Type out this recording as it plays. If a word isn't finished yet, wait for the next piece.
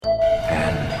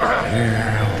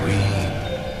Here we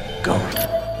go.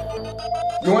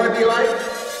 You want to be like?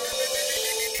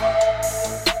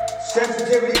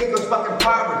 Sensitivity equals fucking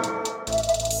poverty.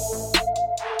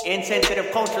 Insensitive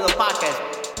Culture, the podcast.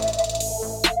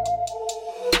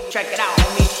 Check it out,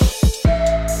 homie.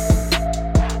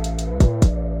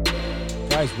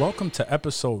 Guys, welcome to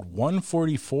episode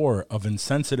 144 of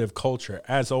Insensitive Culture.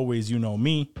 As always, you know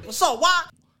me. What's up, what?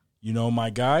 You know my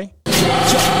guy.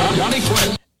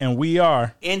 And we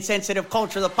are Insensitive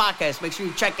Culture, the podcast. Make sure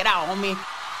you check it out, homie. Make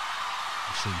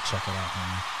sure you check it out,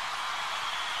 homie.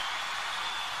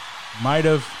 Might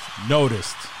have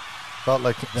noticed Felt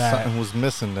like that something was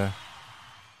missing there.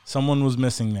 someone was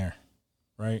missing there,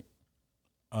 right?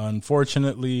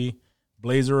 Unfortunately,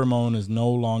 Blazer Ramon is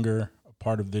no longer a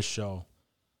part of this show.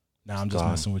 Now I'm just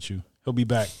messing with you. He'll be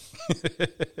back.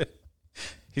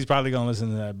 He's probably going to listen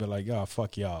to that and be like, oh,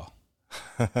 fuck y'all.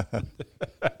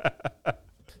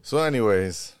 So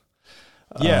anyways,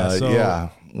 Yeah,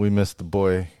 we missed the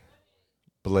boy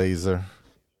Blazer.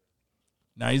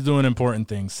 Now he's doing important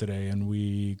things today, and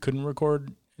we couldn't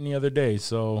record any other day,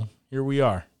 so here we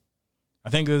are.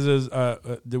 I think this is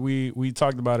we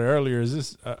talked about it earlier. Is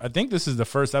this? I think this is the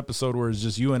first episode where it's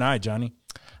just you and I, Johnny.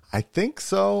 I think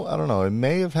so. I don't know. It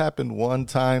may have happened one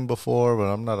time before, but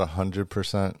I'm not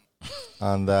 100%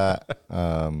 on that. I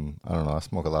don't know. I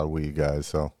smoke a lot of weed, guys,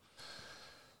 so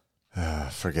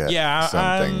forget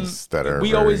some things that are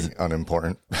very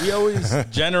unimportant. We always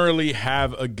generally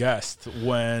have a guest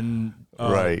when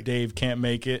Right. Dave can't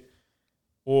make it,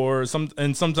 or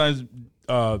sometimes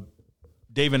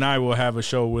Dave and I will have a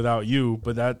show without you.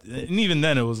 But and even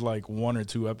then it was like one or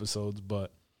two episodes.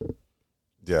 But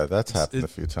Yeah, that's happened a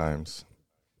few times.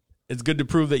 it's good to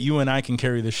prove that you and I can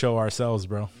carry the show ourselves,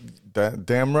 bro.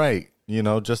 Damn right. You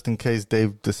know, just in case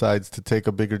Dave decides to take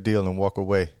a bigger deal and walk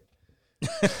away.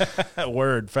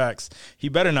 Word, facts. He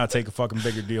better not take a fucking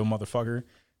bigger deal, motherfucker.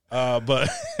 But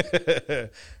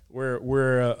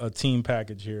we're a team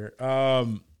package here.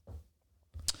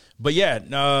 But yeah,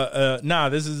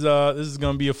 this is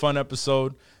gonna be a fun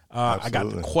episode. I got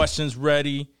the questions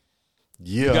ready.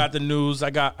 Yeah, You got the news.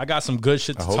 I got some good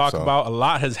shit to talk about. A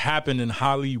lot has happened in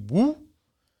Hollywood.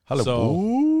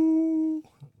 So,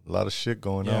 a lot of shit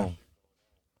going on.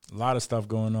 A lot of stuff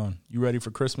going on. You ready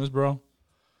for Christmas, bro?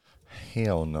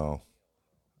 Hell no.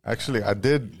 Actually, I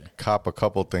did cop a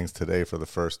couple things today for the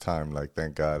first time. Like,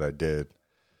 thank God I did,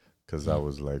 because I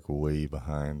was like way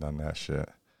behind on that shit.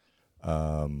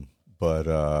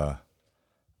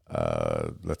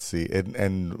 Let's see.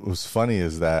 And what was funny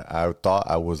is that I thought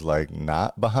I was like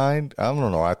not behind. I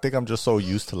don't know. I think I'm just so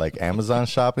used to like Amazon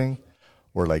shopping,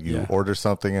 where like you order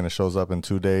something and it shows up in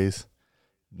 2 days.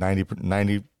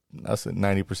 90% of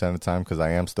the time, because I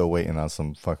am still waiting on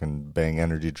some fucking Bang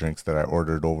energy drinks that I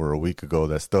ordered over a week ago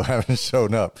that still haven't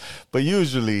shown up. But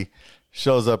usually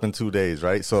shows up in 2 days,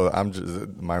 right? So I'm just,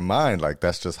 my mind, like,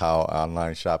 that's just how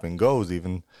online shopping goes.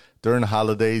 Even during the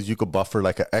holidays, you could buffer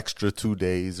like an extra 2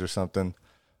 days or something.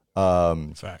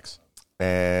 Facts.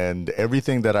 And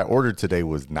everything that I ordered today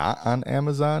was not on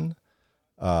Amazon.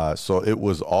 So it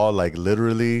was all like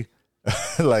literally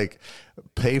like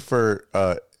pay for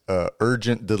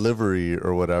urgent delivery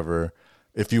or whatever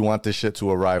if you want this shit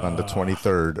to arrive on the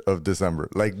 23rd of December,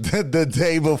 like the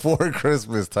day before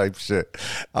Christmas type shit.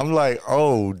 I'm like,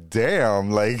 oh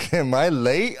damn, like, am I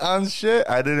late on shit?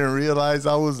 I didn't realize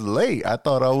I was late. I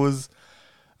thought I was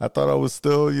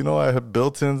still, you know, I had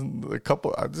built in a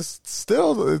couple. I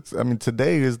mean,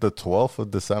 today is the 12th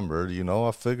of December, you know,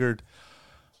 I figured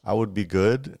I would be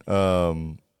good.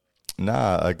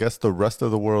 Nah, I guess the rest of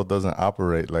the world doesn't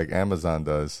operate like Amazon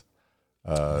does.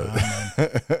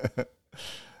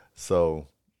 So,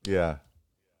 yeah.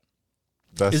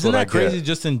 Isn't that crazy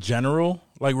just in general?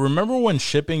 Like, remember when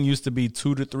shipping used to be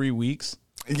 2 to 3 weeks?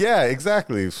 Yeah,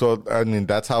 exactly. So, I mean,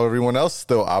 that's how everyone else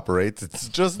still operates. It's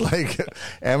just like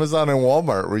Amazon and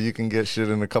Walmart, where you can get shit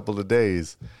in a couple of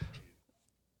days.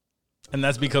 And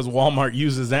that's because Walmart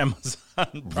uses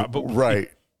Amazon, probably. Right.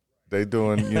 They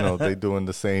doing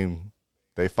the same.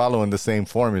 They following the same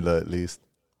formula, at least.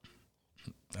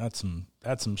 That's some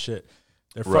shit.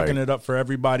 They're fucking it up for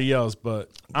everybody else, but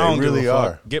I don't really give a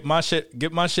fuck. are. Get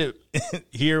my shit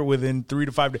here within 3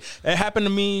 to 5 days. It happened to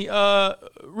me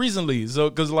recently. So,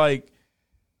 because, like,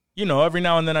 you know, every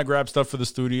now and then I grab stuff for the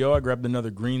studio. I grabbed another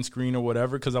green screen or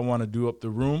whatever because I want to do up the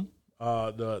room,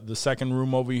 the second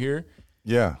room over here.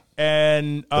 Yeah.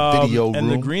 And the video room.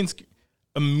 The green screen.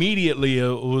 Immediately it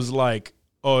was like,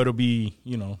 oh, it'll be,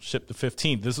 you know, shipped the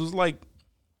 15th. This was like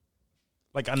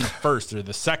on the 1st or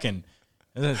the 2nd.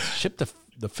 And then shipped the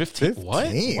 15th.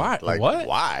 What? Why? Like, what?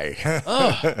 Why?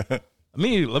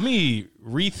 let me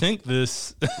rethink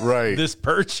this Right. this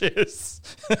purchase.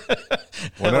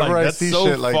 Whenever I that's see so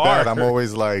shit like far. that, I'm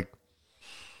always like,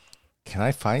 can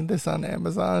I find this on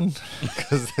Amazon?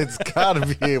 Because it's got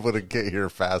to be able to get here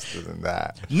faster than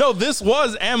that. No, this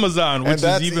was Amazon, which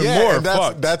is even more and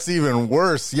fucked. that's even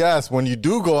worse. Yes, when you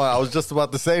do go on, I was just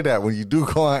about to say that when you do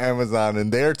go on Amazon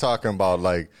and they're talking about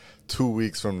like 2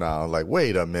 weeks from now, like,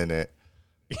 wait a minute,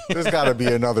 there's got to be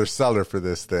another seller for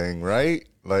this thing, right?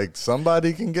 Like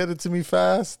somebody can get it to me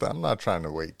fast. I'm not trying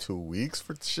to wait 2 weeks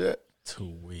for shit. 2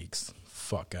 weeks.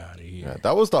 Fuck out of here. Yeah,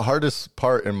 that was the hardest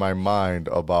part in my mind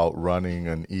about running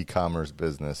an e-commerce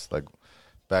business. Like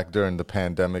back during the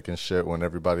pandemic and shit, when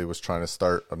everybody was trying to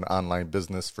start an online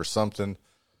business for something,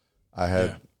 I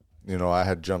had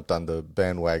jumped on the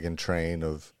bandwagon train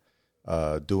of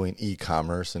doing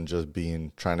e-commerce and just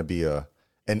trying to be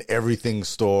an everything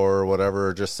store or whatever,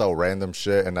 or just sell random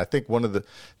shit. And I think one of the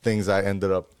things I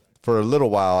ended up, for a little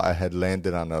while, I had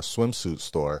landed on a swimsuit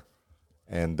store.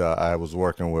 And I was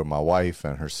working with my wife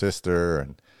and her sister,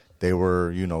 and they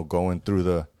were, going through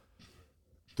the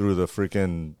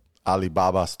freaking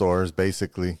Alibaba stores,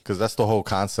 basically, because that's the whole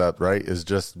concept, right? Is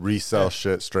just resell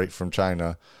shit straight from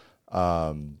China.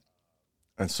 And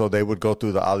so they would go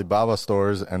through the Alibaba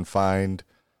stores and find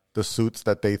the suits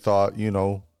that they thought,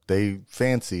 they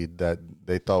fancied, that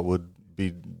they thought would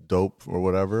be dope or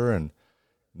whatever. And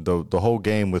the whole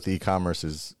game with e-commerce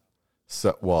is,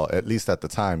 so, well, at least at the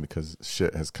time, because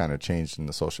shit has kind of changed in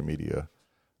the social media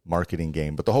marketing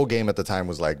game. But the whole game at the time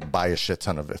was like buy a shit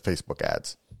ton of Facebook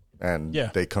ads, and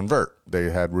they convert. They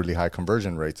had really high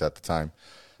conversion rates at the time.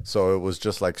 So it was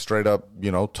just like straight up,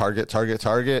 target,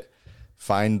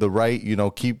 find the right,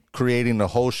 keep creating a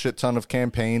whole shit ton of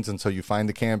campaigns until you find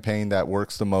the campaign that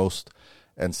works the most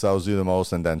and sells you the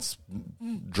most, and then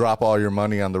drop all your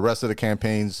money on the rest of the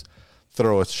campaigns.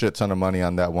 Throw a shit ton of money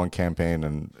on that one campaign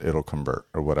and it'll convert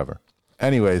or whatever.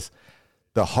 Anyways,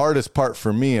 the hardest part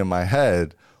for me in my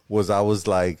head was I was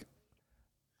like,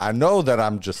 I know that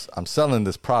I'm selling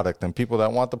this product and people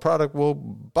that want the product will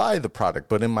buy the product.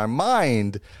 But in my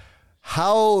mind,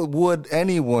 how would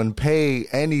anyone pay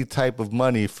any type of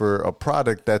money for a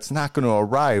product that's not going to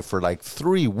arrive for like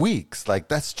 3 weeks? Like,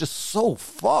 that's just so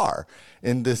far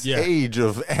in this age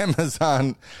of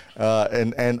Amazon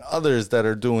and others that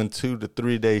are doing 2 to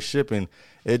 3 day shipping.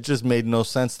 It just made no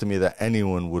sense to me that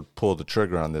anyone would pull the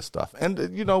trigger on this stuff. And,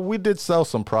 we did sell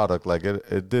some product. Like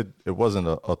it wasn't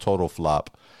a total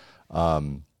flop.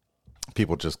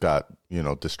 People just got,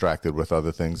 distracted with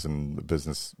other things, and the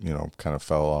business, kind of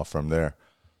fell off from there.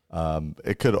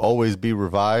 It could always be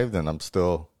revived, and I'm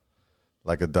still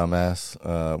like a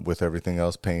dumbass with everything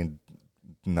else, paying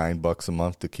 $9 a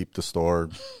month to keep the store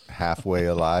halfway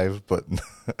alive. But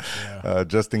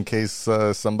just in case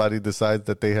somebody decides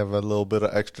that they have a little bit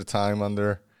of extra time on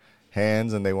their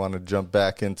hands and they want to jump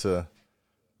back into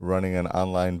running an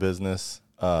online business.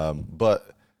 But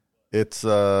it's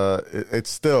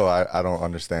still, I don't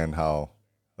understand how,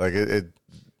 like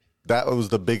that was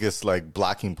the biggest like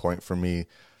blocking point for me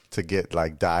to get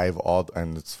like dive all,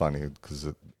 and it's funny because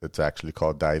it's actually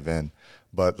called dive in,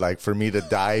 but like for me to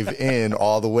dive in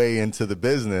all the way into the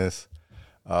business,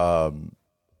 because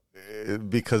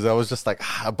I was just like,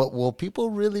 but will people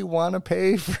really want to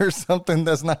pay for something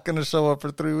that's not going to show up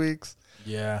for 3 weeks?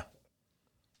 Yeah.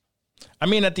 I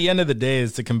mean, at the end of the day,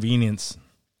 it's the convenience.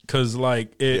 Because,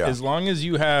 like, as long as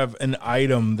you have an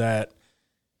item that,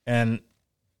 and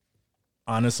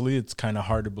honestly, it's kind of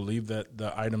hard to believe that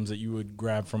the items that you would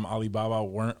grab from Alibaba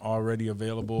weren't already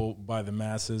available by the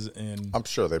masses in. I'm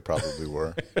sure they probably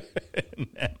were. in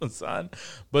Amazon.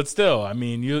 But still, I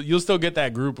mean, you'll still get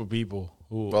that group of people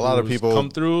who a lot of people come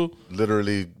through.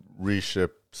 Literally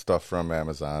reship stuff from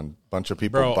Amazon. Bunch of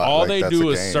people. Bro, all they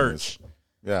do is search.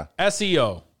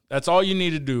 SEO. That's all you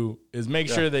need to do is make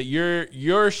sure that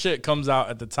your shit comes out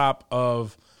at the top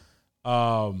of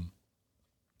the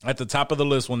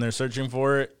list when they're searching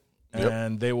for it,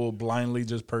 and they will blindly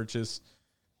just purchase,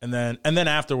 and then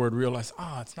afterward realize,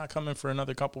 it's not coming for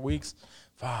another couple weeks.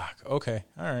 Fuck. Okay.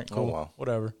 All right. Cool. Oh, wow.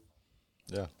 Whatever.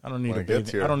 Yeah. I don't need a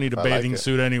bathing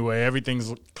suit anyway.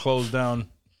 Everything's closed down.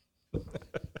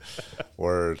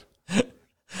 Word.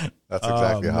 That's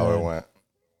exactly how it went.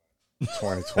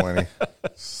 2020,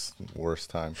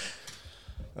 worst time.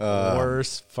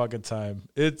 Worst fucking time.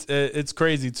 It's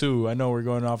crazy too. I know we're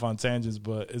going off on tangents,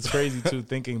 but it's crazy too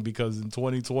thinking, because in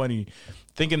 2020,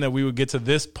 thinking that we would get to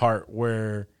this part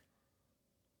where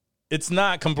it's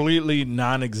not completely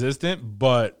non-existent,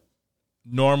 but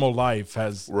normal life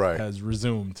has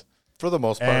resumed for the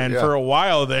most part. And for a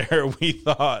while there, we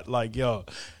thought like, yo,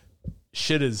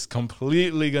 shit is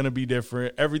completely going to be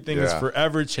different. Everything is Yeah.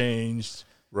 forever changed.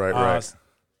 Right.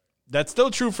 That's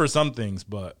still true for some things,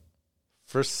 but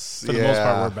For for the most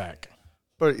part, we're back.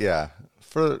 But yeah,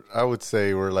 I would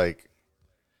say we're like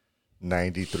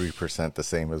 93% the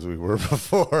same as we were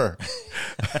before.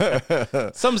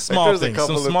 Some small there's a things, some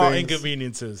couple of small things.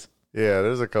 inconveniences. Yeah,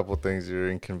 there's a couple things you're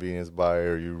inconvenienced by,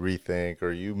 or you rethink,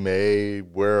 or you may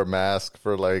wear a mask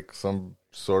for like some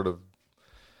sort of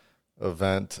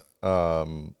event.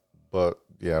 But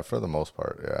yeah, for the most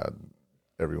part, yeah,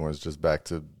 everyone's just back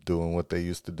to doing what they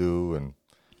used to do, and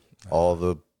all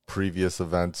the previous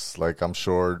events. Like, I'm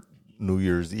sure New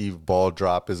Year's Eve ball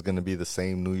drop is going to be the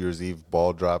same New Year's Eve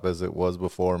ball drop as it was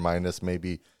before, minus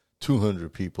maybe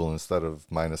 200 people instead of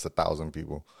minus 1,000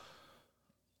 people.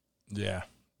 Yeah.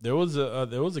 There was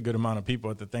a good amount of people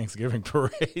at the Thanksgiving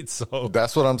parade, so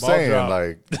That's what I'm ball saying. drop.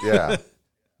 Like, yeah,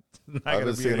 not I've gonna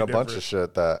been be seeing any a bunch of different.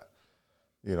 shit that,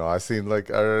 you know,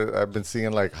 I've been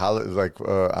seeing like on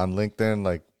LinkedIn,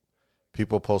 like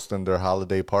people posting their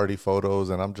holiday party photos,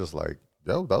 and I'm just like,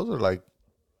 yo, those are like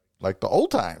the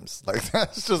old times. Like,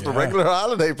 that's just a Yeah. regular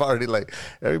holiday party. Like,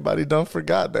 everybody done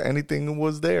forgot that anything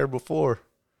was there before.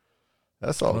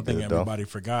 That's all I don't think good, though. everybody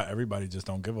forgot. Everybody just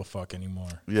don't give a fuck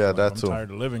anymore. Yeah, Like, that I'm too. tired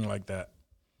of living like that.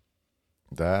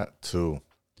 That too.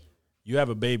 You have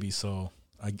a baby, so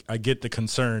I get the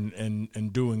concern in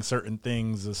doing certain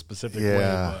things a specific way,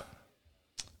 Yeah. but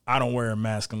I don't wear a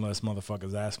mask unless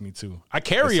motherfuckers ask me to. I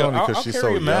carry It's a, only 'cause I'll she's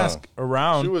carry so a mask young.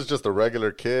 around. She was just a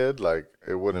regular kid. Like,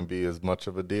 it wouldn't be as much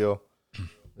of a deal.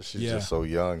 She's Yeah. just so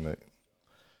young that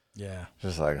Yeah,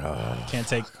 just like, oh, can't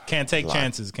take Lot.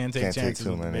 chances. Can't take can't take chances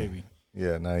too with the many. baby.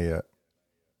 Yeah, not yet.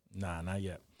 Nah, not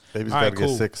yet. Baby's All got right, to get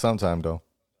cool. sick sometime, though.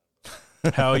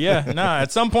 Hell yeah. Nah,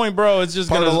 at some point, bro, it's just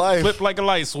Part gonna of life. flip like a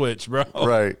light switch, bro.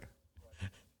 Right,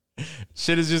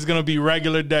 Shit is just gonna be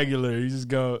regular. You just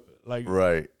go like,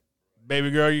 right. baby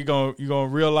girl, you gonna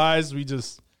realize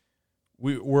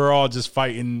we're all just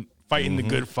fighting Mm-hmm. the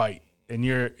good fight, and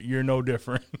you're no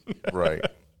different. Right.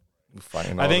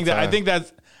 Fighting I all think the that time.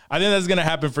 I think that's gonna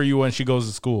happen for you when she goes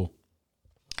to school.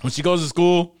 When she goes to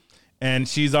school and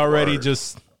she's already Word.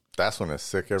 That's when it's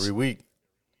sick every week.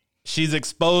 she's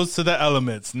exposed to the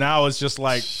elements. Now it's just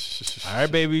like, all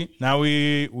right, baby. Now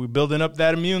we building up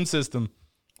that immune system.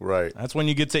 Right. That's when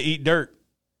you get to eat dirt.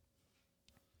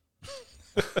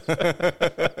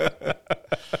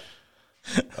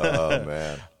 Oh,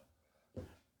 man.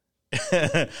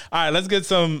 All right, let's get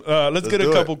some. Let's get a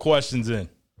do couple it. questions in.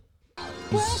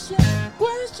 Question.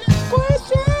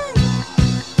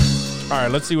 All right,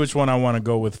 let's see which one I want to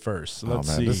go with first. Oh, Let's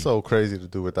man. see. This is so crazy to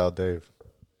do without Dave.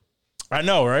 I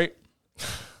know, right?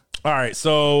 All right,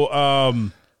 so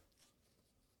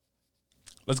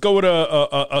let's go with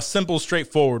a simple,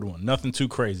 straightforward one. Nothing too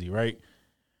crazy, right?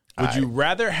 Would you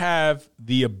rather have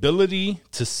the ability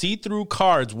to see through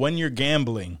cards when you're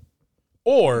gambling,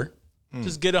 or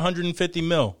just get 150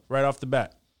 mil right off the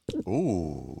bat?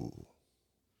 Ooh.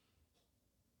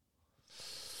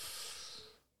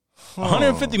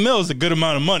 150 mil is a good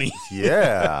amount of money.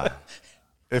 Yeah.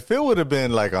 If it would have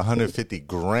been like 150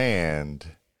 grand,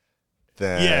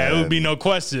 then Yeah, it would be no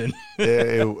question.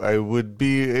 it would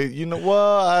be, you know,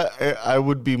 well, I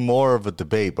would be more of a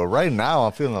debate, but right now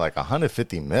I'm feeling like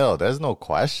 150 mil. There's no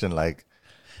question. Like,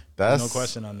 that's No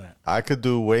question on that. I could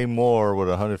do way more with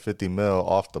 150 mil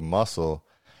off the muscle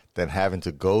than having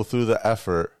to go through the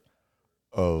effort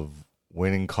of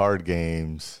winning card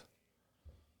games.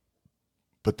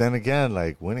 But then again,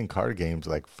 like, winning card games,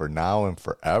 like, for now and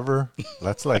forever,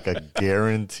 that's like a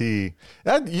guarantee.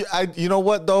 You know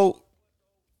what, though?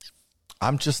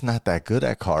 I'm just not that good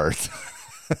at cards.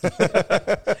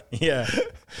 Yeah,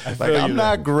 I Like, feel I'm you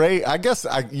not there. great. I guess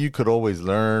you could always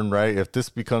learn, right? If this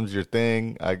becomes your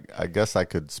thing, I guess I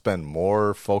could spend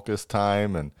more focused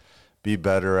time and be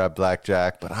better at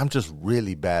blackjack. But I'm just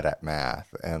really bad at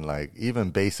math and, like,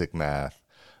 even basic math.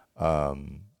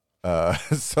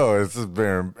 So it's just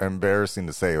very embarrassing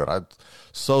to say, but I'm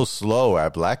so slow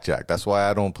at blackjack. That's why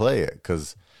I don't play it,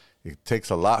 because it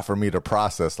takes a lot for me to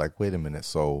process. Like, wait a minute,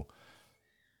 so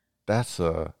that's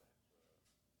a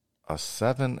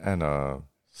 7 and a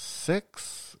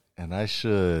 6, and I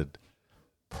should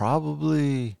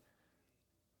probably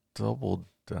double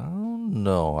down.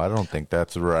 No, I don't think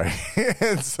that's right.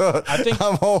 And so I think-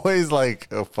 I'm always like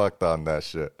fucked on that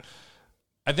shit.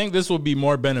 I think this would be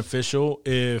more beneficial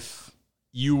if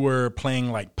you were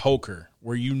playing like poker,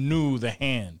 where you knew the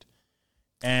hand,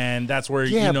 and that's where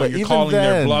Yeah, but you're even calling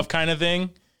their then- bluff, kind of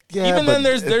thing. Yeah, even then,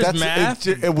 but there's math.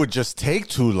 It would just take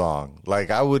too long. Like,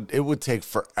 it would take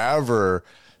forever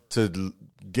to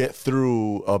get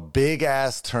through a big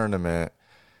ass tournament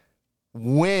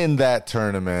win that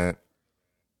tournament,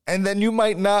 and then you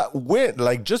might not win.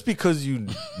 Like, just because you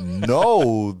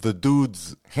know the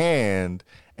dude's hand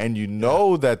and you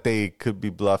know that they could be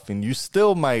bluffing, you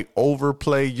still might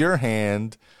overplay your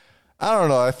hand. I don't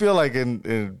know. I feel like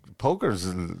in poker is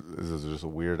just a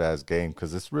weird ass game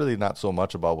because it's really not so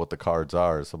much about what the cards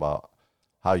are. It's about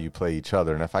how you play each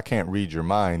other. And if I can't read your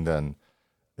mind, then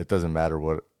it doesn't matter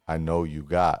what I know you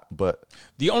got. But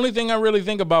the only thing I really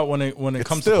think about when it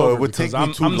comes to still, poker, it would take me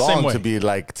I'm too the same long way. to be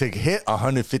like, to hit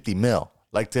 150 mil.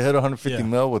 Like, to hit 150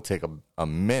 mil would take a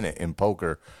minute in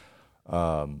poker.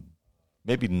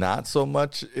 Maybe not so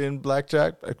much in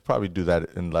blackjack. I could probably do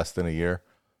that in less than a year,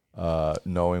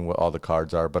 knowing what all the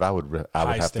cards are. But I would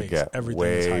have stakes. to get Everything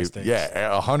is high stakes.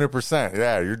 Yeah, 100%.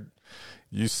 Yeah,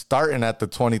 you starting at the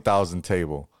 20,000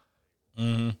 table.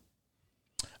 Mm-hmm.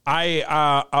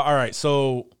 All right.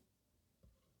 So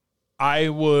I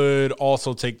would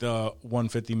also take the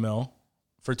 150 mil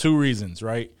for two reasons,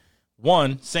 right?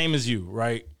 One, same as you,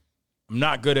 right? I'm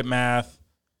not good at math.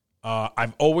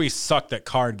 I've always sucked at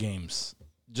card games.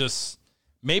 Just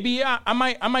maybe I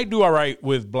might do all right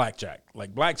with blackjack.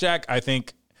 Like blackjack, I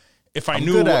think if I'm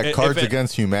good at Cards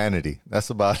Against Humanity. That's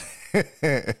about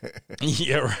it.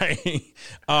 Yeah,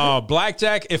 right.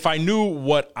 Blackjack, if I knew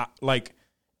what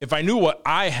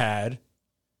I had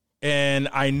and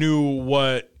I knew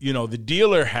what, the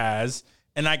dealer has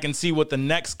and I can see what the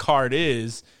next card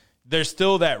is, there's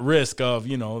still that risk of,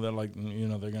 they're like,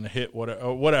 they're going to hit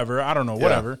whatever. I don't know,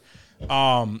 whatever.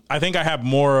 I think I have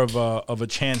more of a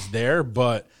chance there,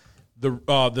 but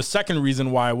the second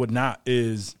reason why I would not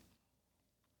is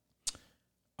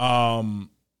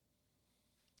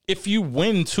if you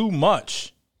win too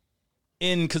much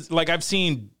cause like I've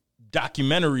seen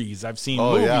documentaries, I've seen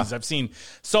movies, I've seen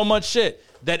so much shit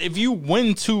that if you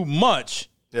win too much,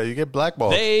 you get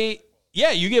blackballed.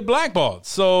 You get blackballed.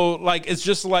 So like it's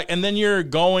just like, and then you're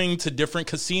going to different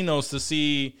casinos to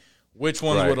see which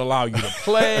ones would allow you to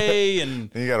play, and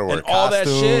you got to wear all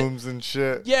costumes that and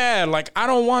shit. Yeah, like I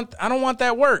don't want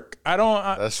that work.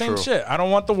 That's same true. shit. I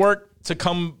don't want the work to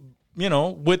come,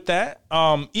 with that.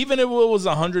 Even if it was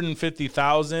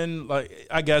 150,000, like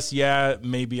I guess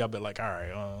maybe I'll be like, all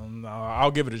right,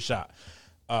 I'll give it a shot,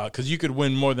 because you could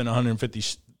win more than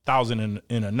 150,000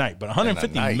 in a night, but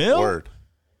 150 mil. Word.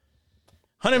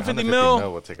 150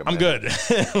 mil, will take a I'm minute.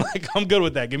 good. Like, I'm good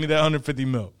with that. Give me that 150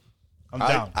 mil. I'm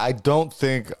down. I don't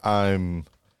think I'm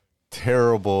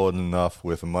terrible enough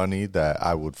with money that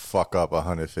I would fuck up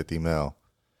 150 mil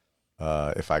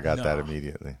if I got that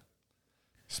immediately.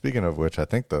 Speaking of which, I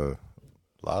think the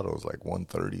lotto's like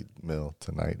 130 mil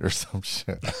tonight or some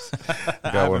shit.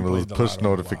 Got one of those push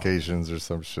notifications or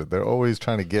some shit. They're always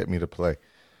trying to get me to play.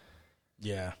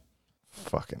 Yeah.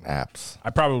 Fucking apps. I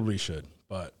probably should,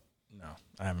 but no,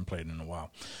 I haven't played in a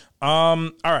while.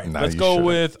 All right, let's go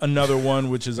with another one,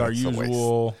 which is our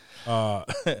usual.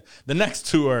 The next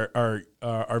two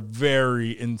are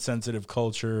very insensitive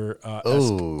culture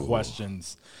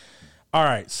questions. All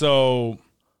right, so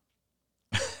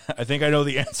I think I know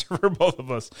the answer for both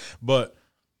of us, but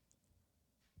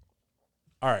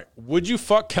all right, would you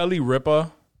fuck Kelly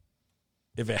Ripa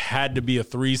if it had to be a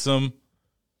threesome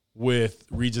with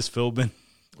Regis Philbin?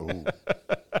 Ooh.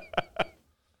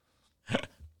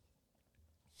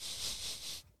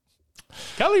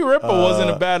 Kelly Ripa wasn't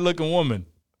a bad looking woman.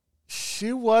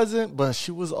 She wasn't, but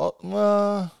she was,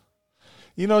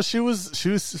 she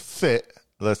was fit.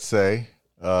 Let's say,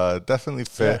 definitely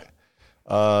fit.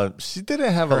 Yeah. She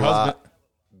didn't have a lot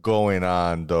going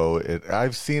on though.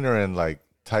 I've seen her in like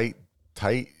tight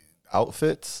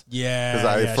outfits. Yeah,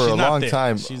 because for a long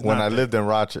time when I lived in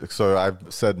Rochester. So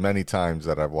I've said many times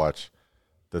that I've watched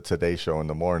the Today Show in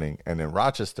the morning, and in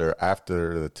Rochester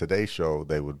after the Today Show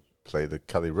they would play the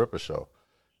Kelly Ripa show.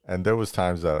 And there was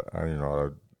times that,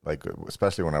 like,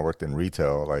 especially when I worked in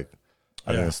retail, like,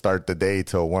 I didn't start the day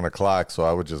till 1 o'clock, so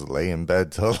I would just lay in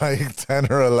bed till like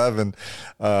 10 or 11,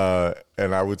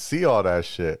 and I would see all that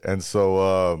shit. And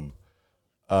so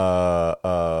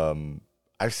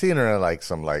I've seen her in like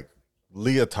some like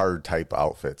leotard type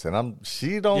outfits, and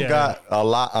she don't got a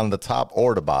lot on the top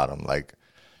or the bottom. Like,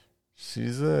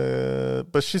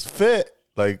 but she's fit.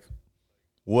 Like,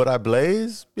 would I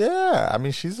blaze? Yeah. I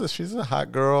mean, she's a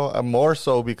hot girl. And more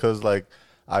so because like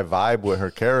I vibe with her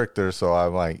character, so I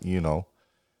might,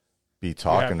 be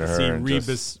talking to her. See and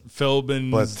Regis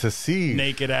Philbin's but to see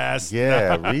naked ass.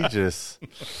 Yeah, Regis.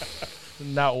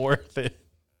 Not worth it.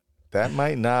 That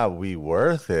might not be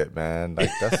worth it, man.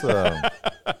 Like that's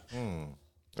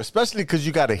especially because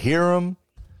you got to hear him.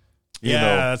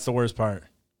 That's the worst part.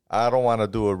 I don't want to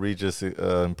do a Regis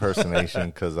impersonation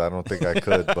because I don't think I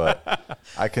could, but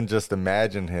I can just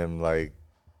imagine him like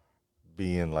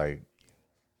being like,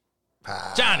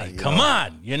 Johnny, come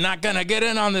on. You're not going to get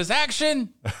in on this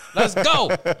action? Let's go.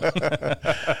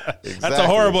 That's a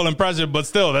horrible impression, but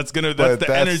still, that's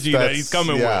the energy that he's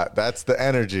coming with. Yeah, that's the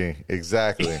energy.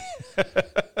 Exactly.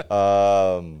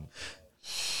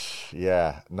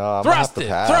 Yeah. No, I'm going to have to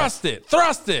pass.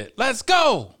 Thrust it. Let's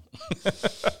go.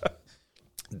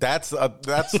 That's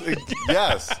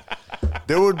yes.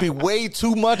 There would be way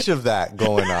too much of that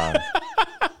going on.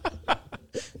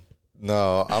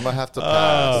 No, I'm going to have to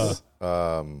pass.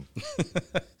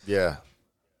 Yeah.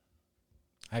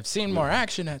 I've seen more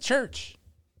action at church.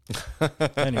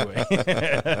 Anyway.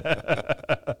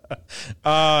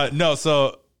 No,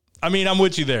 so I mean, I'm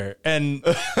with you there. And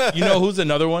you know who's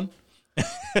another one?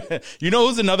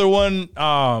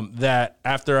 That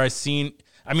after I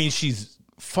mean, she's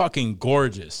fucking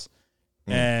gorgeous.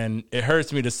 And it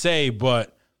hurts me to say,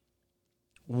 but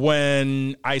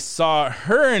when I saw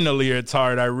her in the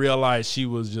leotard, I realized she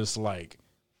was just like,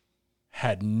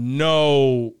 had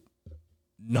no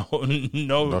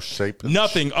shape,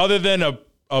 nothing other than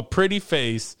a pretty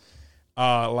face,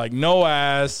 like no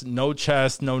ass, no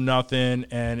chest, no nothing,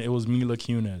 and it was Mila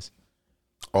Kunis.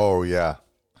 Oh yeah,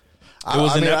 it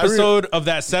was an episode of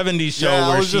that '70s show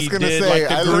where she did like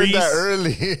the I Grease. learned that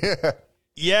early.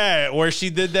 Yeah, where she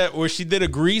did a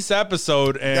Grease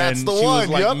episode, and That's the she one, was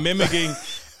like yep. mimicking,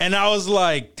 and I was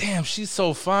like, damn, she's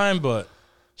so fine, but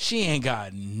she ain't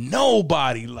got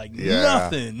nobody, like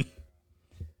nothing.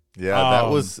 Yeah,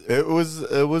 it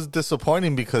was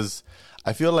disappointing because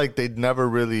I feel like they'd never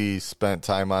really spent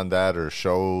time on that or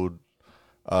showed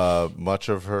much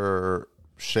of her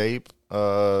shape,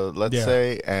 let's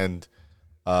say, and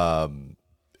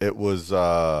it was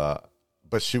but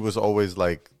she was always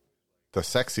like the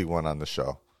sexy one on the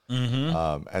show.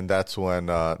 Mm-hmm. And that's when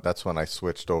I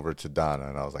switched over to Donna,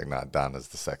 and I was like, nah, Donna's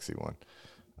the sexy one.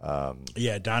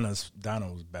 Yeah, Donna was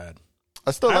bad.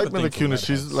 I still like Mila Kunis.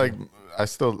 She's like, I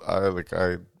feel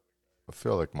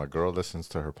like my girl listens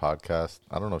to her podcast.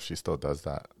 I don't know if she still does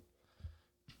that.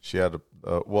 She had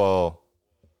her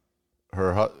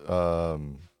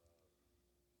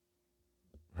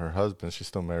husband. She's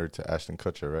still married to Ashton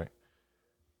Kutcher, right?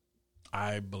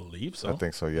 I believe so. I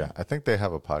think so. Yeah, I think they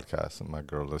have a podcast that my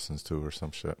girl listens to or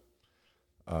some shit.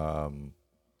 Or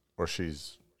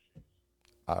she's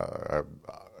an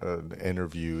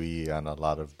interviewee on a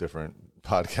lot of different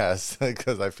podcasts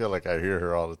because I feel like I hear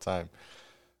her all the time.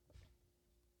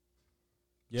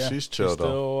 Yeah, she's chill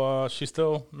though. She's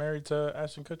still married to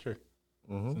Ashton Kutcher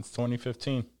since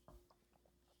 2015.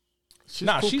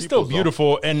 She's still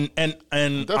beautiful, and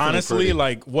honestly, pretty.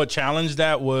 like what challenged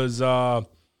that was what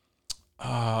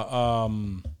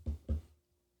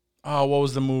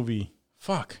was the movie?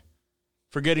 Fuck,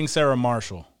 Forgetting Sarah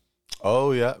Marshall.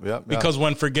 Oh yeah. Because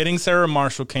when Forgetting Sarah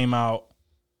Marshall came out,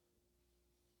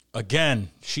 again,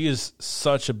 she is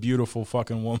such a beautiful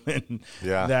fucking woman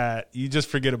that you just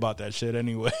forget about that shit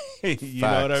anyway. You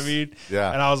know what I mean?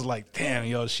 Yeah. And I was like, damn,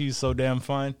 yo, she's so damn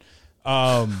fine.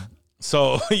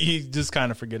 So you just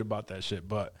kind of forget about that shit.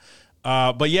 But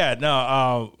yeah,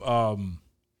 no,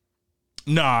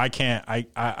 I can't.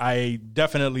 I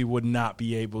definitely would not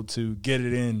be able to get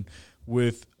it in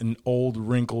with an old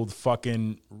wrinkled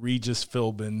fucking Regis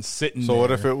Philbin sitting there. So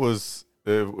what if it was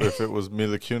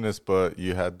Mila Kunis, but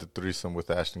you had the threesome with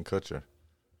Ashton Kutcher?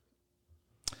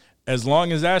 As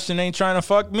long as Ashton ain't trying to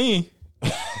fuck me.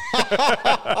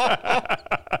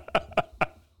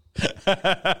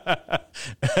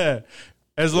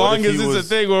 As long as it's a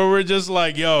thing where we're just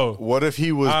like, yo. What if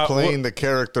he was playing the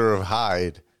character of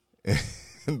Hyde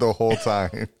the whole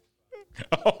time?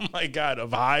 Oh my God,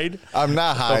 of Hyde? I'm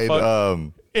not Hyde.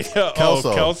 Kelso.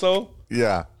 Oh, Kelso?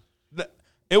 Yeah.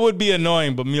 It would be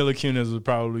annoying, but Mila Kunis would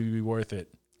probably be worth it.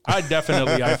 I'd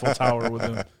definitely Eiffel Tower with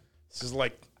him. It's just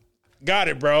like, got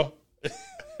it, bro.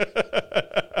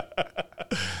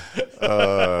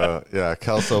 Yeah,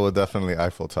 Kelso would definitely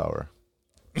Eiffel Tower.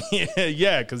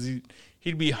 Yeah, because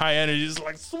he'd be high energy, just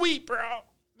like, sweet,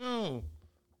 bro.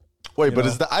 Wait, but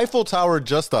is the Eiffel Tower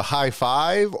just a high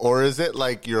five, or is it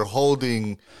like you're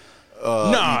holding each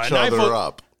other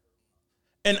up?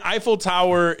 An Eiffel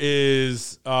Tower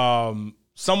is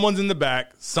someone's in the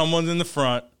back, someone's in the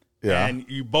front, and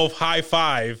you both high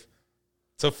five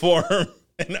to form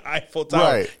an Eiffel Tower.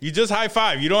 Right. You just high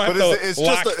five. You don't have to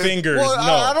lock fingers.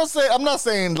 I'm not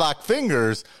saying lock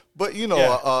fingers, but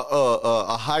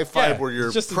a high five where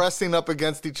you're just pressing up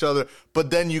against each other, but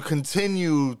then you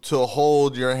continue to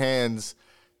hold your hands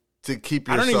to keep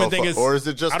I yourself? don't even think it's. or is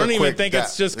it just? I don't a even quick think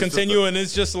it's dap? just continuing.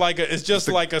 It's just like a. It's just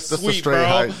like a just a sweep, straight bro.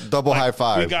 high- double high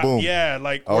five. We got, Boom. Yeah,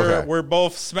 like Okay. we're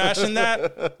both smashing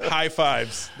that. High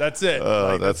fives. That's it. Oh,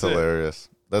 Like, that's it. hilarious.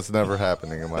 That's never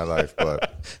happening in my life,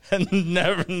 but And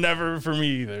never for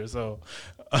me either. So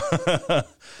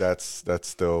that's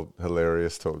still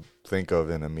hilarious to think of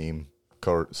in a meme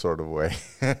sort of way.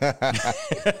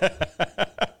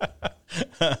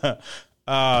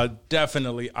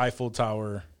 Definitely Eiffel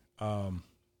Tower, Mila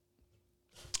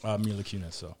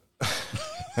Kunis. So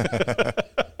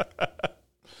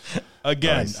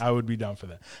again, Nice. I would be down for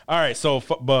that. All right, so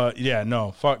but yeah,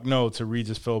 no, fuck no to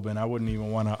Regis Philbin. I wouldn't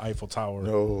even want an Eiffel Tower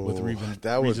with Regis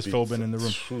Philbin in the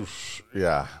room.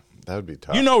 Yeah, that would be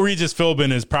tough. You know, Regis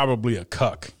Philbin is probably a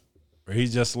cuck, where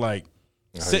he's just like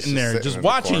He's sitting there, sitting just in the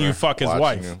watching corner, you fuck his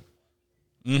watching wife.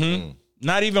 you.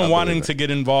 Not even wanting to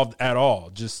get involved at all.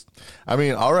 Just I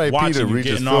mean, R.I.P. Watching to you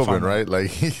Regis getting off on Philbin, right?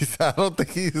 Like, I don't think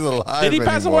he's alive Did he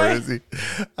pass anymore, away? is he?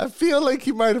 I feel like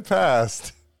he might have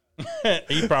passed.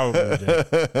 he probably did.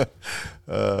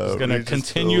 He's gonna Regis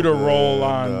continue to roll Philbin,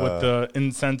 on with the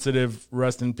insensitive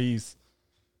rest in peace.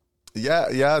 Yeah,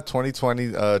 2020,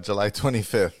 July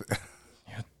 25th.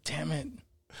 Yeah, damn it.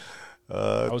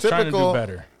 I was trying to do typical-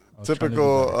 better.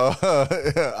 Typical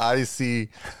IC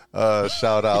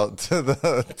shout out to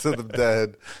the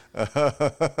dead.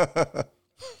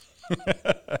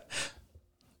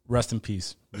 Rest in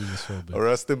peace, Regis Philbin.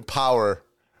 Rest in power,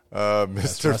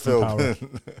 Mr. rest in power.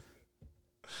 Philbin.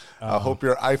 I hope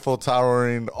you're Eiffel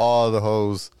Towering all the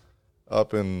hoes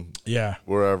up in Yeah,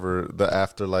 wherever the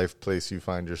afterlife place you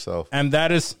find yourself. and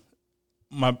that is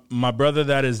my brother.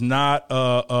 That is not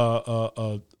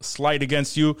a slight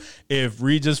against you. If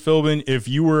Regis Philbin, if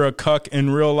you were a cuck in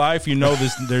real life, you know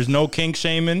this. There's no kink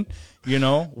shaming. You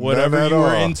know, whatever None at you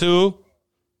were all. into.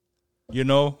 You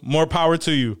know, more power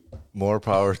to you. More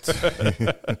power to you.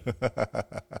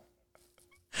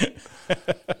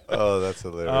 Oh, that's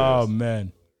hilarious. Oh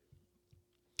man,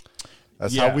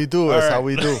 That's yeah. how we do. All That's right. how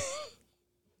we do.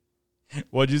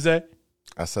 what'd you say?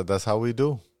 I said that's how we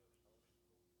do.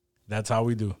 That's how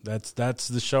we do. That's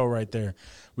the show right there.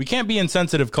 We can't be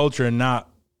insensitive culture and not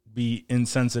be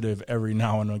insensitive every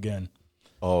now and again.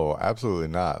 Oh, absolutely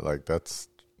not. Like that's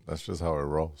just how it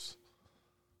rolls.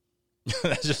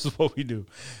 That's just what we do.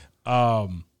 All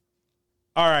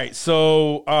right.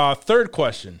 So third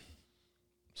question.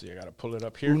 See, I got to pull it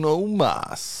up here. Uno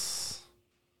más.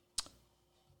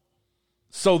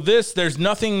 So there's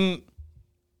nothing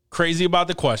crazy about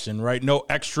the question, right? No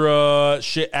extra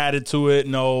shit added to it.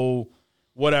 No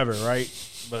whatever, right?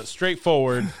 But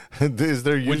straightforward. Is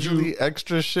there Would usually you-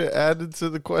 extra shit added to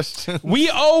the question? We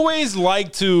always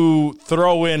like to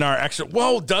throw in our extra,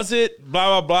 well, does it?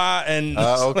 Blah, blah, blah. And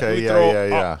Okay, we yeah, throw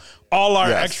yeah. all our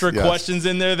Yes, extra yes. questions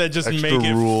in there that just Extra make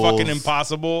it rules. fucking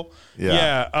impossible.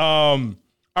 Yeah.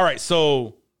 All right.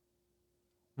 So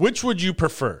which would you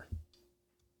prefer?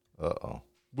 Uh-oh.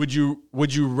 Would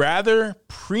you rather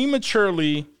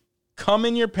prematurely come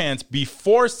in your pants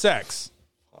before sex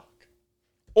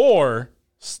or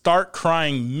start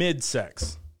crying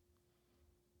mid-sex?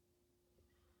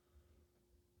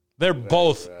 They're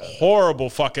both horrible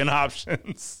fucking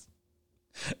options.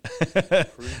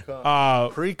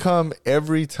 Pre-cum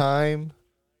every time?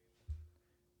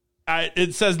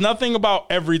 It says nothing about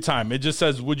every time. It just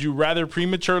says, would you rather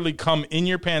prematurely come in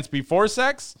your pants before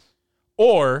sex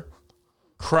or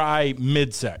cry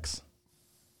mid-sex?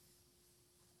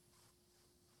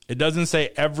 It doesn't say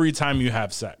every time you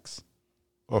have sex.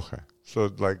 Okay.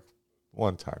 So like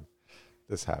one time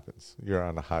this happens. You're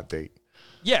on a hot date.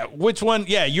 Yeah, which one?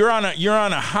 Yeah, you're on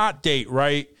a hot date,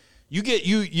 right? You're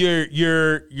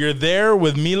there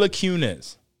with Mila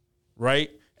Kunis, right?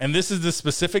 And this is the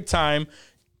specific time.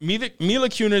 Mila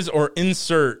Kunis or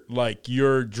insert like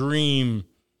your dream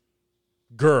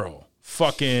girl,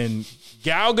 fucking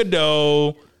Gal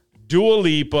Gadot, Dua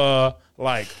Lipa,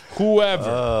 like whoever.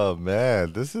 Oh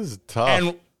man, this is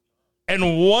tough.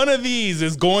 And one of these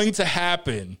is going to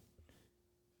happen.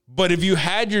 But if you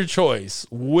had your choice,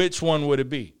 which one would it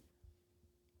be?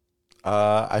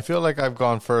 I feel like I've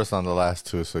gone first on the last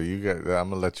two, so I'm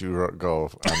gonna let you go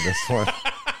on this one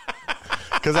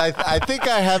because I think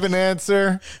I have an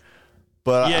answer,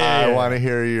 but I want to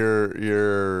hear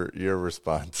your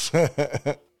response.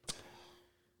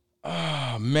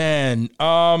 Oh man,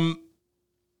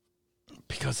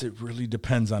 because it really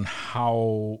depends on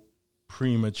how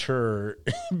premature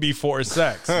before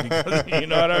sex. Because, you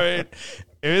know what I mean?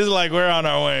 If it's like we're on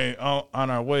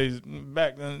our way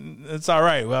back, then it's all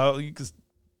right. Well, you can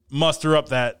muster up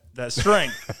that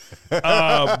strength.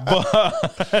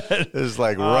 But It's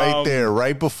like right there,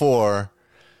 right before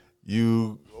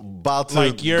you about to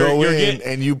Like, you're go in getting-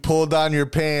 and you pull down your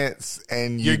pants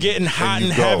and you're getting hot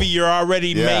and go. heavy. You're already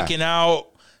Yeah. making out,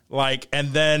 like,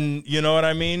 and then you know what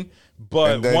I mean.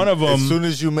 But And then one of them, as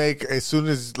soon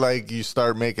as like you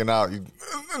start making out, you,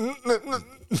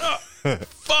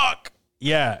 fuck,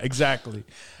 yeah, exactly.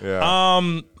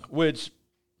 yeah. Which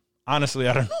honestly,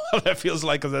 I don't know how that feels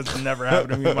like because that's never happened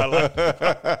to me in my life.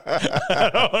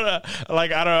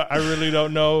 I really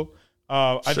don't know.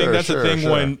 I think that's the thing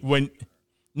when.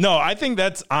 No, I think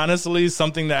that's honestly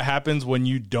something that happens when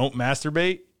you don't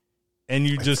masturbate. And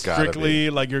you just gotta strictly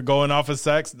like you're going off of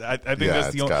sex. I think that's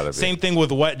it's the gotta only be. same thing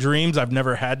with wet dreams. I've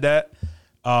never had that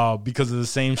because of the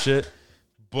same shit.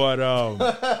 But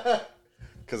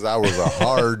Because I was a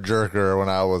hard jerker when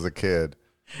I was a kid.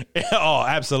 oh,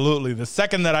 absolutely. The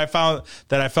second that I felt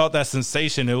that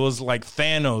sensation, it was like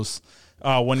Thanos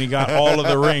when he got all of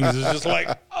the rings. It's just like,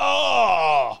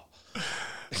 oh.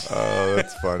 Oh,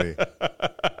 that's funny.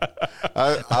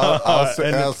 I'll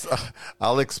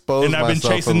expose And I've been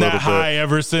myself chasing a that little high bit.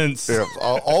 ever since. Yeah,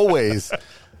 always.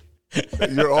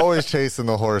 You're always chasing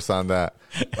the horse on that.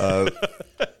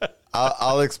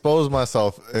 I'll expose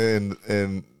myself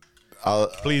in.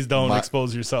 Please don't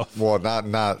expose yourself. Well,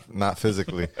 not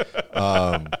physically.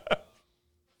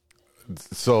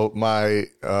 So my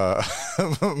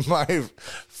my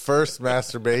first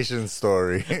masturbation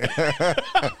story.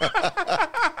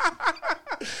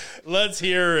 Let's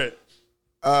hear it.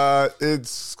 It's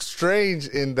strange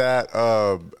in that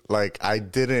like I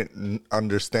didn't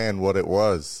understand what it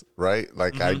was, right?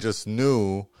 Like I just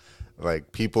knew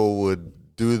like people would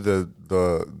do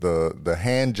the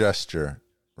hand gesture,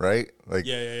 right? Like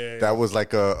Yeah. that was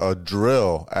like a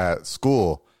drill at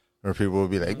school where people would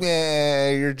be like,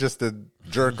 "Yeah, you're just a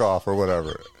jerk off or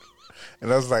whatever."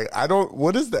 And I was like,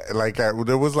 what is that? Like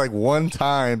there was like one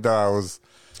time that I was,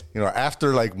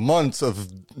 after like months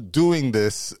of doing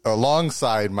this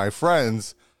alongside my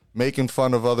friends, making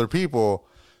fun of other people,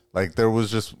 like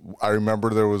I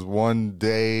remember there was one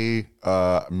day,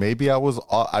 maybe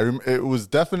it was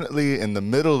definitely in the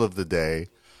middle of the day.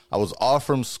 I was off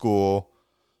from school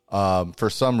for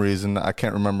some reason. I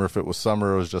can't remember if it was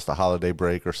summer or it was just a holiday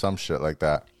break or some shit like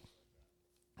that.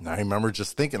 And I remember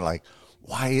just thinking like,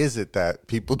 why is it that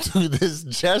people do this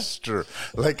gesture?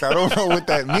 Like, I don't know what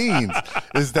that means.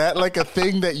 Is that like a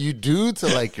thing that you do to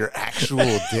like your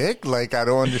actual dick? Like, I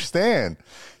don't understand.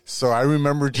 So I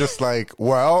remember just like,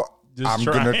 well, I'm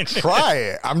going to try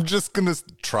it. I'm just going to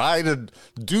try to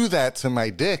do that to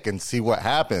my dick and see what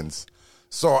happens.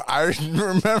 So I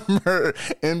remember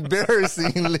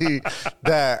embarrassingly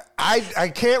that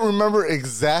I can't remember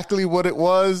exactly what it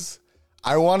was.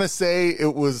 I want to say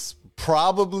it was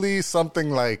probably something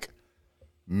like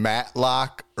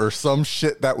Matlock or some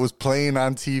shit that was playing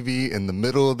on TV in the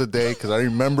middle of the day, because I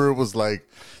remember it was like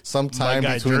sometime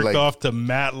I between jerked like off to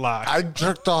Matlock. I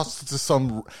jerked off to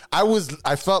some.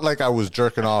 I felt like I was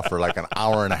jerking off for like an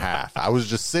hour and a half. I was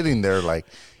just sitting there like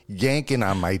yanking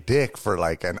on my dick for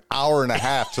like an hour and a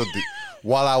half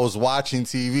while I was watching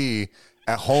TV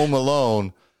at home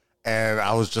alone. And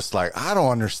I was just like, I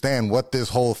don't understand what this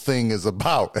whole thing is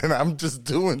about. And I'm just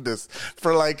doing this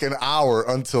for like an hour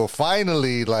until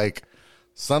finally, like,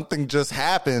 something just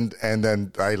happened. And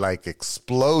then I like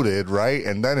exploded, right?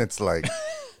 And then it's like,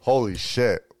 holy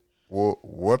shit. Well,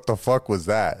 what the fuck was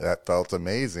that? That felt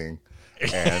amazing.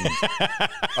 And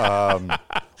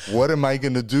what am I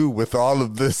going to do with all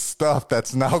of this stuff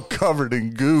that's now covered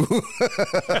in goo?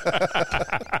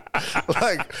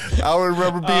 Like, I would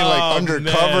remember being like under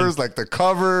covers, like the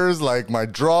covers, like my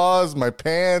drawers, my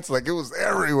pants, like it was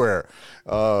everywhere.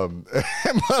 But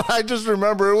I just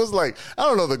remember it was like, I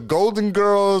don't know, the Golden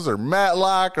Girls or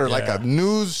Matlock or like a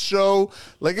news show.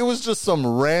 Like it was just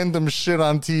some random shit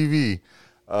on TV.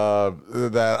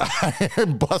 That I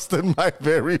busted my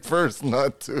very first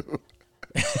nut to.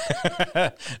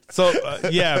 So,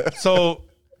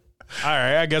 all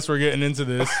right, I guess we're getting into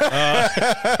this.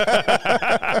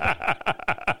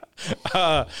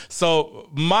 So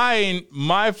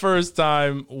my first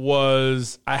time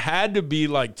was, I had to be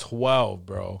like 12,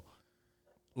 bro.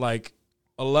 Like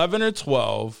 11 or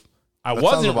 12. I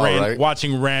wasn't right.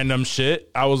 watching random shit.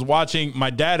 I was watching my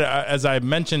dad, as I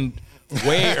mentioned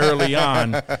way early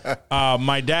on,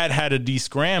 my dad had a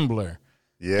descrambler.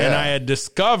 Yeah. And I had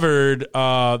discovered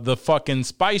the fucking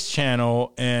Spice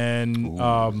Channel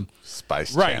and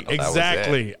Spice right, Channel.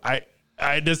 Exactly.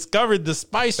 I discovered the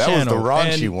Spice that Channel. That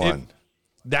was the raunchy one.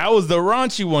 That was the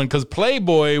raunchy one, because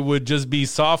Playboy would just be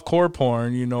softcore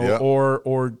porn, yep.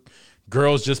 or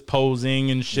girls just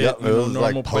posing and shit, Yep, you know, it was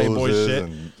normal like Playboy poses shit.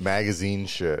 and magazine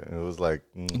shit. It was like,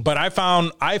 But I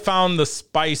found the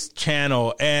Spice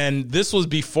channel, and this was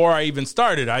before I even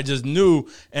started. I just knew,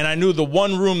 and I knew the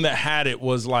one room that had it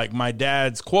was like my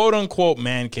dad's quote unquote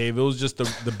man cave. It was just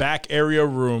the back area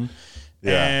room.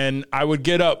 Yeah. And I would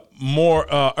get up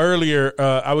earlier.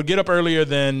 I would get up earlier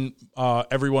than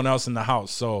everyone else in the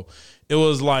house. So it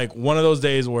was like one of those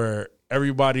days where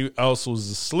everybody else was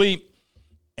asleep.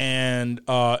 And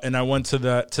I went to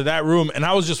that room, and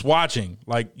I was just watching.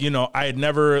 Like, you know, I had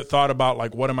never thought about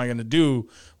like, what am I going to do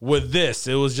with this?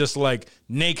 It was just like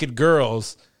naked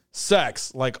girls,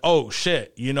 sex. Like, oh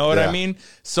shit, you know what I mean?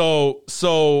 So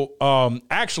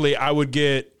actually, I would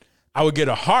get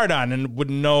a hard on and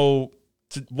wouldn't know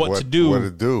what to do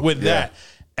with that.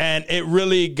 And it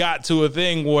really got to a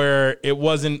thing where it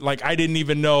wasn't like I didn't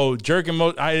even know jerking.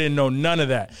 I didn't know none of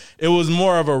that. It was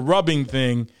more of a rubbing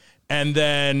thing. And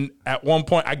then at one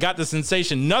point, I got the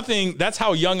sensation. Nothing, that's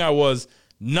how young I was.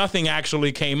 Nothing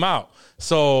actually came out.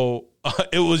 So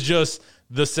it was just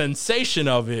the sensation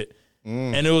of it.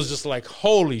 And it was just like,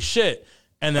 holy shit.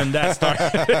 And then that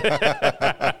started.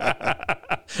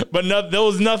 But there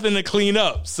was nothing to clean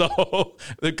up. So,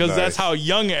 because that's how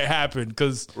young it happened.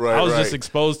 Because I was just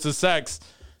exposed to sex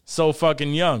so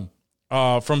fucking young.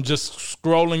 From just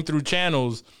scrolling through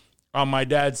channels on my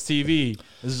dad's TV.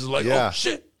 This is like, oh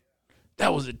shit.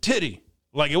 That was a titty.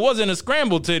 Like, it wasn't a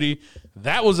scrambled titty.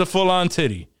 That was a full-on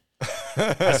titty.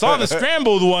 I saw the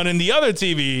scrambled one in the other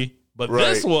TV, but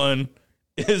this one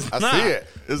is not. I see it.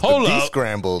 It's Hold the up.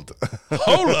 de-scrambled.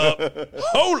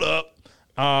 Hold up.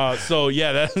 So,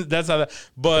 yeah, that's how that.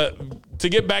 But to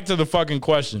get back to the fucking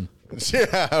question.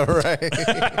 Yeah, right.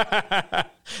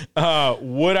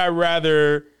 Would I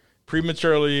rather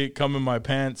prematurely come in my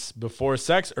pants before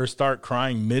sex or start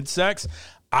crying mid-sex?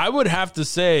 I would have to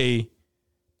say,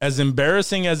 as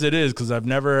embarrassing as it is, because I've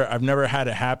never had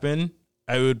it happen,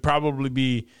 I would probably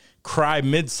be cry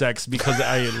mid-sex because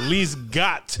I at least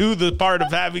got to the part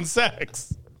of having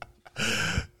sex.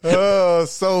 Oh,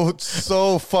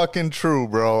 so fucking true,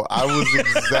 bro. I was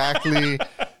exactly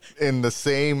in the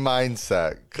same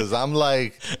mindset because I'm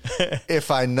like, if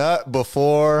I nut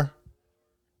before,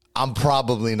 I'm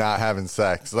probably not having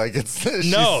sex. Like it's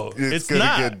gonna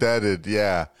not. get deaded.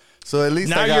 Yeah. So at least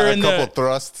Now I got you're a in couple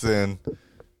thrusts in.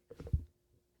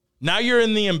 Now you're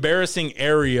in the embarrassing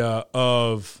area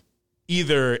of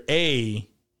either A,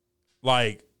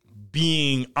 like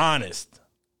being honest,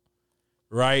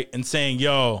 right? And saying,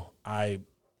 yo, I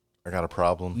got a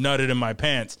problem. Nutted in my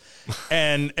pants.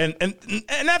 And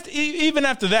even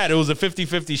after that, it was a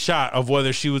 50-50 shot of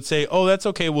whether she would say, oh, that's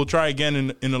okay, we'll try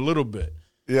again in a little bit.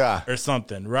 Yeah. Or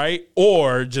something, right?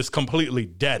 Or just completely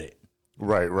dead it.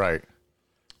 Right.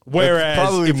 Whereas it's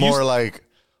probably more like,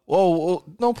 well,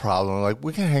 no problem. Like,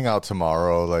 we can hang out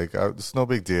tomorrow. Like, it's no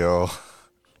big deal.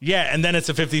 Yeah, and then it's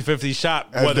a 50-50 shot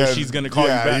And whether then, she's going to call you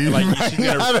back. Like, she's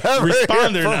going to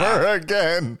respond or from not. her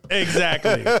again.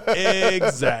 Exactly.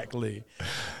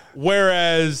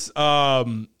 Whereas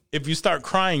if you start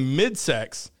crying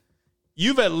mid-sex,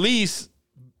 you were at least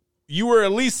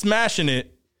smashing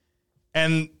it.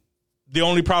 And the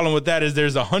only problem with that is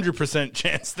there's 100%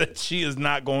 chance that she is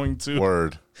not going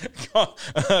to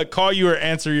call you or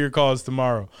answer your calls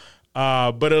tomorrow.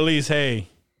 But at least, hey,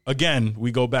 again,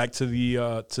 we go back to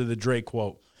the Drake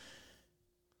quote.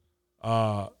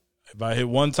 If I hit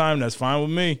one time, that's fine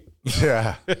with me.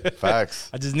 Yeah, facts.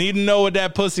 I just need to know what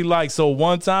that pussy like. So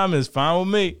one time is fine with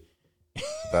me.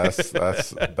 That's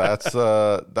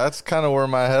kind of where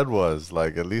my head was.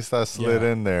 Like, at least I slid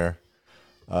in there.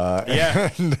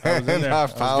 And then I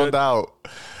found out.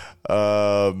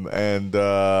 And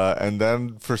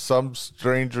then for some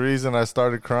strange reason, I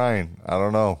started crying. I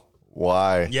don't know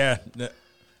why. Yeah.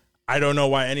 I don't know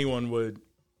why anyone would,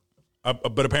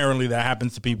 but apparently that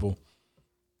happens to people.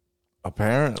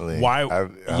 Apparently. Why?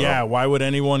 Why would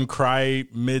anyone cry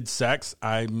mid-sex?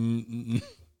 I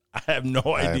have no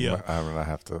idea. I'm gonna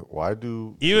have to. Why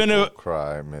do even people if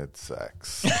cry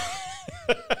mid-sex?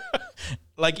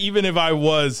 Like, even if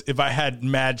I had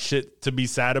mad shit to be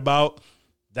sad about,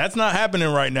 that's not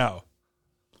happening right now.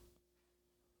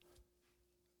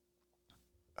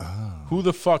 Oh. Who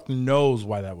the fuck knows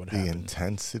why that would happen? The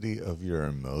intensity of your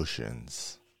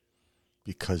emotions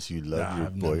because you love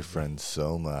your boyfriend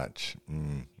so much.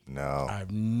 No.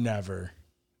 I've never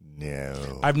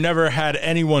had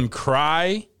anyone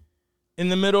cry in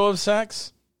the middle of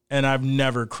sex, and I've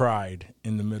never cried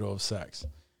in the middle of sex.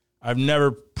 I've never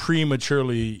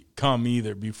prematurely come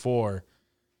either before,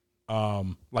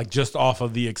 like just off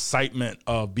of the excitement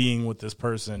of being with this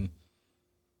person.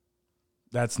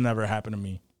 That's never happened to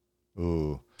me.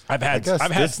 Ooh. I've had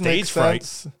this stage makes fright.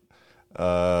 sense.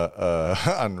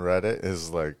 On Reddit is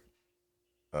like,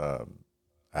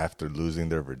 after losing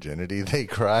their virginity, they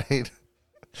cried.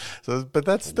 So, but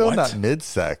that's still What? not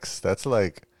mid-sex. That's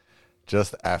like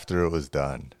just after it was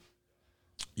done.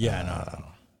 Yeah, no.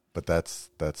 But that's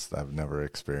I've never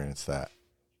experienced that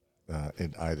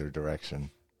in either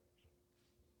direction.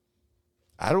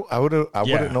 I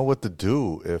wouldn't know what to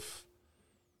do if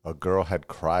a girl had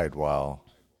cried while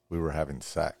we were having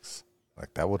sex.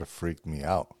 Like, that would have freaked me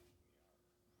out.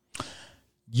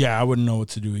 Yeah, I wouldn't know what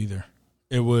to do either.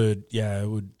 It would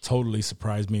totally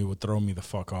surprise me. It would throw me the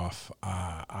fuck off.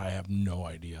 I have no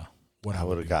idea what I I would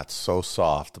would have do. got so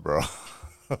soft, bro.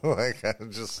 Like, I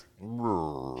just.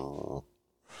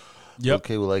 Yep.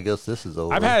 Okay, well, I guess this is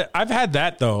over. I've had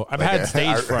that though. I've had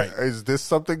stage fright. Is this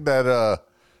something that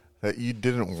you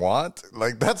didn't want?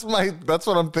 Like, that's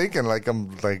what I'm thinking. Like,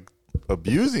 I'm like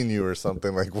abusing you or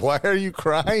something. Like, why are you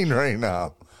crying right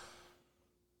now?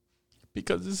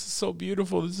 Because this is so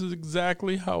beautiful. This is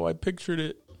exactly how I pictured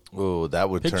it. Oh, that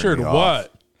would turn Pictured me what? off.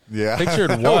 Yeah,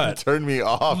 Pictured that what? would turn me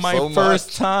off. My so first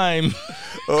much. time.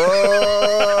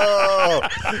 Oh,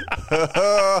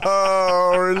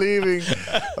 oh, we're leaving.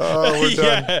 Oh, we're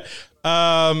done.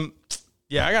 Yeah.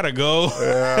 Yeah, I gotta go.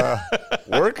 Yeah.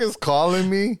 Work is calling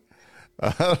me.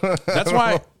 That's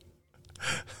why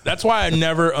I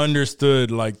never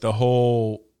understood like the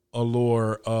whole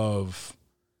allure of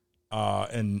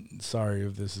and sorry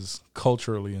if this is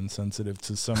culturally insensitive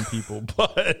to some people,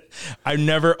 but I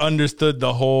never understood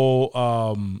the whole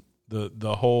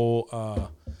the whole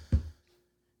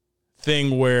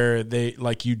thing where they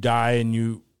like you die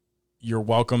and you're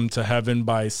welcome to heaven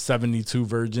by 72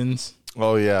 virgins.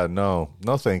 Oh yeah, no,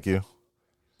 thank you.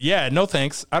 Yeah, no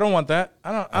thanks. I don't want that.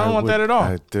 I don't want that at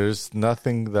all. There's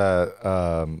nothing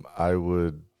that I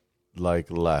would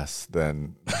like less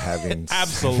than having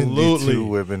Absolutely 72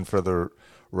 women for the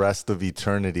rest of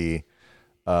eternity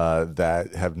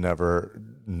that have never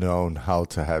known how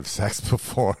to have sex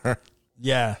before.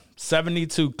 Yeah,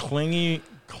 72 clingy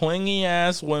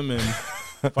ass women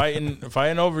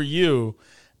fighting over you,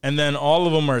 and then all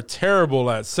of them are terrible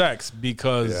at sex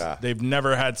because they've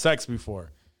never had sex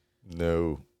before.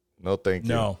 No, thank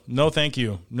you. No, thank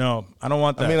you. No, I don't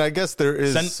want that. I mean, I guess there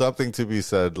is something to be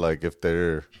said. Like, if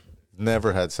they're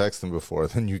never had sex before,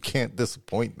 then you can't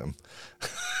disappoint them.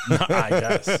 I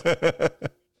guess.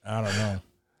 I don't know.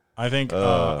 I think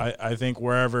I think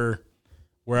wherever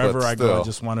I go, I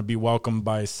just want to be welcomed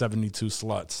by 72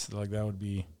 sluts. Like, that would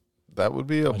be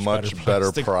a much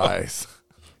better prize.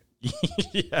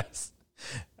 Yes.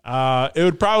 It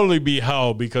would probably be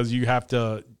hell because you have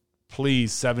to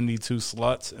please 72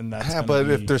 sluts, and that's but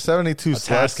if there's 72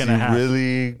 sluts, you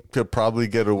really could probably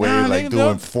get away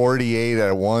doing 48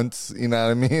 at once. You know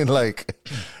what I mean? Like,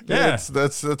 yeah,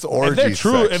 that's orgy.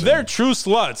 If they're true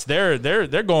sluts,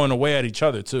 they're going away at each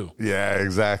other too. Yeah,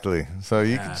 exactly. So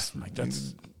you can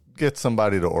just get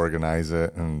somebody to organize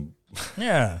it, and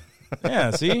yeah.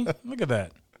 See, look at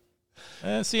that.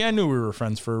 See, I knew we were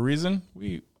friends for a reason.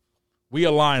 We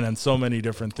align on so many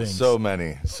different things. So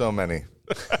many. So many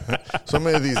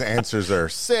of these answers are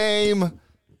same. All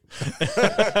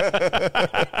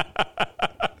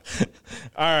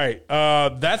right.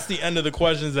 That's the end of the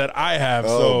questions that I have.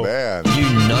 Oh, man. You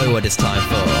know what it's time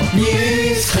for.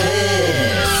 News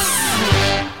Clips.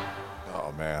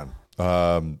 Oh,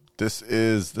 man. This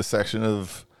is the section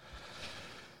of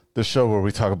the show where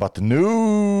we talk about the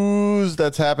news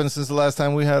that's happened since the last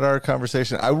time we had our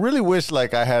conversation. I really wish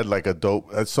I had a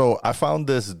dope. So I found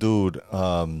this dude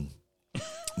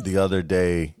the other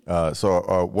day.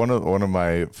 One of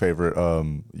my favorite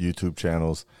YouTube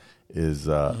channels is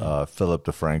Philip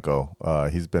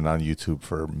DeFranco. He's been on YouTube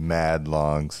for mad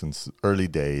long, since early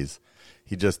days.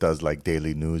 He just does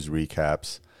daily news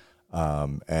recaps,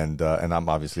 and I'm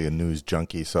obviously a news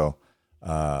junkie, so.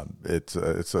 It's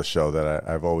a show that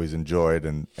I've always enjoyed,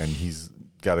 and he's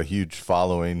got a huge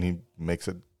following. He makes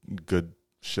a good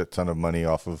shit ton of money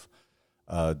off of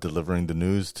delivering the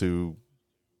news to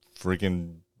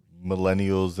freaking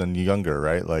millennials and younger,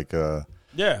 right?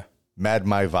 Mad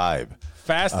My Vibe.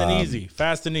 Fast and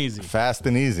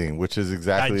easy, which is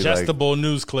exactly digestible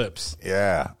news clips.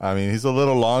 Yeah, I mean, he's a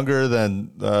little longer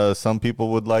than some people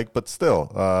would like, but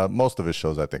still, most of his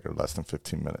shows I think are less than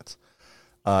 15 minutes.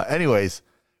 Anyways,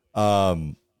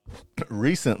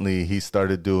 recently he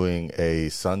started doing a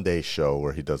Sunday show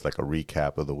where he does a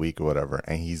recap of the week or whatever,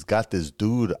 and he's got this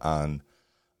dude on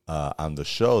the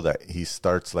show that he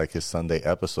starts his Sunday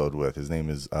episode with. His name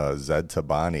is Zed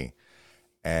Tabani,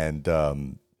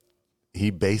 and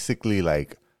he basically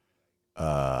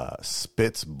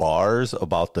spits bars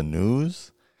about the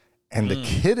news, And the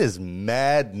kid is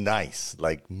mad nice,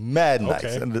 like mad nice.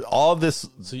 Okay. And all this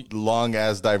long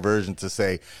ass diversion to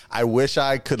say, I wish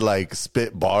I could like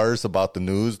spit bars about the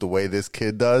news the way this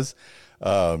kid does.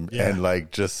 And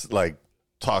like just like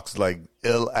talks like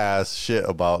ill ass shit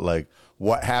about like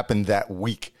what happened that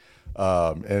week.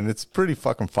 And it's pretty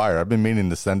fucking fire. I've been meaning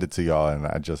to send it to y'all, and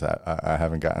I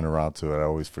haven't gotten around to it. I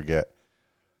always forget.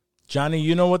 Johnny,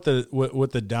 you know what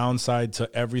the downside to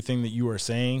everything that you are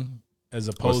saying, as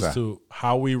opposed to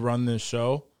how we run this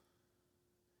show,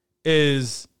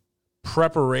 is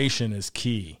preparation is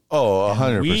key. Oh,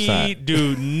 100%. We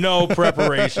do no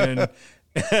preparation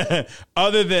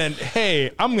other than,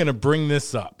 hey, I'm going to bring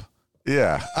this up.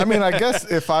 Yeah. I mean, I guess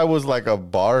if I was like a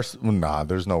bar, nah,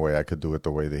 there's no way I could do it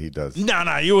the way that he does.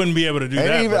 Nah, you wouldn't be able to do And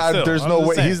that. even, but still, there's I'm no just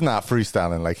way. saying. He's not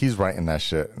freestyling. Like, he's writing that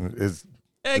shit.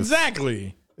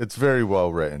 Exactly. It's very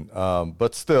well written.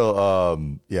 But still,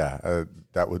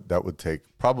 that would take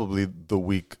probably the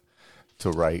week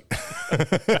to write.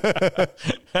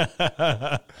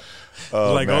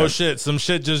 Man. Oh shit, some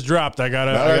shit just dropped. I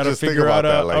gotta figure out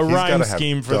a rhyme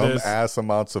scheme for this. Ass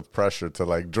amounts of pressure to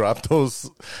like drop those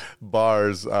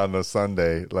bars on a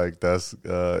Sunday. Like that's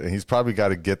and he's probably got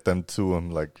to get them to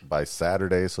him like by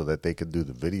Saturday so that they could do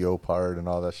the video part and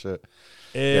all that shit.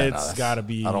 It's gotta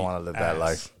be. I don't want to live that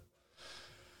life.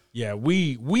 Yeah,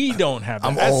 we don't have that.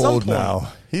 I'm At old some point,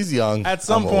 now. He's young. At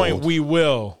some I'm point old. we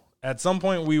will. At some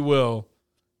point we will,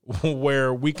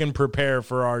 where we can prepare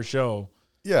for our show.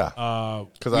 Yeah,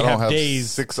 because I don't have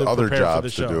days 6 to other prepare for the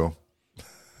jobs to show. do.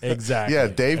 Exactly. Yeah,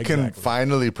 Dave can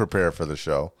finally prepare for the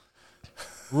show.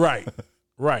 Right.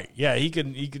 Yeah, he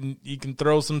can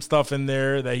throw some stuff in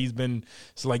there that he's been.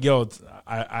 It's like, yo,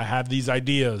 I have these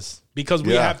ideas because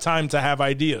we have time to have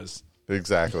ideas.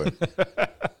 Exactly.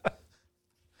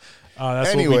 That's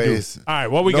Anyways, what we do. All right,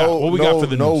 what we got? What we got for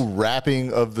the no news?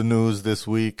 wrapping of the news this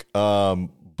week. But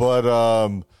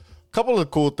couple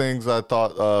of cool things I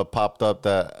thought popped up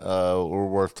that were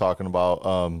worth talking about.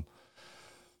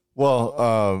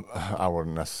 I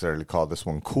wouldn't necessarily call this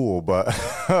one cool, but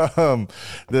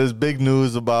there's big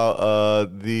news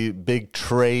about the big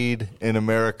trade in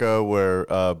America where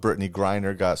Brittany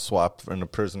Griner got swapped in a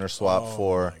prisoner swap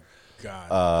for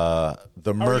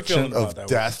the Merchant of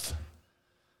Death.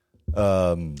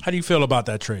 How do you feel about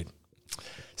that trade?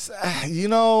 You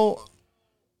know,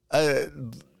 at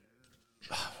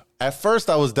first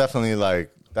I was definitely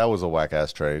like, that was a whack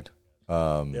ass trade.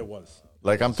 It was.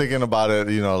 Like I'm thinking about it,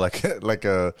 you know, like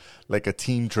a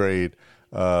team trade.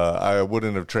 I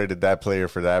wouldn't have traded that player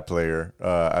for that player.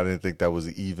 I didn't think that was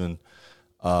even.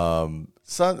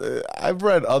 So I've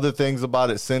read other things about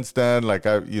it since then. Like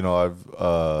I've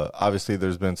obviously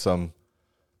there's been some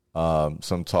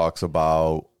talks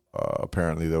about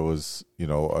apparently there was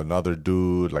another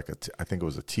dude like I think it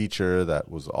was a teacher that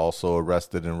was also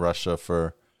arrested in Russia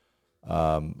for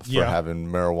having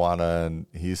marijuana, and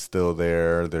he's still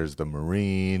there. There's the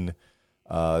Marine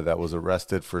that was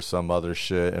arrested for some other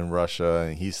shit in Russia,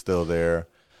 and he's still there.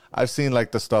 I've seen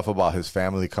like the stuff about his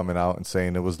family coming out and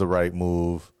saying it was the right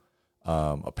move.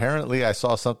 Apparently, I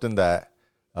saw something that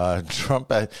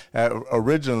Trump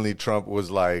originally Trump was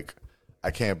like, I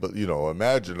can't,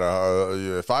 imagine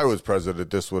if I was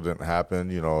president, this wouldn't happen.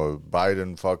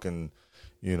 Biden fucking,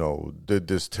 did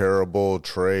this terrible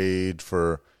trade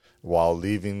while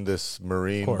leaving this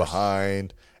Marine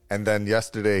behind. And then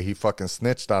yesterday he fucking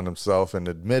snitched on himself and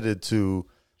admitted to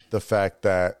the fact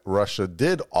that Russia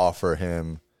did offer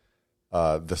him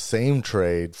the same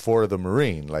trade for the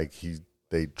Marine. Like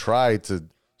they tried to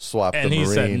swap and the he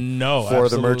Marine said no, for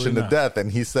the Merchant not. of Death,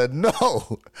 and he said no.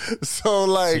 So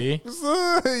like,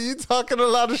 you talking a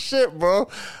lot of shit, bro.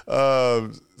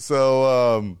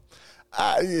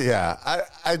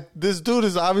 This dude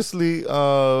is obviously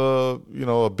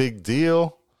a big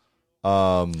deal.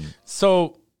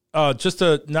 So just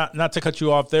to not to cut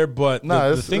you off there, but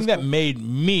the thing that made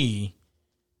me,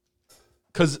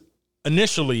 because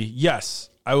initially, yes,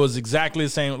 I was exactly the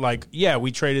same. Like, yeah,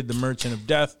 we traded the Merchant of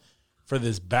Death for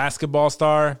this basketball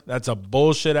star. That's a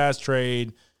bullshit ass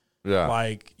trade. Yeah.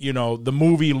 Like, the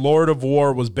movie Lord of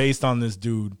War was based on this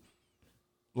dude.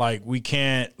 Like, we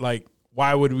can't, like,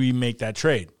 why would we make that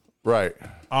trade? Right.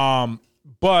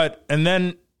 But, and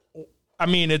then, I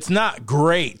mean, it's not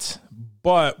great,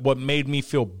 but what made me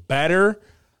feel better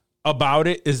about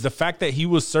it is the fact that he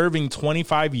was serving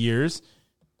 25 years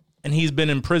and he's been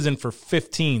in prison for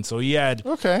 15. So he had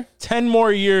 10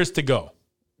 more years to go.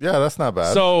 Yeah, that's not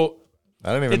bad. So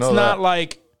I didn't even know it's that. not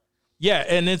like,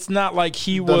 and it's not like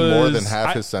he Done was more than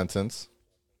half his sentence.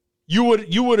 You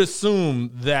would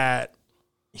assume that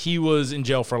he was in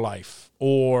jail for life,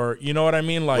 or you know what I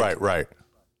mean? Like, right.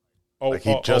 Like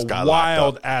he just got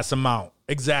wild locked up. ass amount.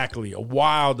 Exactly, a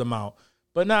wild amount.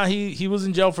 But nah, he was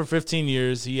in jail for 15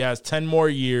 years. He has 10 more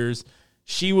years.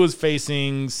 She was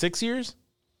facing 6 years.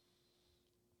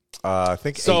 I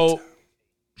think So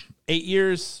 8. 8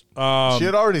 years. She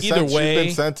had already either way, she's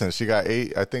been sentenced. She got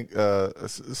 8. I think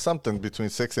something between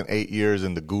 6 and 8 years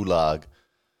in the gulag.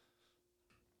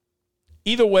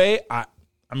 either way, I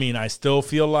mean, I still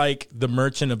feel like the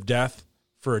merchant of death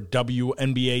for a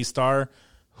WNBA star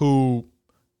who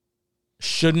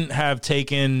shouldn't have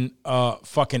taken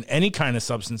fucking any kind of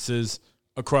substances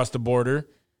across the border,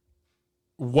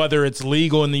 whether it's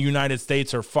legal in the United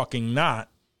States or fucking not.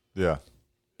 Yeah.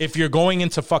 If you're going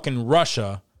into fucking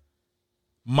Russia,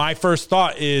 my first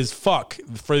thought is, fuck,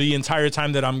 for the entire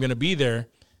time that I'm going to be there,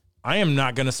 I am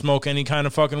not going to smoke any kind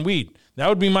of fucking weed. That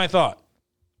would be my thought,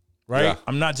 right? Yeah.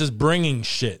 I'm not just bringing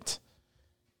shit.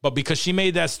 But because she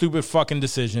made that stupid fucking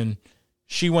decision,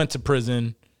 she went to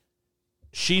prison.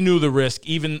 She knew the risk.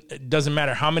 Even, it doesn't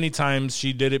matter how many times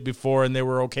she did it before and they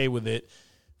were okay with it.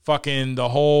 Fucking the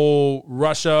whole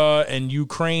Russia and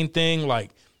Ukraine thing, like,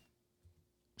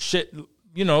 shit,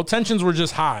 you know, tensions were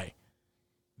just high.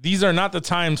 These are not the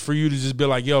times for you to just be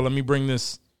like, yo, let me bring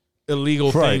this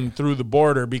illegal thing through the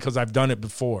border because I've done it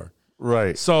before.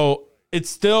 Right. So it's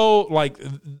still like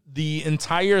the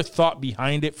entire thought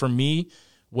behind it for me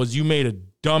was you made a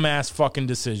dumbass fucking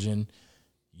decision.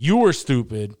 You were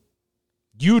stupid.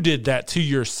 You did that to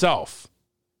yourself.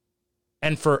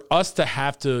 And for us to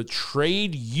have to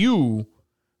trade you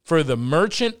for the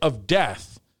merchant of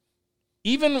death,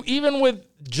 even with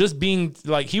just being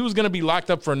like he was going to be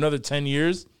locked up for another 10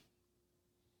 years,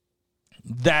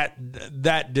 that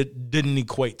didn't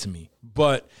equate to me.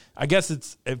 But I guess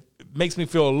it makes me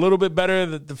feel a little bit better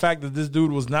that the fact that this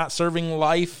dude was not serving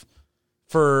life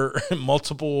for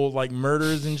multiple like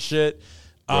murders and shit.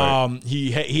 Right.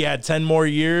 He had 10 more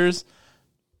years,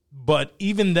 but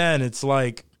even then it's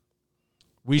like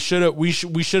we should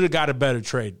have got a better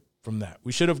trade from that.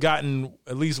 We should have gotten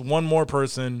at least one more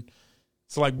person.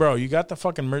 It's like, bro, you got the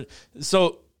fucking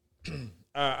So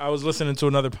I was listening to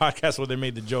another podcast where they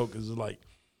made the joke. It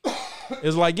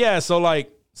was like, yeah, so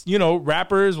like, you know,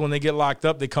 rappers, when they get locked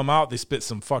up, they come out, they spit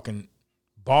some fucking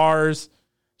bars.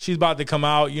 She's about to come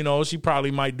out, you know, she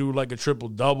probably might do like a triple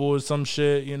double or some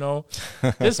shit, you know.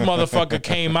 This motherfucker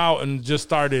came out and just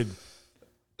started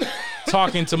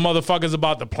talking to motherfuckers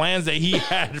about the plans that he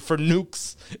had for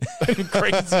nukes and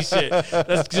crazy shit.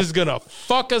 That's just gonna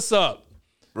fuck us up.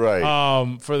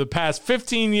 Right. For the past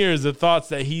 15 years, the thoughts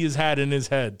that he has had in his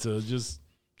head to just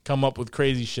come up with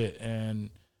crazy shit. And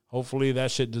hopefully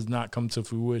that shit does not come to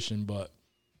fruition. But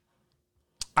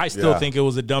I still think it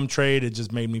was a dumb trade. It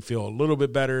just made me feel a little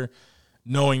bit better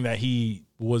knowing that he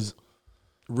was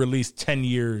released 10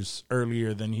 years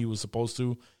earlier than he was supposed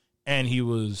to. And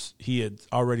he had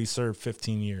already served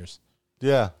 15 years.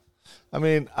 Yeah. I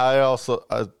mean, I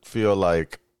feel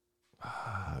like,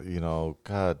 you know,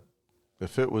 God,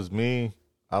 if it was me,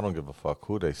 I don't give a fuck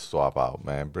who they swap out,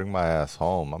 man. Bring my ass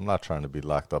home. I'm not trying to be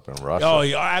locked up in Russia. Oh,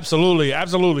 yeah, absolutely.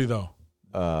 Absolutely, though.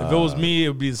 If it was me, it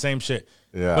would be the same shit.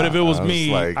 Yeah. But if it was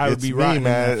me, like, I would be rotting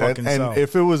man. in my fucking cell. And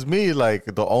if it was me, like,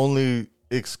 the only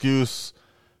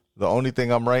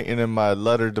thing I'm writing in my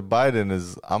letter to Biden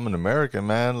is I'm an American,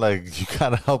 man. Like, you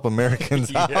gotta help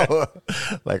Americans out.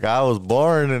 Like, I was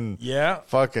born in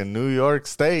fucking New York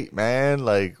State, man.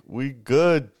 Like, we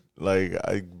good.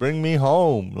 Like, bring me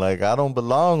home. Like, I don't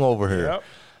belong over here. Yep.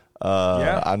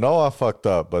 I know I fucked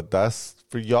up, but that's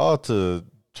for y'all to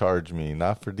charge me,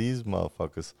 not for these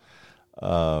motherfuckers.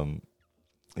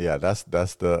 Yeah, that's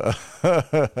the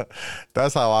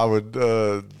that's how I would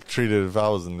treat it if I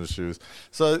was in the shoes.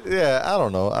 So yeah, I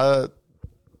don't know.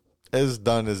 It's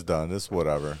done. It's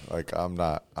whatever. Like I'm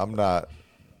not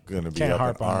gonna be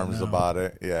up in arms about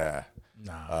it. Yeah.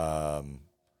 Nah.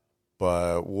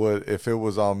 But if it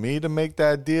was on me to make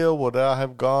that deal, would I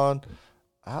have gone?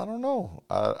 I don't know.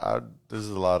 There's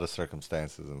a lot of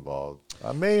circumstances involved.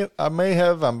 I might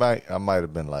have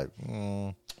been like,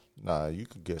 nah, you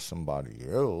could get somebody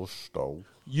else though.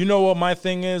 You know what my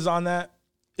thing is on that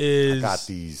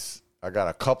is I got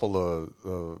a couple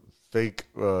of fake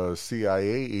CIA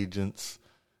agents.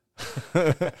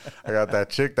 I got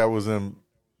that chick that was in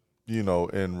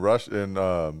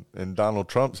Donald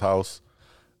Trump's house.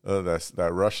 That's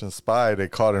that Russian spy. They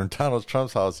caught her in Donald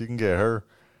Trump's house. You can get her.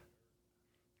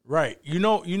 Right. You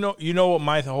know what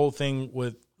my whole thing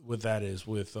with that is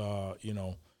with the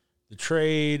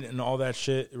trade and all that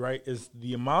shit, right? Is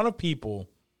the amount of people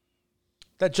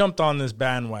that jumped on this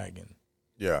bandwagon.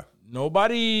 Yeah.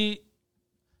 Nobody,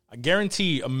 I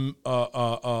guarantee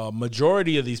a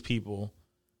majority of these people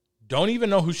don't even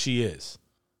know who she is.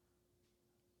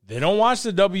 They don't watch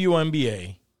the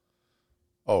WNBA.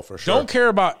 Oh, for sure. Don't care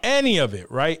about any of it,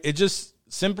 right? It just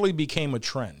simply became a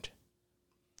trend.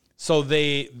 So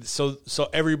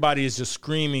everybody is just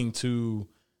screaming to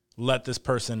let this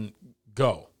person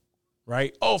go,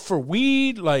 right? Oh, for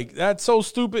weed? Like, that's so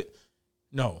stupid.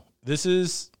 No, this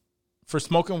is for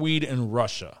smoking weed in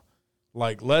Russia.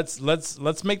 Like, let's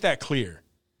make that clear.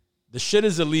 The shit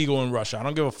is illegal in Russia. I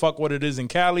don't give a fuck what it is in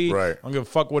Cali. Right. I don't give a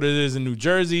fuck what it is in New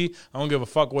Jersey. I don't give a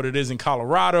fuck what it is in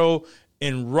Colorado.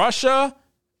 In Russia,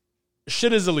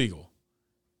 shit is illegal.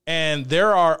 And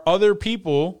there are other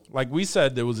people, like we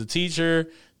said, there was a teacher,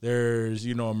 there's,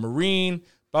 a Marine,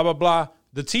 blah, blah, blah.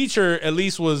 The teacher at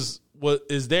least is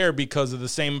there because of the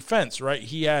same offense, right?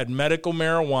 He had medical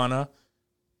marijuana.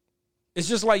 It's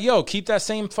just like, yo, keep that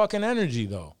same fucking energy,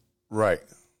 though. Right.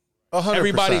 100%.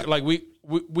 Everybody, like,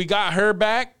 we got her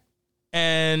back,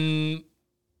 and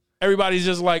everybody's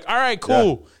just like, all right,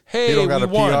 cool. Yeah. Hey, he don't got we a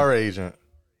won. PR agent.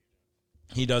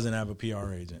 He doesn't have a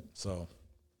PR agent, so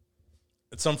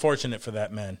it's unfortunate for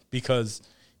that man because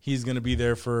he's going to be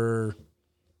there for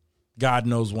God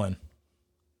knows when.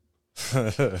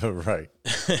 Right.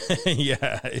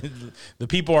 Yeah, the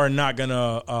people are not going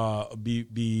to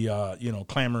be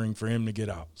clamoring for him to get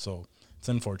out, so it's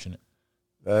unfortunate.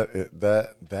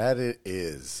 That it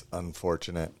is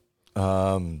unfortunate.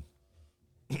 Moving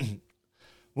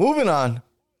on,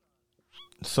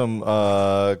 some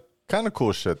kind of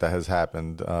cool shit that has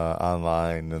happened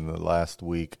online in the last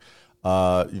week.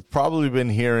 You've probably been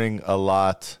hearing a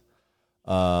lot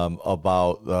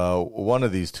about one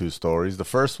of these two stories. The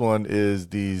first one is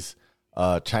these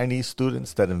Chinese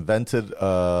students that invented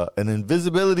an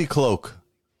invisibility cloak,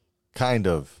 kind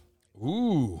of.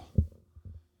 Ooh.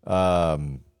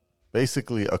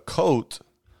 Basically a coat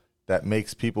that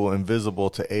makes people invisible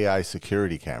to AI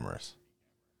security cameras.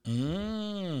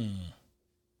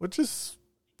 Which is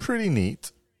pretty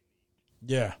neat.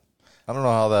 Yeah. I don't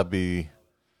know how that'd be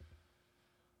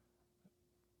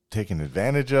taken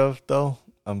advantage of, though.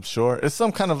 I'm sure it's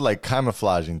some kind of like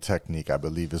camouflaging technique, I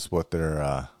believe, is what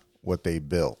they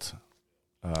built.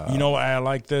 You know why I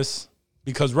like this?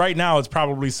 Because right now it's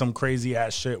probably some crazy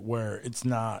ass shit where it's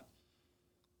not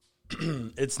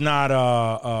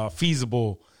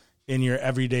feasible in your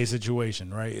everyday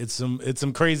situation, right? It's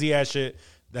some crazy ass shit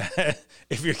that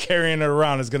if you're carrying it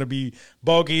around, it's gonna be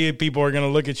bulky. People are gonna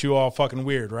look at you all fucking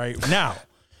weird, right? Now,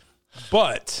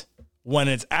 but when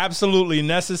it's absolutely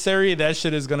necessary, that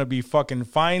shit is gonna be fucking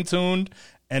fine tuned,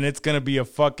 and it's gonna be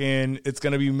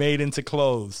made into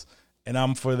clothes, and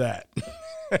I'm for that.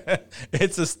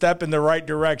 It's a step in the right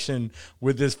direction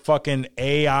with this fucking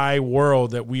AI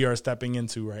world that we are stepping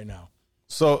into right now.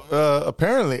 So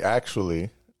apparently,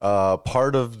 actually,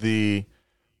 part of the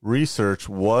research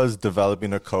was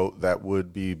developing a coat that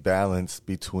would be balanced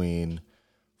between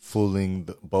fooling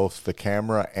both the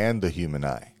camera and the human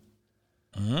eye.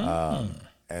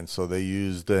 And so they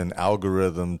used an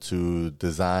algorithm to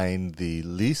design the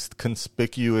least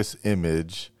conspicuous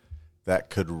image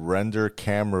that could render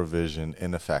camera vision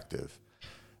ineffective.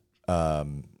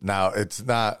 Now, it's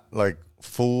not like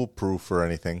foolproof or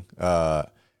anything.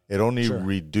 It only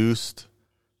reduced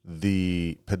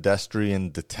the pedestrian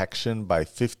detection by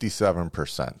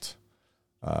 57%.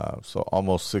 So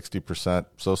almost 60%.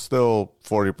 So still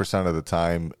 40% of the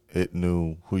time it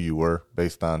knew who you were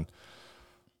based on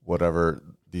whatever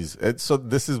these. So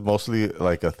this is mostly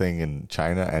like a thing in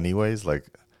China anyways. Like,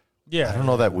 yeah, I don't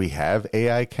know that we have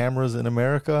AI cameras in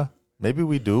America. Maybe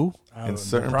we do in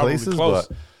certain places, close.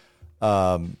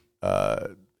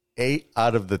 but 8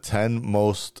 out of the 10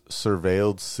 most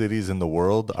surveilled cities in the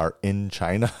world are in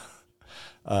China.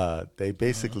 They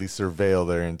basically surveil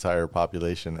their entire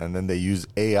population, and then they use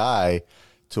AI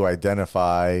to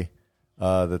identify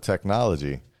the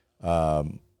technology.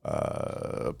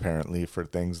 Apparently for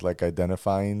things like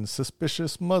identifying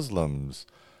suspicious Muslims.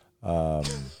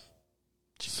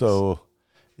 So,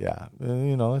 yeah,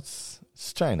 it's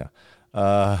China.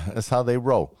 That's how they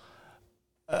roll.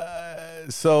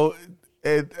 So,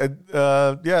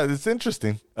 it's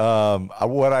interesting.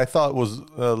 What I thought was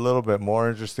a little bit more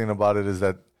interesting about it is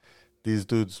that these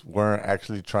dudes weren't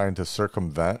actually trying to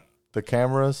circumvent the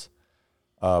cameras,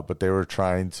 but they were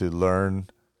trying to learn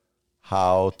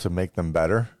how to make them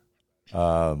better.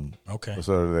 Okay.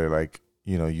 So they're like,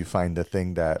 you find the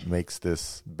thing that makes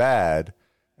this bad,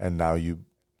 and now you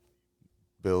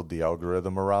build the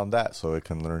algorithm around that so it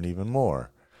can learn even more.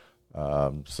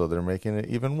 So they're making it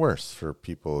even worse for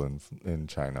people in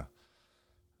China.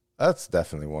 That's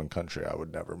definitely one country I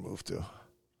would never move to.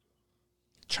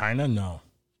 China? No.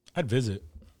 I'd visit.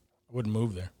 I wouldn't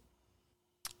move there.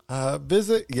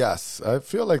 Visit, yes. I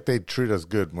feel like they treat us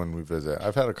good when we visit.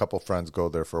 I've had a couple friends go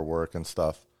there for work and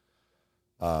stuff,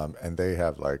 and they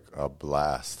have like a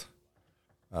blast.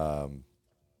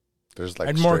 There's like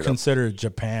I'd more straight up- consider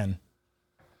Japan.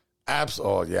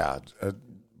 Oh yeah,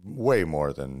 way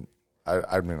more than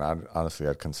I mean. Honestly,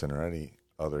 I'd consider any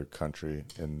other country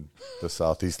in the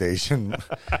Southeast Asian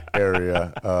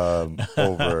area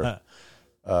over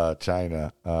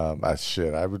China.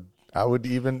 I would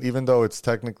even though it's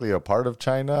technically a part of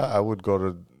China, I would go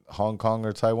to Hong Kong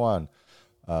or Taiwan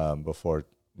before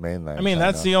mainland. I mean,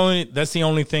 China. that's the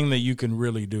only thing that you can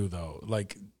really do though.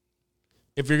 Like,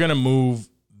 if you're gonna move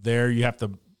there, you have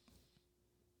to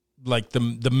like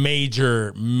the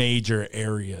major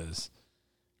areas.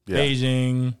 Yeah.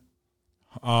 Beijing,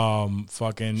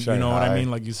 fucking, you know what I Shanghai.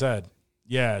 mean? Like you said,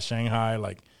 yeah, Shanghai.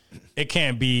 Like, it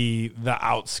can't be the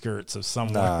outskirts of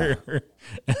somewhere,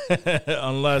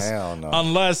 Hell no.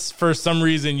 unless for some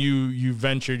reason you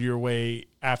ventured your way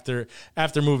after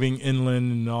moving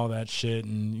inland and all that shit,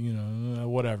 and you know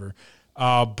whatever.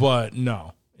 But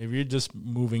no, if you're just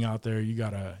moving out there, you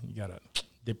gotta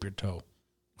dip your toe.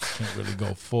 You can't really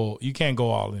go full. You can't go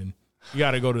all in. You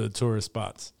got to go to the tourist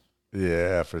spots.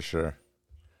 Yeah, for sure.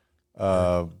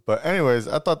 But anyways,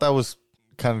 I thought that was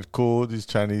kind of cool. These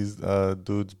Chinese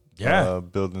dudes,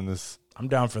 building this. I'm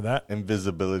down for that.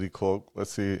 Invisibility cloak.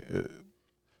 Let's see.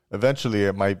 Eventually,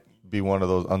 it might be one of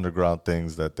those underground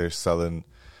things that they're selling,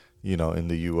 you know, in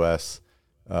the U.S.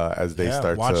 As they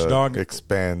start Watchdog. to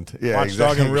expand. Yeah,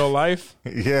 Watchdog exactly. in real life.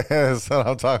 Yeah, that's what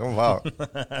I'm talking about.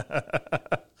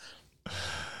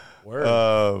 Word.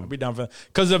 I'll be down for that.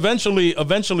 Because eventually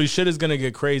shit is going to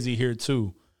get crazy here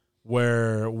too,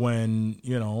 where when,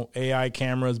 you know, AI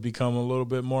cameras become a little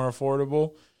bit more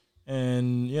affordable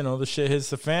and, you know, the shit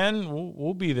hits the fan,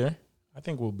 we'll be there. I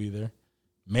think we'll be there.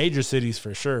 Major cities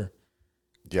for sure.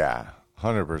 Yeah,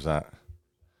 100%.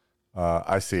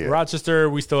 I see it. Rochester,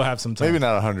 we still have some time. Maybe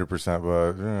not 100%,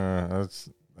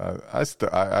 but I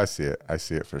see it. I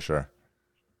see it for sure.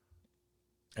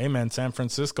 Hey man, San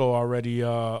Francisco already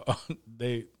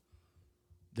they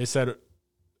said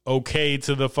okay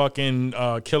to the fucking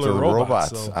killer To the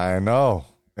robots. So. I know.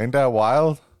 Ain't that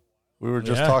wild? We were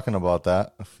just talking about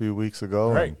that a few weeks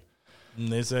ago. Right. And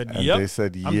they said, and yep. they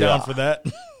said, I'm yeah. down for that.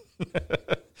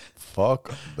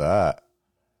 Fuck that.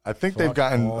 I think they've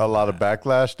gotten a lot of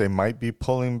backlash. They might be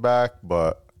pulling back,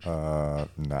 but nah.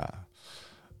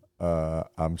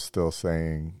 I'm still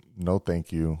saying no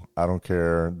thank you. I don't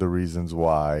care the reasons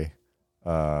why.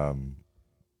 I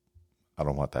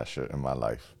don't want that shit in my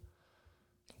life.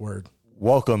 Word.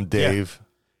 Welcome, Dave.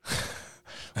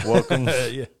 Welcome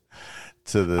Yeah.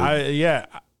 to the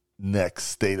next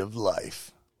state of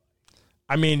life.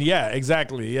 I mean, yeah,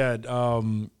 exactly. Yeah.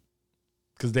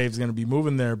 Because Dave's going to be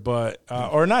moving there, but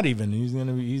or not even.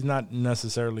 He's not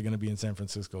necessarily going to be in San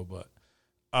Francisco, but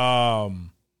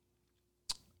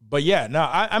yeah, no,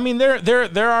 I mean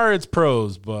there are its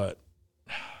pros, but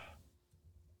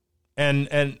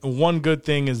and one good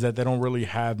thing is that they don't really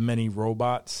have many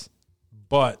robots,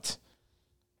 but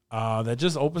that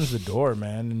just opens the door,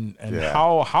 man. And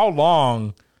how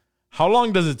long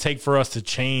does it take for us to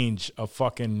change a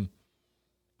fucking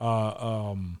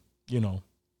you know,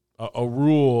 a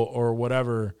rule or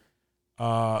whatever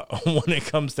when it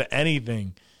comes to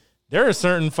anything? There are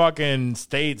certain fucking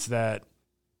states that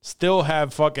still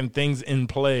have fucking things in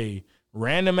play,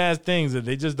 random ass things that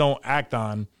they just don't act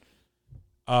on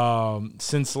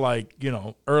since, like, you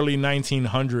know, early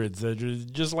 1900s. They're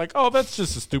just like, oh, that's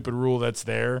just a stupid rule that's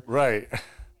there. Right.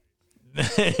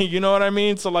 You know what I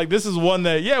mean? So, like, this is one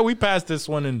that, yeah, we passed this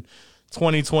one in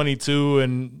 2022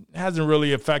 and hasn't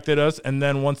really affected us. And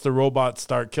then once the robots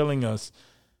start killing us,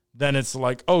 then it's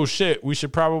like, oh shit, we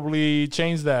should probably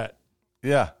change that.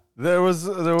 Yeah. There was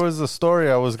a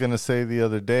story I was going to say the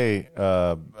other day,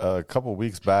 a couple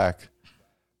weeks back,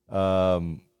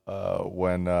 when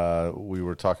we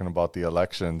were talking about the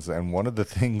elections, and one of the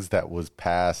things that was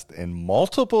passed in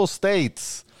multiple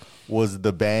states was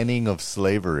the banning of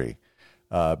slavery.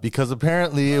 Because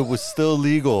apparently it was still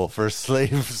legal for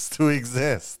slaves to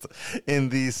exist in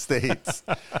these states,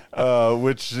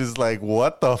 which is like,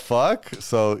 what the fuck?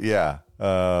 So, yeah.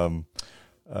 Hilarious.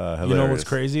 You know what's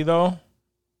crazy, though,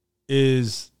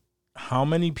 is how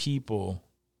many people,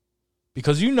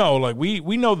 because, you know, like,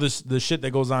 we know the shit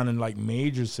that goes on in, like,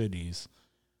 major cities,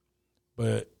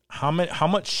 but how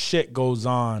much shit goes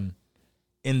on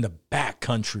in the back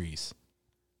countries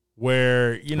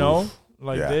where, you know,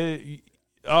 like,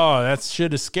 that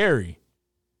shit is scary.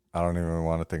 I don't even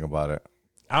want to think about it.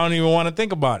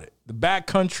 The back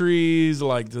countries,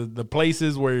 like the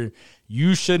places where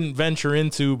you shouldn't venture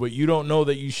into, but you don't know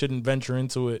that you shouldn't venture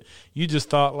into it. You just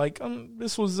thought like,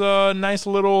 this was a nice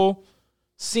little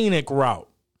scenic route,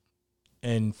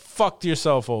 and fucked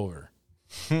yourself over.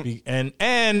 and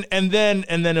then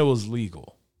it was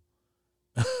legal.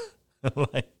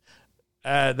 Like,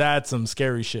 that's some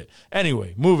scary shit.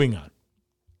 Anyway, moving on.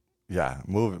 Yeah,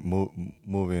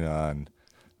 moving on.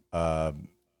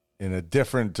 In a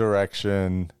different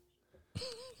direction.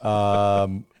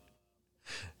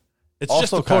 It's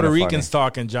just the Puerto Ricans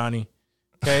talking, Johnny.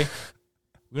 Okay?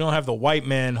 We don't have the white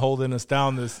man holding us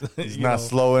down this. He's not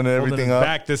slowing everything up.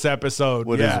 Back this episode.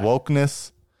 With his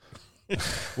wokeness.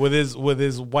 with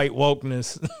his white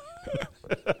wokeness.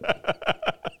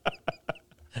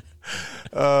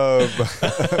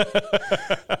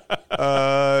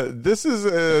 This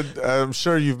is I'm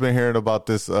sure you've been hearing about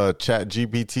this Chat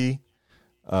GPT.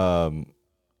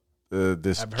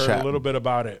 This I've heard a little bit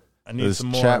about it. I need some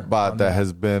more. This chatbot that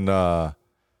has been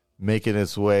making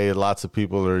its way. Lots of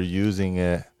people are using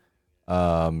it.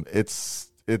 It's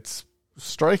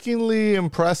strikingly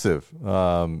impressive.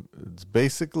 It's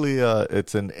basically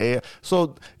it's an AI.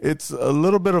 So it's a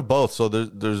little bit of both. So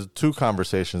there's two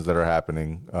conversations that are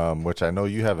happening, which I know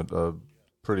you have a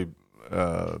pretty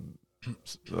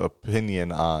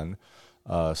opinion on,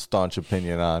 staunch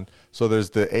opinion on. So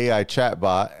there's the AI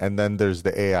chatbot, and then there's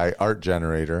the AI art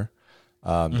generator.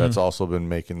 That's also been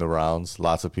making the rounds.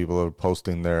 Lots of people are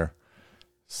posting their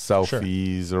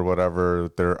selfies or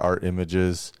whatever, their art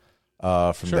images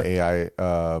from the AI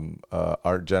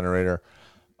art generator.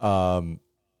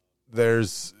 They're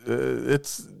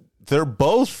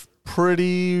both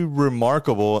pretty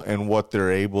remarkable in what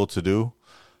they're able to do.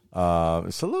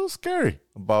 It's a little scary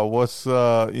about what's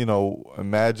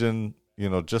imagine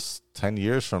just 10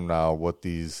 years from now what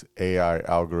these AI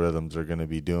algorithms are going to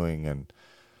be doing, and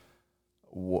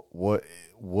what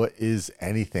is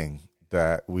anything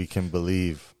that we can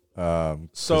believe.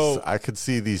 So I could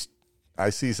see I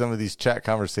see some of these chat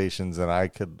conversations, and I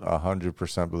could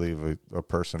 100% believe a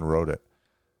person wrote it.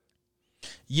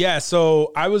 Yeah,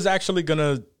 so I was actually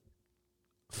gonna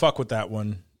fuck with that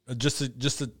one just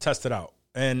to test it out,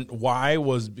 and why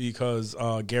was because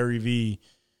Gary Vee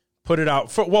put it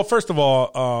out. First of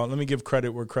all, let me give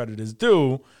credit where credit is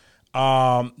due.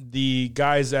 The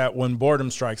guys at When Boredom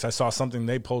Strikes, I saw something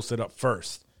they posted up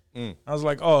first. I was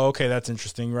like, oh, okay, that's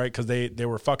interesting, right? Because they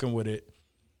were fucking with it.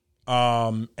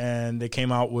 And they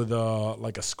came out with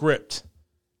like a script.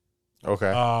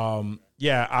 Okay.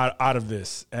 Out of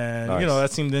this. And nice.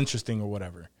 That seemed interesting or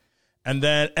whatever. And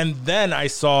then I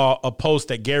saw a post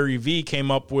that Gary Vee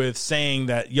came up with saying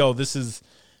that, this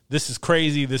is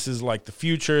crazy. This is like the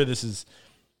future. This is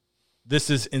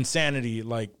insanity.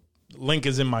 Like, link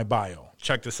is in my bio.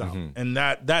 Check this out. And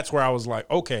that's where I was like,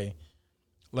 okay,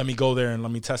 let me go there and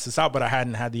let me test this out. But I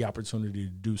hadn't had the opportunity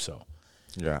to do so.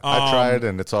 Yeah, I tried,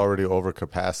 and it's already over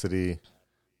capacity,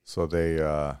 so they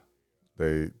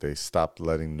stopped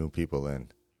letting new people in.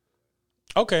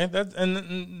 Okay,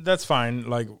 that's fine.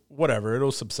 Like, whatever,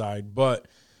 it'll subside. But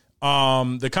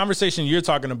the conversation you're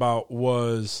talking about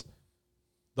was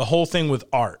the whole thing with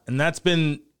art, and that's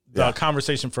been the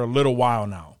conversation for a little while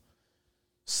now.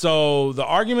 So the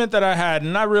argument that I had,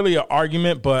 not really an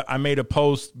argument, but I made a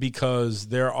post because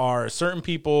there are certain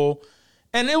people,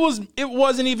 and it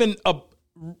wasn't even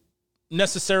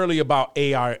necessarily about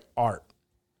AI art.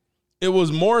 It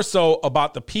was more so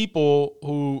about the people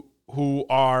who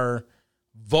are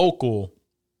vocal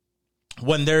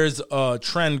when there's a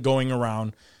trend going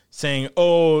around saying,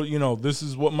 oh, this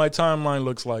is what my timeline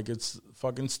looks like. It's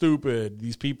fucking stupid.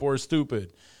 These people are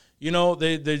stupid.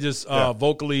 They just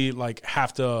vocally like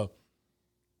have to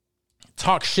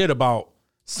talk shit about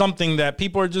something that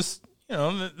people are just, they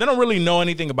don't really know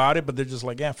anything about it, but they're just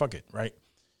like, yeah, fuck it, right?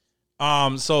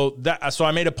 So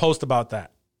I made a post about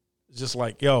that. It's just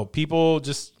like, people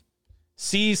just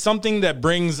see something that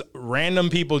brings random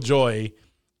people joy,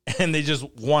 and they just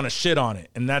want to shit on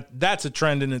it, and that's a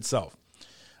trend in itself.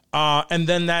 And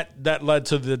then that led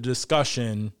to the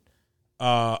discussion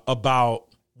about,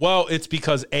 well, it's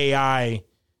because AI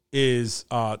is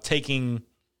taking,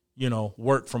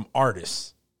 work from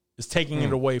artists. It's taking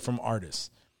it away from artists.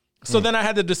 So then I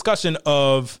had the discussion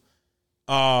of,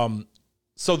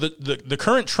 so the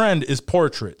current trend is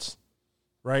portraits,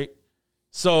 right?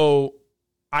 So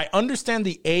I understand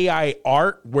the AI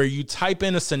art where you type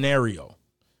in a scenario,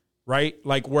 right?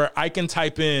 Like where I can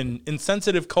type in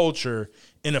insensitive culture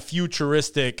in a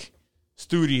futuristic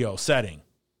studio setting,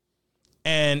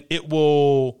 and it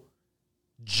will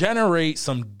generate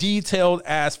some detailed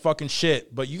ass fucking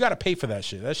shit, but you got to pay for that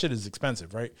shit. That shit is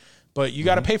expensive, right? But you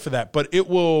got to pay for that. But it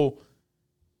will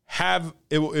have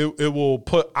it will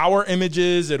put our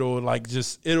images,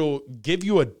 it'll give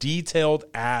you a detailed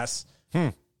ass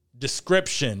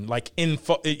description, like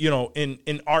info,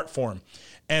 in art form.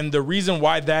 And the reason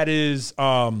why that is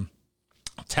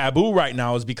taboo right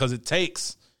now is because it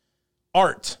takes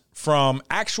art from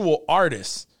actual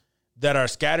artists that are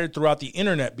scattered throughout the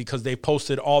internet because they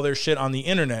posted all their shit on the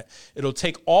internet. It'll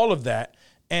take all of that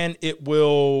and it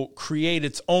will create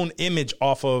its own image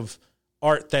off of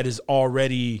art that is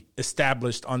already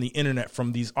established on the internet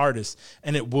from these artists,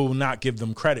 and it will not give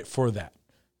them credit for that,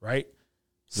 right?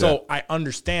 So I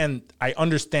understand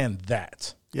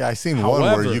that. Yeah, I seen one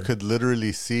where you could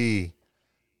literally see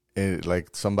it,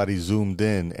 like somebody zoomed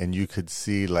in and you could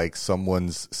see like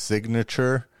someone's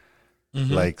signature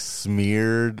like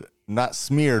smeared, not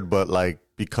smeared, but like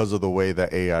because of the way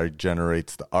that AI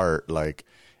generates the art, like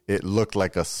it looked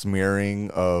like a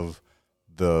smearing of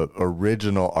the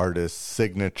original artist's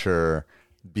signature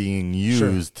being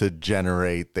used to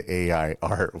generate the AI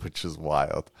art, which is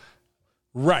wild.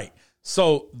 Right.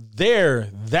 So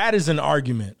that is an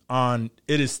argument on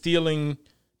it is stealing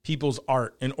people's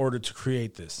art in order to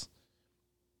create this.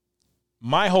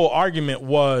 My whole argument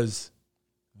was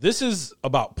this is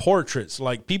about portraits.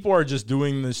 Like people are just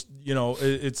doing this,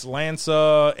 it's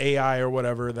Lanza AI or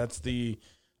whatever. That's the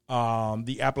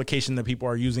application that people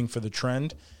are using for the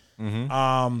trend.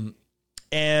 And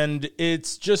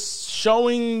it's just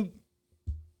showing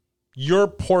your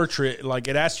portrait. Like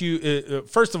it asks you,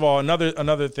 first of all,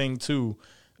 another thing too,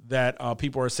 that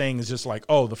people are saying is just like,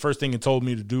 oh, the first thing it told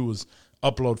me to do was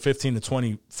upload 15 to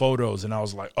 20 photos. And I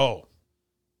was like, no.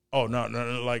 So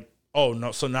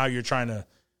now you're trying to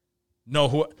know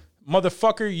who,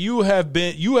 motherfucker, you have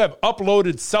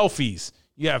uploaded selfies.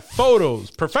 You have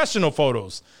photos, professional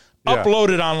photos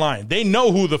uploaded online. They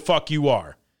know who the fuck you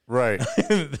are. Right.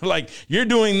 Like you're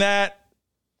doing that.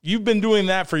 You've been doing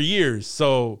that for years.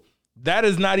 So that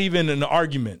is not even an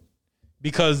argument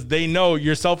because they know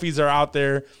your selfies are out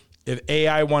there. If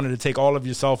AI wanted to take all of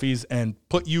your selfies and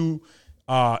put you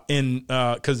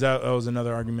because that was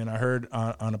another argument I heard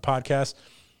on a podcast.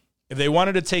 If they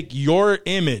wanted to take your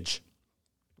image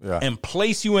and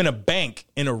place you in a bank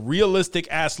in a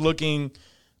realistic ass looking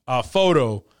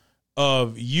photo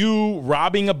of you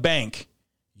robbing a bank,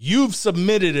 you've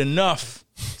submitted enough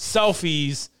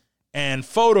selfies and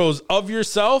photos of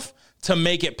yourself to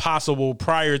make it possible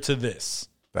prior to this.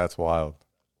 That's wild.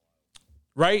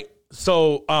 Right?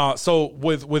 So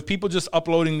with people just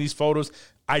uploading these photos,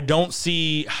 I don't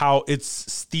see how it's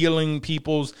stealing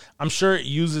people's. I'm sure it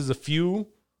uses a few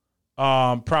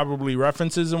probably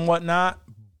references and whatnot,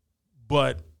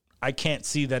 but I can't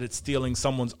see that it's stealing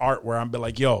someone's art where I'm be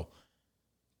like, yo,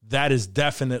 that is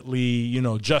definitely,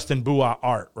 Justin Bua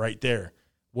art right there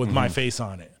with my face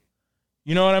on it.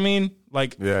 You know what I mean?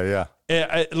 Like,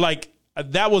 like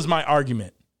that was my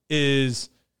argument is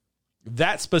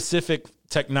that specific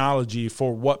technology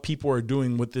for what people are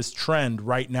doing with this trend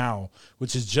right now,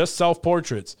 which is just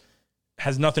self-portraits,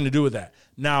 has nothing to do with that.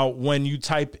 Now, when you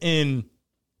type in,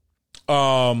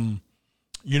 Morgan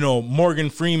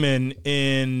Freeman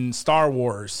in Star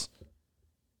Wars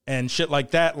and shit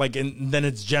like that, like, and then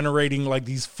it's generating like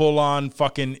these full-on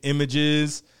fucking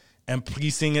images and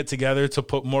piecing it together to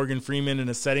put Morgan Freeman in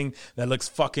a setting that looks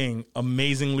fucking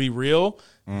amazingly real.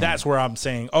 That's where I'm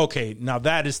saying, okay, now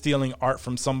that is stealing art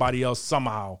from somebody else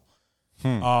somehow.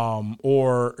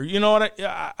 Or, you know what?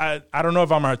 I don't know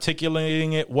if I'm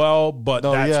articulating it well, but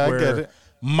that's where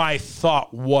my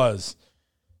thought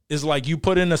is like you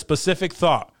put in a specific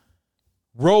thought,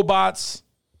 robots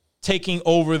taking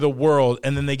over the world,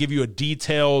 and then they give you a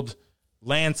detailed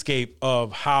landscape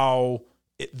of how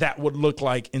that would look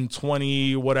like in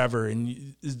 20 whatever.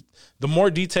 And the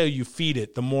more detail you feed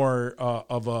it, the more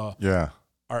of a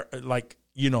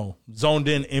zoned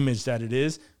in image that it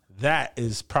is. That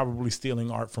is probably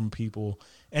stealing art from people,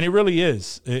 and it really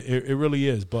is. It really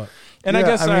is. But I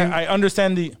guess I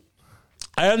understand the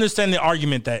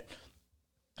argument that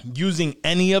using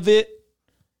any of it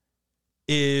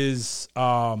is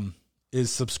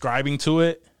subscribing to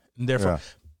it, and therefore.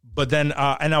 But then,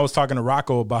 and I was talking to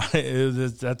Rocco about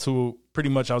it. That's who pretty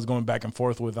much I was going back and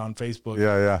forth with on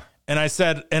Facebook. And I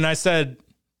said,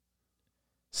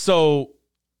 so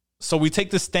we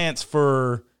take the stance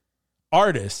for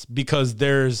artists because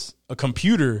there's a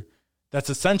computer that's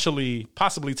essentially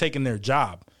possibly taking their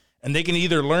job, and they can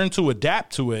either learn to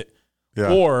adapt to it,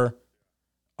 or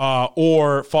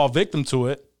fall victim to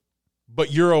it.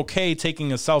 But you're okay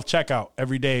taking a self-checkout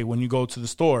every day when you go to the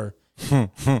store.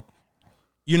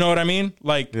 You know what I mean?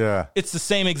 Like, it's the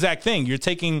same exact thing. You're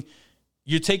taking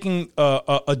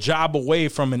a job away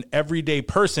from an everyday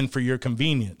person for your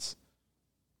convenience.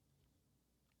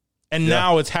 And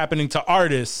now it's happening to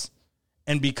artists.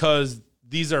 And because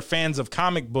these are fans of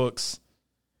comic books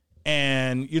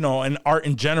and, you know, and art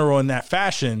in general in that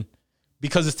fashion,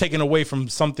 because it's taken away from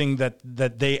something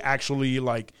that they actually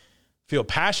like feel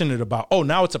passionate about. Oh,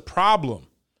 now it's a problem.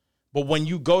 But when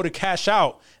you go to cash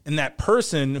out and that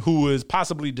person who is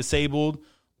possibly disabled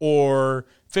or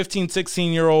 15,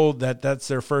 16-year-old that's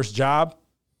their first job,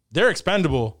 they're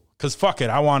expendable because fuck it,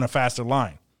 I want a faster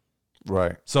line.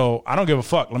 Right. So I don't give a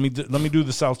fuck. Let me do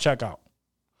the self checkout.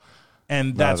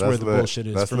 And that's where the bullshit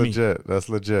is for me. That's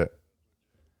legit.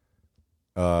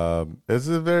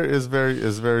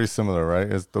 It's very similar, right?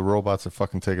 It's the robots are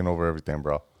fucking taking over everything,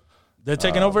 bro. They're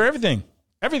taking over everything.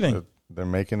 Everything. They're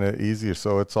making it easier.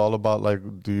 So it's all about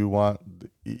like, do you want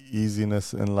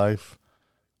easiness in life,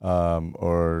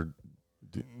 or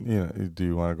do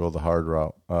you want to go the hard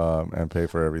route and pay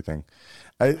for everything?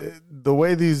 The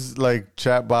way these like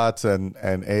chat bots and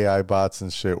AI bots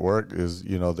and shit work is,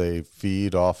 you know, they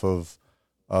feed off of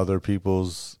other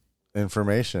people's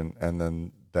information, and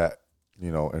then that,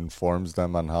 you know, informs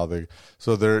them on how they.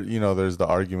 So there, you know, there's the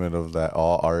argument of that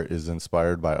all art is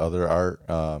inspired by other art.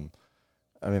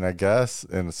 I mean, I guess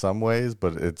in some ways,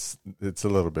 but it's a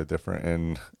little bit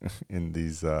different in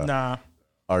these art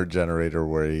generator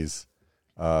ways.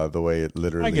 The way it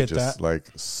literally just like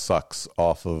sucks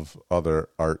off of other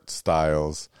art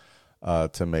styles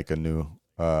to make a new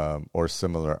or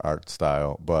similar art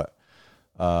style. But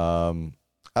I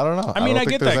don't know. I mean, I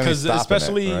get that because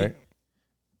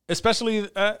especially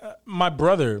my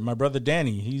brother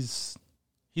Danny, he's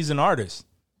an artist.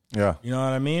 Yeah, you know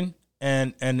what I mean.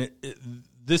 And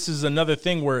this is another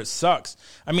thing where it sucks.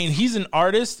 I mean, he's an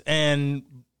artist,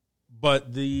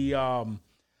 but the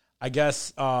I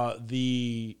guess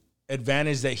the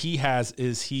advantage that he has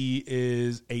is he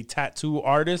is a tattoo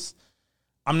artist.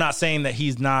 I'm not saying that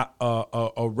he's not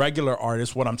a regular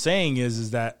artist. What I'm saying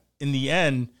is that in the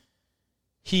end,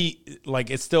 he like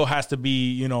it still has to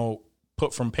be, you know,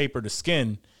 put from paper to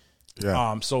skin.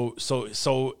 Yeah. So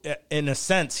in a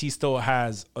sense, he still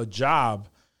has a job,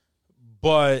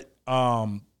 but I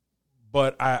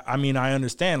mean, I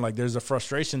understand, like, there's a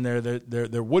frustration there.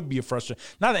 There would be a frustration.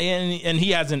 And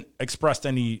he hasn't expressed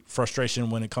any frustration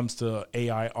when it comes to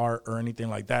AI art or anything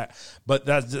like that. But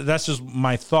that's just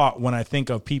my thought when I think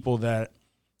of people that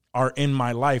are in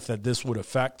my life that this would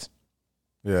affect.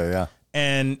 Yeah.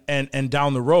 And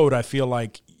down the road, I feel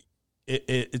like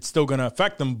it's still going to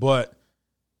affect them. But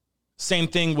same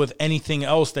thing with anything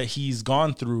else that he's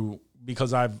gone through,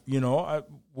 because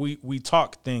we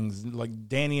talk things like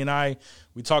Danny and I,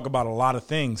 we talk about a lot of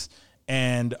things,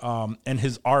 and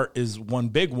his art is one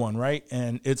big one, right?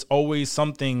 And it's always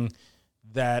something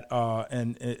that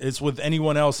and it's with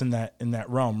anyone else in that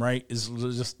realm, right?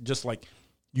 Is just like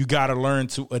you got to learn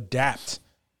to adapt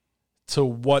to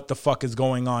what the fuck is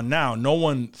going on now. No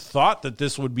one thought that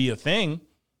this would be a thing,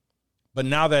 but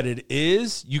now that it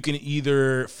is, you can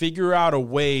either figure out a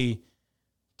way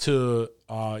to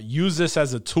use this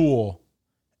as a tool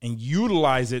and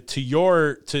utilize it to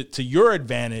your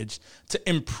advantage to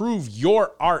improve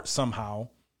your art somehow,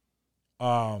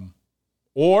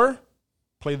 or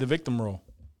play the victim role.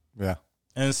 Yeah.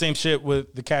 And the same shit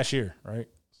with the cashier, right?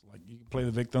 It's like you can play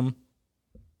the victim,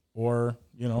 or,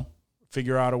 you know,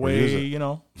 figure out a way, you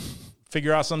know,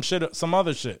 figure out some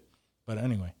other shit. But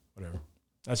anyway, whatever.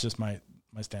 That's just my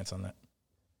stance on that.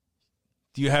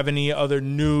 Do you have any other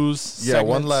news segments? Yeah,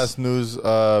 one last news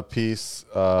piece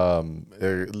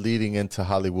leading into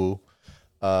Hollywood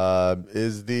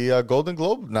is the Golden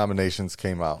Globe nominations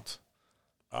came out.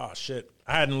 Oh, shit.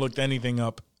 I hadn't looked anything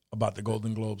up about the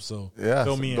Golden Globes, so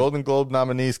fill me in. Golden Globe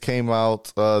nominees came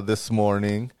out this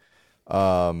morning,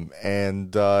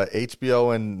 and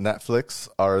HBO and Netflix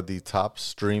are the top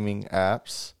streaming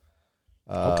apps.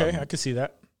 Okay, I can see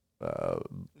that.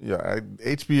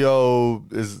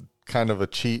 HBO is kind of a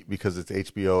cheat because it's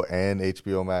HBO and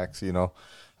HBO Max, you know.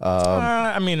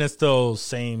 I mean, it's still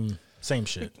same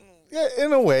shit. Yeah,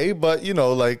 in a way, but you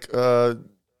know, like Netflix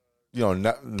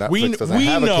doesn't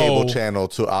have a cable channel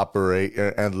to operate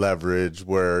and leverage,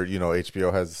 where, you know,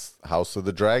 HBO has House of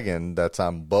the Dragon that's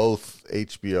on both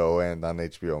HBO and on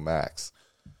HBO Max.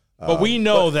 But we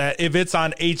know that if it's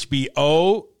on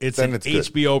HBO, it's an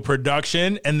HBO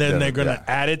production, and then they're going to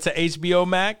add it to HBO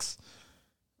Max.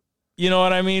 You know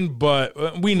what I mean?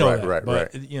 But we know that.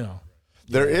 Right. You know,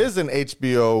 there is an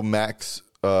HBO Max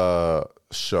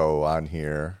show on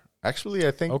here. Actually,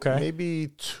 I think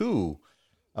maybe two.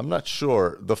 I'm not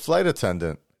sure. The Flight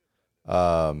Attendant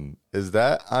Is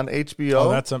that on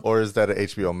HBO? Or is that an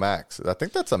HBO Max? I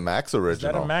think that's a Max original.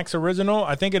 Is that a Max original?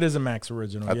 I think it is a Max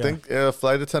original. I think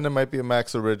Flight Attendant might be a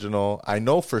Max original. I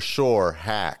know for sure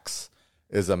Hacks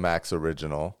is a Max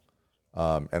original.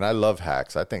 And I love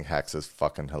Hacks. I think Hacks is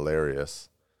fucking hilarious.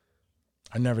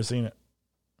 I've never seen it.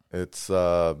 It's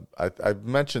I've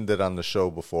mentioned it on the show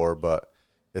before, but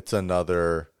it's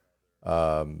another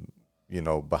behind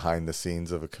the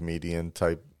scenes of a comedian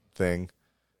type thing.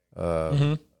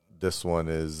 This one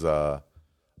is a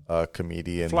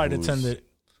comedian. Flight Attendant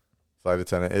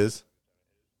is?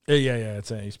 Yeah,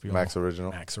 it's an HBO Max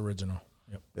original. Max original.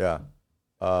 Yep.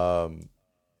 Yeah.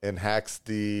 In Hacks,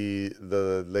 the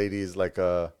lady's like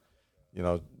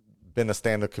been a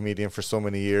stand-up comedian for so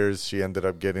many years. She ended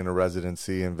up getting a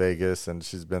residency in Vegas, and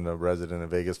she's been a resident in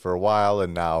Vegas for a while,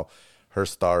 and now her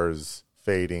star is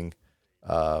fading.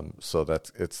 So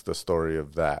it's the story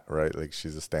of that, right? Like,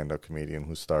 she's a stand-up comedian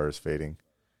whose star is fading,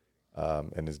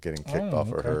 and is getting kicked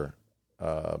off of her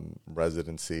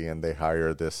residency, and they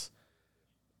hire this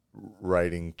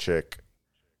writing chick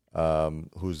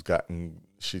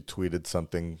she tweeted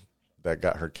something that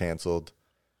got her canceled.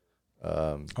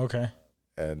 Okay.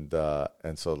 And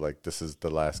so, like, this is the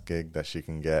last gig that she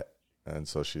can get, and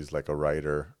so she's like a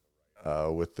writer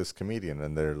with this comedian,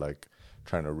 and they're like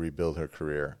trying to rebuild her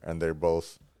career, and they're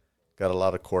both got a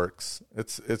lot of quirks.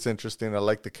 It's interesting. I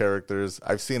like the characters.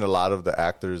 I've seen a lot of the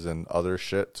actors and other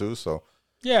shit too, so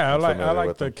yeah, I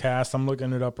like the cast. I'm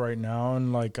looking it up right now,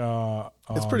 and like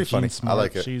it's pretty funny. Smart, I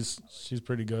like it. She's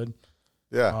pretty good.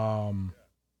 Yeah.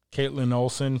 Caitlin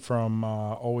Olsen from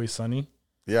Always Sunny.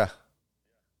 Yeah.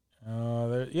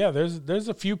 There's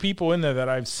a few people in there that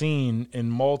I've seen in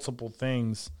multiple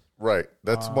things. Right.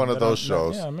 That's one of those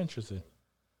shows. I'm interested.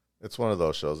 It's one of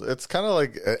those shows. It's kind of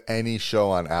like any show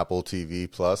on Apple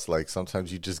TV Plus. Like,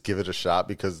 sometimes you just give it a shot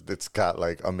because it's got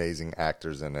like amazing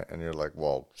actors in it, and you're like,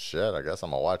 well, shit, I guess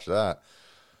I'm gonna watch that.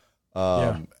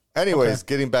 Anyways,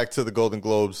 Getting back to the Golden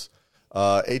Globes,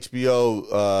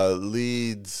 HBO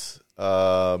leads,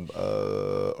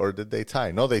 or did they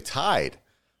tie? No, they tied.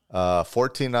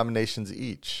 14 nominations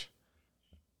each.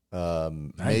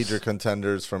 Nice. Major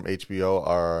contenders from HBO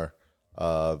are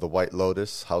The White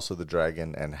Lotus, House of the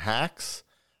Dragon, and Hacks.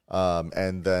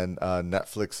 And then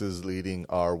Netflix's leading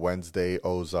are Wednesday,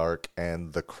 Ozark,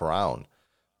 and The Crown,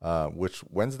 which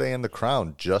Wednesday and The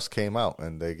Crown just came out,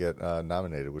 and they get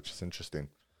nominated, which is interesting.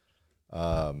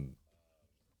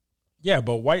 Yeah,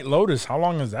 but White Lotus, how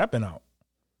long has that been out?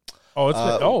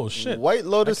 Oh, shit. White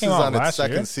Lotus is on its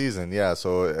second year? season. Yeah,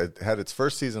 so it had its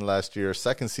first season last year.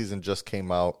 Second season just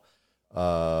came out.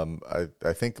 I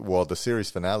think, the series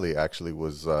finale actually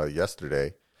was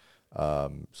yesterday.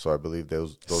 So I believe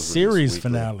those series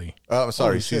finale. Oh, I'm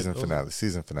sorry, season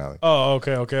finale. Oh,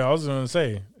 okay. I was going to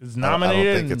say it's nominated. I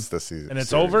don't think it's the season, and it's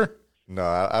series. over. No,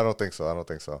 I don't think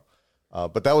so.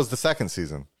 But that was the second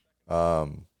season.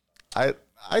 I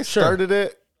started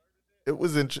it. It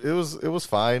was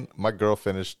fine. My girl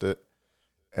finished it,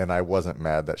 and I wasn't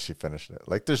mad that she finished it.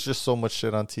 Like, there's just so much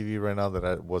shit on TV right now that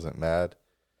I wasn't mad.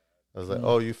 I was like,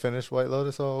 oh, you finished White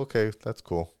Lotus? Oh, okay, that's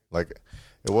cool. Like,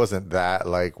 it wasn't that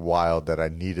like wild that I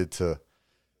needed to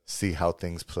see how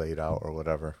things played out or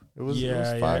whatever. It was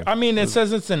fine. I mean, it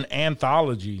says it's an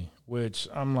anthology, which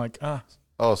I'm like,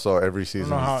 Oh, so every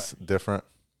season is different?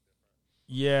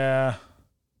 Yeah.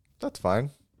 That's fine.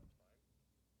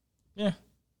 Yeah.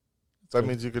 That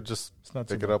means you could just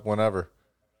pick it up whenever.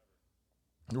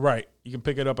 Right. You can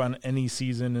pick it up on any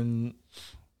season. And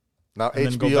now,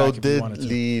 HBO did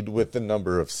lead with the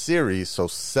number of series, so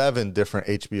 7 different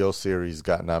HBO series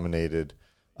got nominated.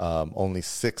 Only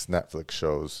 6 Netflix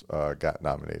shows got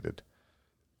nominated.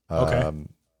 Okay.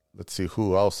 Let's see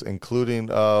who else, including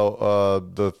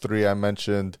the 3 I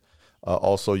mentioned.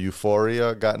 Also,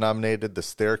 Euphoria got nominated. The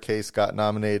Staircase got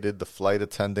nominated. The Flight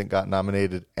Attendant got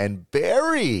nominated. And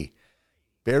Barry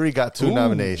got 2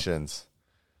 nominations.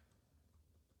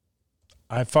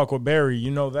 I fuck with Barry.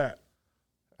 You know that.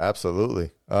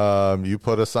 Absolutely. You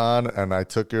put us on, and I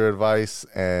took your advice,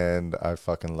 and I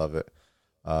fucking love it.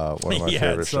 One of my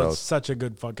favorite shows. Such a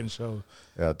good fucking show.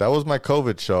 Yeah, that was my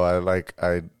COVID show.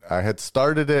 I had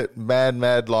started it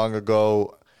mad long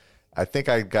ago. I think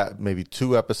I got maybe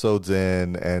 2 episodes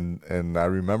in, and I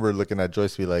remember looking at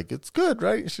Joyce be like, "It's good,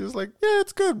 right?" She was like, "Yeah,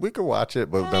 it's good. We could watch it."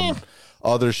 But then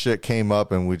other shit came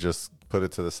up, and we just put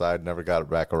it to the side. Never got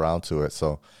back around to it.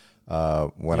 So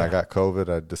when I got COVID,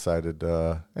 I decided,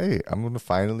 hey, I'm going to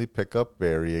finally pick up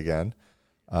Barry again.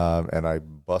 And I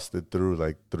busted through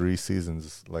like 3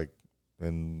 seasons, like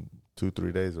in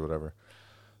 2-3 days or whatever.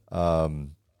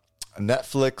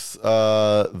 Netflix,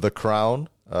 The Crown,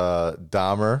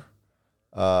 Dahmer,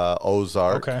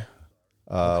 Ozark. Okay.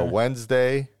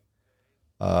 Wednesday.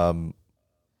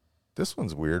 This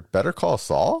one's weird. Better Call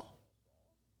Saul?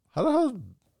 How the hell did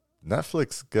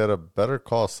Netflix get a Better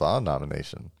Call Saul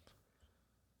nomination?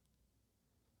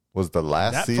 Was the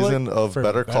last Netflix season of for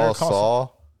Better Better Call Call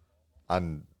Saul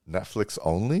on Netflix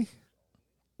only?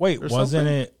 Wait, Or wasn't something?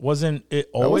 it? Wasn't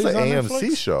it That was always an on AMC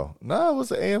Netflix? show. No, it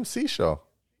was an AMC show.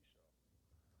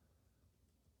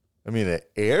 I mean,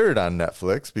 it aired on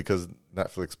Netflix because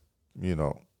Netflix,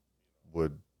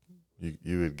 would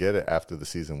you would get it after the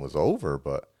season was over,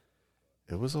 but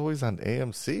it was always on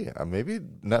AMC. Maybe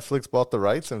Netflix bought the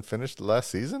rights and finished the last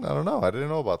season. I don't know. I didn't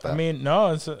know about that. I mean,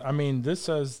 no. This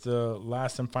says the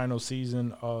last and final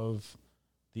season of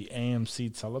the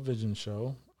AMC television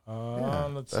show.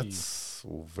 Let's see. That's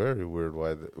very weird.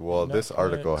 Why? This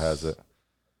article has it.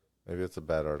 Maybe it's a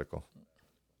bad article.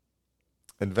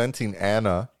 Inventing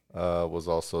Anna was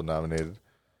also nominated.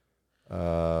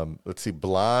 Let's see.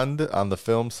 Blonde on the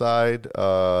film side.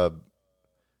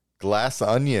 Glass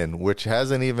Onion, which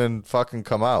hasn't even fucking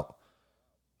come out.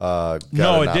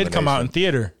 No, it did come out in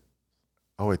theater.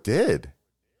 Oh, it did.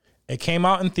 It came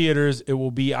out in theaters. It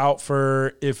will be out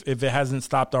for if it hasn't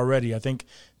stopped already. I think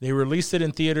they released it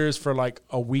in theaters for like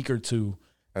a week or two,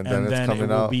 And then it's it coming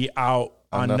will out be out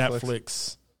on Netflix?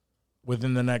 Netflix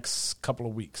within the next couple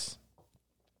of weeks.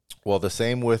 Well, the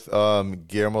same with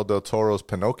Guillermo del Toro's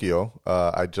Pinocchio.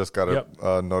 I just got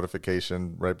a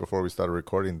notification right before we started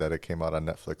recording that it came out on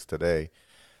Netflix today.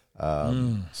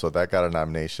 So that got a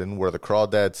nomination. Where the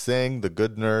Crawdads Sing, The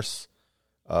Good Nurse,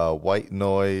 White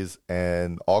Noise,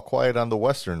 and All Quiet on the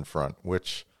Western Front,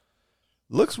 which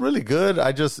looks really good.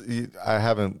 I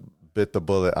haven't bit the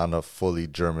bullet on a fully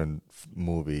German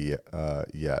movie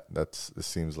yet. It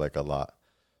seems like a lot.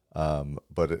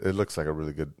 But it looks like a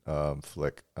really good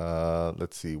flick.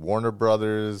 Let's see. Warner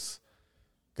Brothers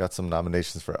got some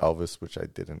nominations for Elvis, which I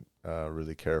didn't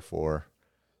really care for.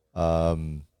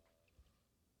 Let's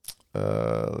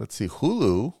see.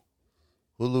 Hulu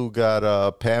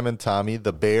got Pam and Tommy.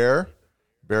 The Bear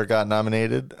got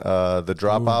nominated. The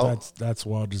Dropout. That's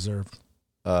well deserved.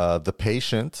 The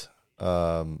Patient.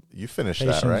 You finished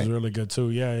Patient that, right? was really good too.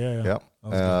 Yeah.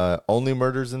 Yep. Only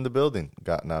Murders in the Building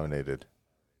got nominated.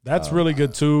 That's really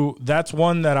good too. That's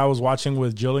one that I was watching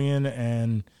with Jillian,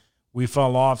 and we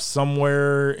fell off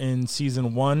somewhere in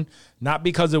season 1. Not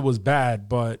because it was bad,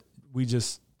 but we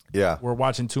just we're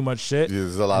watching too much shit.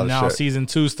 There's a lot and of now shit. season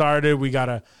 2 started.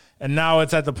 And now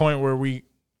it's at the point where we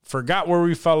forgot where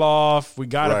we fell off. We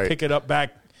gotta pick it up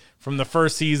back from the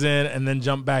first season and then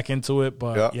jump back into it.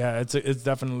 But it's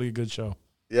definitely a good show.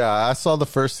 Yeah, I saw the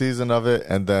first season of it,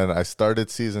 and then I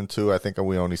started season 2. I think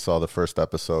we only saw the first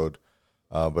episode.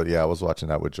 But yeah, I was watching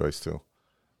that with Joyce too.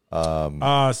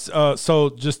 So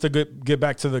just to get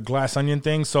back to the Glass Onion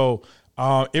thing. So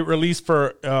it released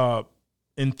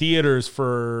in theaters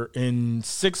in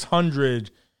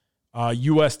 600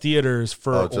 U.S. theaters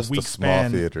for just a week the small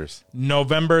span. theaters.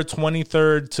 November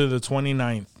 23rd to the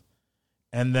 29th.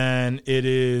 And then it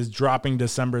is dropping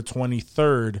December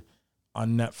 23rd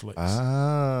on Netflix.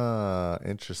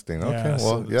 Interesting. Okay,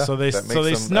 Yeah, So they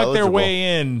snuck their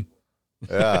way in.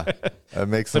 Yeah, that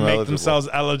makes to them make eligible. themselves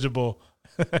eligible.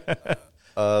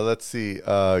 Let's see,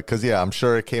 because I'm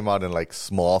sure it came out in like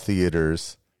small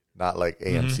theaters, not like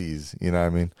AMC's. You know what I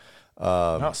mean?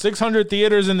 Now, 600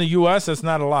 theaters in the U.S. That's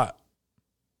not a lot.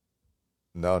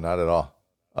 No, not at all.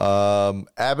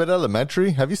 Abbott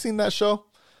Elementary. Have you seen that show?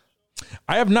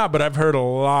 I have not, but I've heard a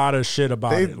lot of shit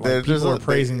about it. Like, people are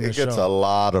praising the show. It gets a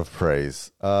lot of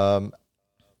praise. I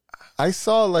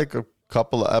saw like a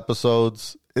couple of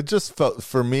episodes. It just felt,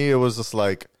 for me, it was just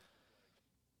like,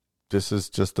 this is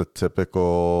just a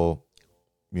typical,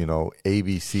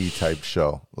 ABC type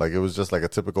show. Like, it was just like a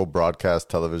typical broadcast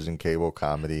television cable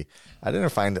comedy. I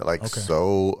didn't find it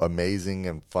so amazing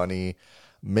and funny.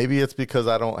 Maybe it's because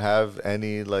I don't have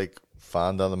any like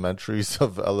fond memories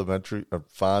of elementary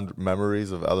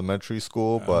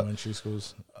school, but elementary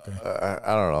schools. Okay.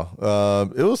 I don't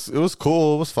know. It was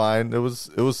cool. It was fine. It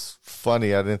was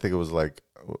funny. I didn't think it was like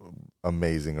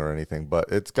amazing or anything,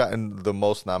 but it's gotten the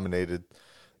most nominations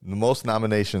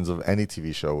of any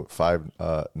TV show, with 5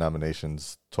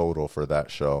 nominations total for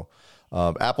that show.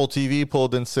 Apple TV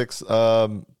pulled in 6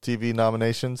 TV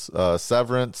nominations.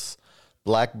 Severance,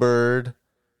 Blackbird.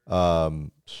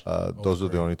 Those are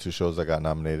the only 2 shows that got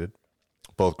nominated.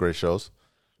 Both great shows.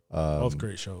 Both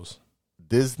great shows.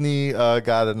 Disney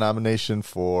got a nomination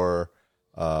for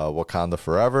Wakanda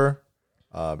Forever.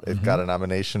 It got a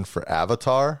nomination for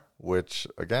Avatar, which,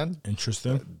 again,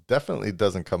 interesting. Definitely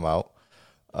doesn't come out.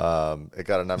 It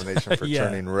got a nomination for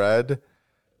Turning Red.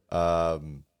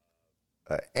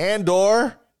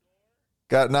 Andor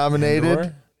got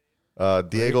nominated. Andor?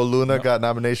 Diego Luna got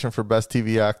nomination for Best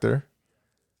TV Actor.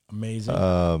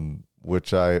 Amazing.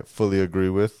 Which I fully agree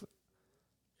with.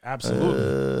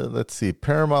 Absolutely. Let's see.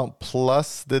 Paramount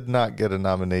Plus did not get a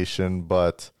nomination,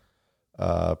 but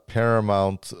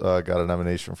Paramount got a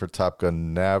nomination for Top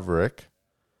Gun Maverick.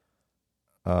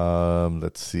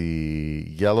 Let's see.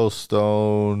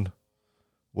 Yellowstone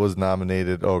was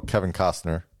nominated. Oh, Kevin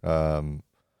Costner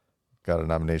got a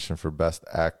nomination for Best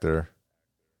Actor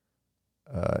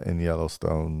in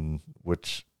Yellowstone,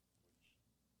 which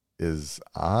is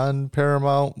on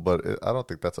Paramount, but I don't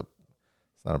think it's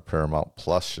not a Paramount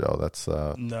Plus show. That's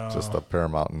just a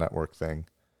Paramount Network thing.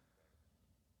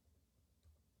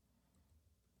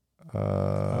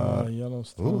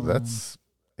 Yellowstone. Ooh, that's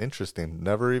interesting.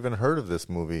 Never even heard of this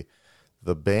movie.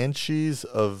 The Banshees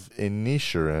of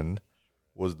Inisherin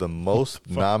was the most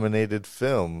nominated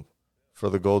film for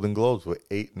the Golden Globes with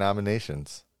 8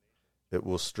 nominations. It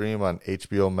will stream on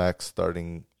HBO Max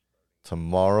starting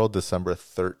tomorrow, December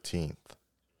 13th.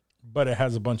 But it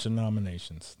has a bunch of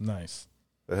nominations. Nice.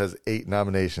 It has 8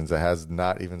 nominations. It has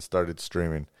not even started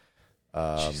streaming.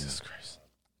 Jesus Christ.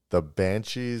 The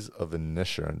Banshees of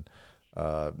Inisherin.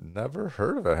 Never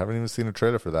heard of it. I haven't even seen a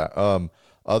trailer for that.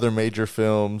 Other major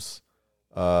films,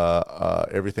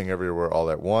 Everything Everywhere All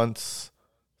at Once,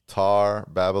 Tar,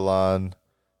 Babylon,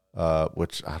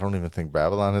 which I don't even think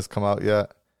Babylon has come out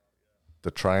yet. The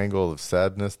Triangle of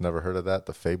Sadness, never heard of that.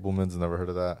 The Fablemans, never heard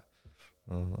of that.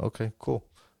 Okay, cool.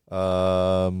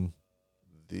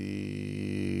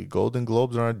 The Golden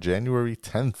Globes are on January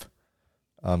 10th.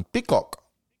 Peacock.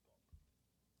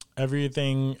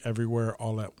 Everything, Everywhere,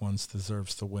 All at Once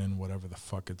deserves to win whatever the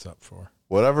fuck it's up for.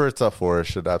 Whatever it's up for, it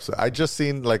should absolutely. I just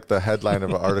seen like the headline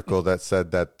of an article that said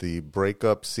that the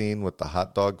breakup scene with the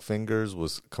hot dog fingers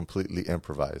was completely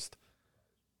improvised.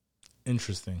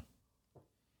 Interesting.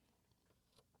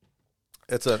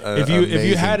 It's an if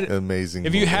you had amazing.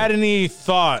 If you had any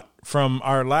thought from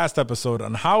our last episode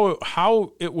on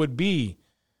how it would be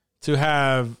to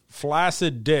have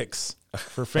flaccid dicks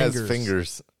for fingers, as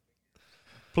fingers,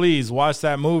 please watch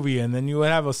that movie, and then you would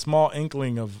have a small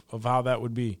inkling of how that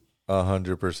would be.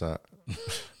 100%.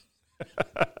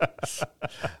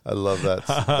 I love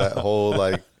that whole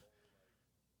like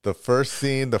the first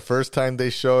scene, the first time they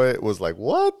show it was like,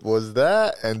 what was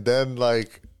that? And then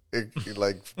like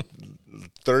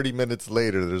 30 minutes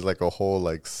later, there's like a whole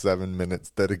like 7 minutes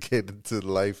dedicated to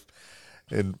life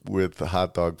with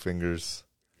hot dog fingers.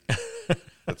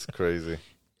 That's crazy.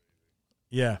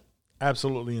 Yeah,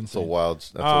 absolutely insane.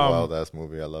 That's a wild ass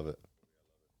movie. I love it.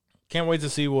 Can't wait to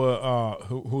see what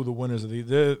who the winners of these.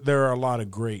 There are a lot of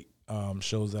great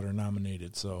shows that are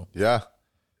nominated. So yeah,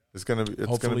 it's gonna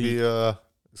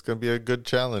be a good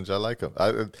challenge. I like them.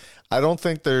 I don't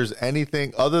think there's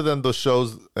anything other than the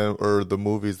shows or the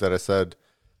movies that I said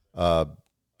are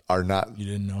not. You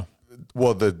didn't know.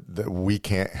 Well, we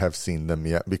can't have seen them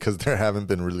yet because they haven't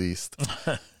been released,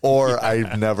 or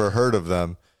I've never heard of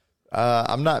them.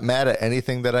 I'm not mad at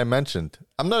anything that I mentioned.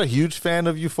 I'm not a huge fan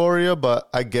of Euphoria, but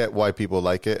I get why people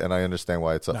like it, and I understand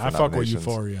why it's up for nominations.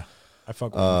 I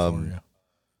fuck with Euphoria.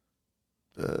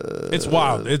 It's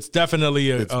wild. It's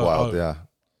definitely wild. Yeah,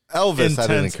 Elvis. I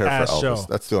didn't care for Elvis. Show.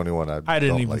 That's the only one I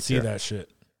didn't even see that shit.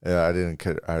 Yeah, I didn't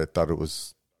care. I thought it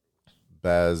was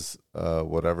Baz,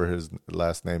 whatever his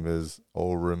last name is,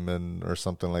 Ulriman or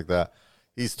something like that.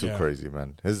 He's too crazy,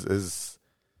 man.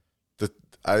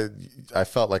 I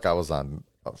felt like I was on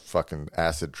a fucking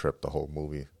acid trip the whole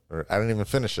movie. Or I didn't even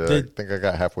finish it. I think I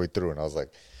got halfway through, and I was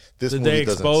like, "This movie they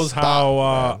doesn't expose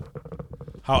stop,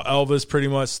 how Elvis pretty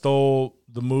much stole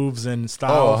the moves and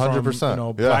style 100%.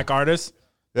 from black artists?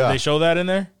 Yeah. Did they show that in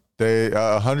there? They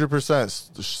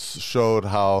 100% showed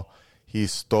how he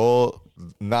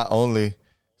not only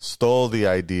stole the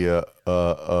idea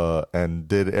and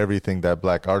did everything that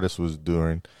black artists was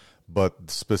doing,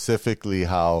 but specifically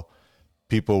how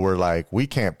people were like, we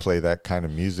can't play that kind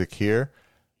of music here.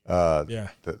 But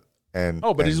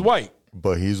he's white.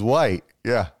 But he's white.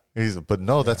 Yeah.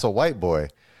 That's a white boy.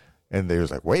 And they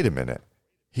was like, wait a minute.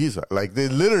 He's like, they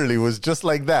literally was just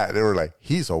like that. They were like,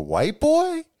 he's a white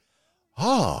boy?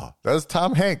 Oh, that's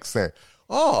Tom Hanks saying,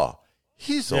 oh,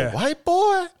 he's a white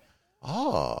boy?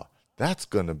 Oh, that's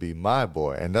going to be my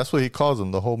boy. And that's what he calls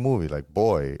him the whole movie. Like,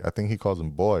 boy. I think he calls him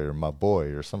boy or my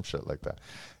boy or some shit like that.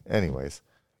 Anyways.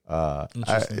 I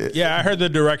heard the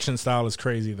direction style is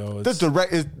crazy though. That's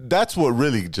what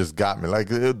really just got me. Like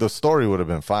the story would have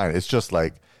been fine. It's just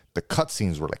like the cut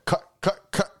scenes were like cut.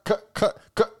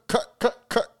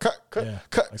 Yeah,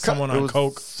 like someone on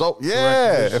coke. So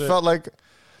yeah, it felt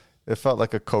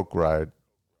like a coke ride.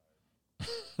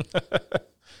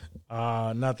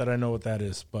 Not that I know what that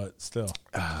is, but still.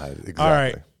 Exactly. All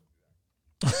right.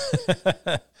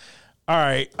 All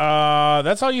right.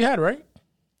 That's all you had, right?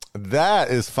 That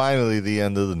is finally the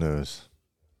end of the news.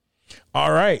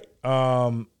 All right.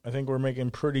 I think we're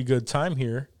making pretty good time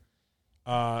here.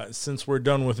 Since we're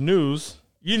done with news,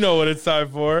 you know what it's time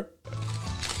for.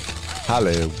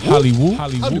 Hollywood. Hollywood.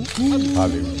 Hollywood.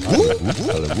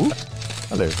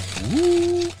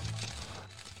 Hollywood.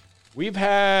 We've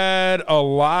had a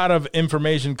lot of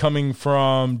information coming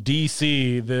from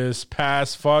DC this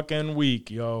past fucking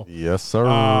week, yo. Yes, sir.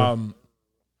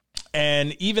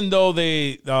 And even though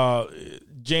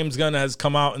James Gunn has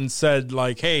come out and said,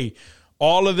 like, hey,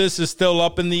 all of this is still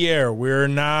up in the air. We're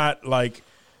not, like,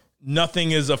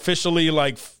 nothing is officially,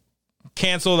 like,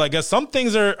 canceled. I guess some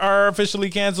things are officially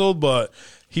canceled, but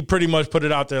he pretty much put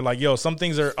it out there like, yo, some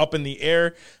things are up in the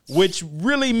air, which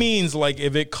really means, like,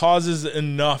 if it causes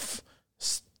enough,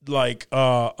 like,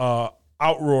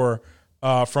 outroar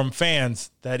from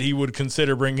fans that he would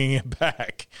consider bringing it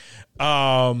back.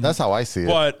 That's how I see it.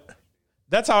 But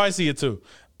that's how I see it too.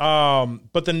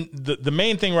 But the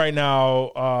main thing right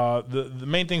now, the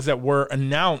main things that were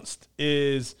announced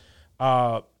is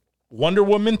Wonder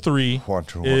Woman 3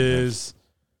 is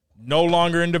no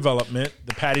longer in development,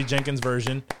 the Patty Jenkins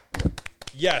version.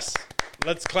 Yes,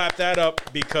 let's clap that up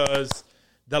because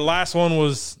the last one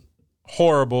was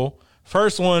horrible.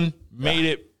 First one made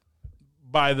it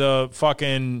by the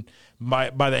fucking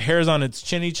by the hairs on its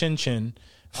chinny chin chin.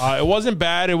 It wasn't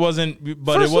bad. It wasn't,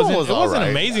 but First it wasn't. one was it wasn't all right.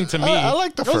 amazing to me. I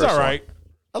like the It was first all right. one.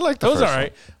 I like the It was first all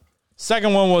right.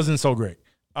 Second one wasn't so great.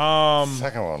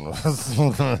 Second one was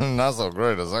not so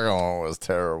great. The second one was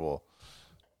terrible.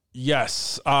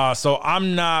 Yes. So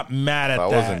I'm not mad at If I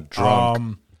that. wasn't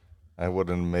drunk, I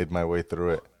wouldn't have made my way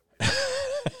through it.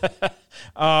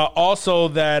 Also,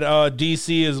 that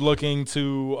DC is looking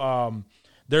to.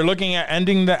 They're looking at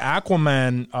ending the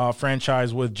Aquaman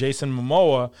franchise with Jason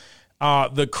Momoa.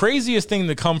 The craziest thing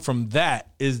to come from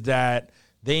that is that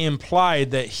they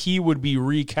implied that he would be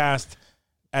recast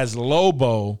as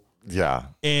Lobo Yeah.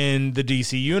 in the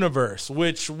DC universe,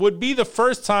 which would be the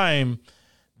first time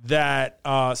that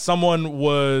someone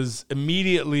was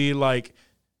immediately like,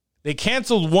 they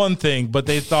canceled one thing, but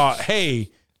they thought, hey,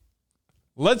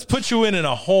 let's put you in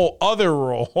a whole other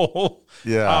role.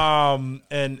 Yeah.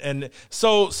 And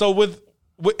so with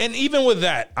and even with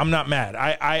that, I'm not mad.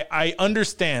 I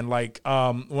understand. Like,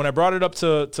 when I brought it up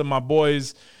to my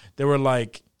boys, they were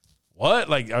like, what?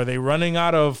 Like, are they running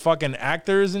out of fucking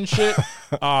actors and shit?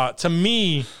 To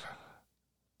me,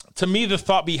 the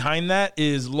thought behind that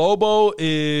is Lobo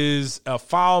is a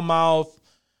foul mouth,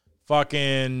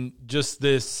 fucking just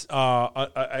this.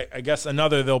 I guess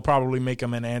they'll probably make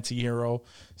him an anti-hero,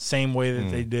 same way that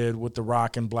they did with The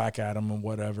Rock and Black Adam and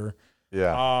whatever.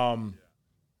 Yeah.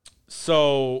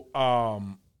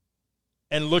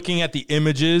 And looking at the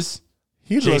images,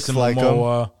 He Jason looks like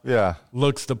Momoa him. Yeah.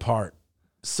 looks the part.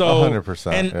 So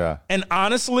 100%. Yeah. And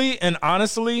honestly,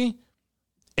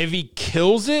 if he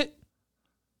kills it,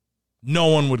 no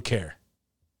one would care.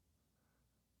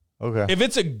 Okay. If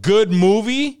it's a good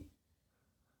movie,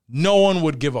 no one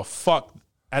would give a fuck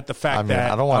at the fact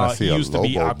that I don't want to see he a used to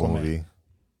be Lobo Aquaman. movie.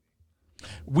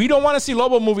 We don't want to see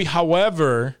Lobo movie.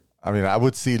 However, I mean, I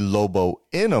would see Lobo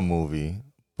in a movie,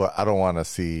 but I don't want to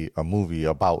see a movie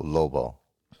about Lobo.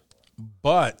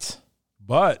 but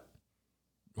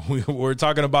we're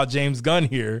talking about James Gunn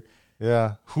here.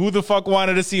 Yeah. Who the fuck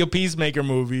wanted to see a Peacemaker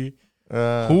movie?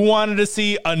 Who wanted to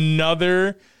see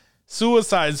another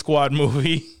Suicide Squad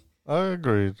movie?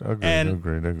 Agreed.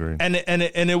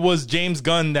 And it was James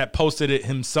Gunn that posted it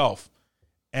himself,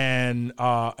 and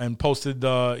posted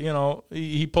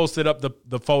he posted up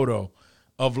the photo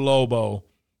of Lobo.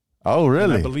 Oh,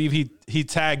 really? And I believe he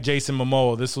tagged Jason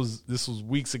Momoa. This was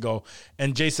weeks ago,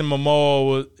 and Jason Momoa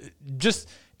was just.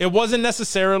 It wasn't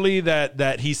necessarily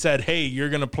that he said, "Hey, you're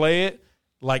gonna play it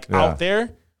out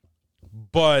there,"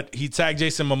 but he tagged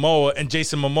Jason Momoa, and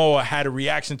Jason Momoa had a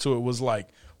reaction to it. Was like,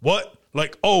 "What?"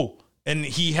 Like, "Oh." And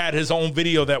he had his own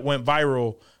video that went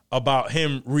viral about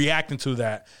him reacting to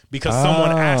that because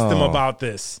someone asked him about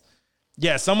this.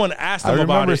 Yeah, someone asked him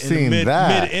about it in the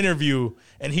mid-interview,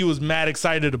 and he was mad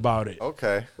excited about it.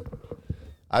 Okay.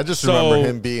 I just remember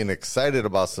him being excited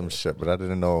about some shit, but I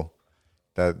didn't know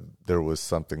that there was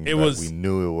something we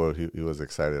knew what he was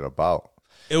excited about.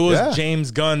 It was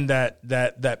James Gunn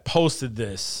that posted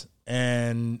this.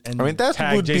 And I mean, that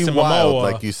would Jason be wild,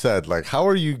 Momoa. like you said. Like, how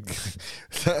are you?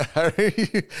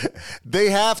 They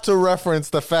have to reference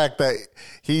the fact that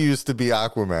he used to be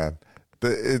Aquaman,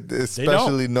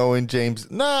 especially knowing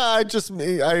James. Nah, I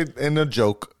in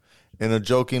a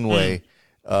joking way,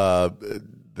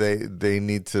 they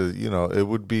need to, it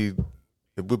would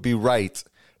be right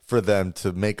for them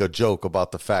to make a joke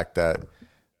about the fact that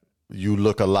you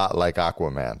look a lot like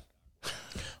Aquaman.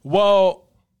 Well,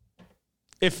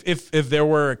 if there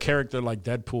were a character like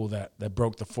Deadpool that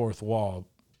broke the fourth wall,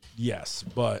 yes,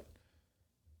 but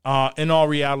in all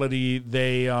reality,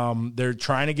 they're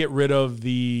trying to get rid of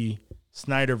the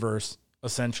Snyderverse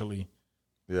essentially.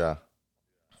 Yeah,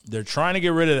 they're trying to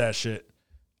get rid of that shit.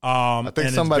 I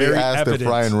think somebody asked if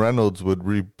Ryan Reynolds would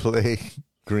replay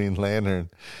Green Lantern,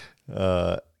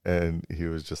 and he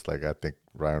was just like, "I think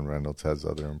Ryan Reynolds has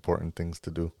other important things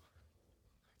to do."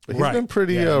 But he's been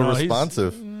pretty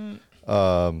responsive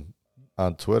on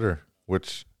Twitter,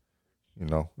 which,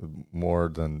 more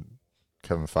than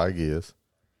Kevin Feige is.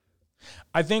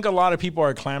 I think a lot of people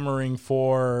are clamoring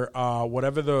for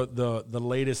whatever the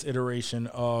latest iteration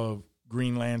of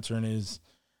Green Lantern is,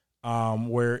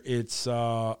 where it's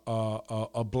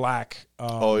a black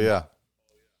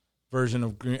version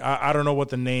of Green. I don't know what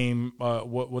the name,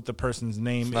 what the person's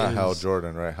name is. Not Hal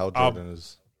Jordan, right? Hal Jordan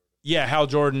is. Yeah, Hal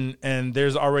Jordan, and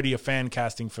there's already a fan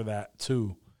casting for that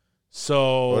too.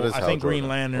 So I think Green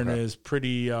Lantern is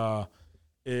pretty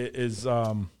is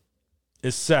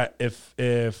set.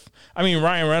 If I mean,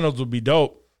 Ryan Reynolds would be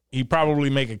dope. He'd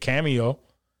probably make a cameo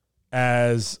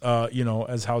as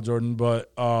as Hal Jordan,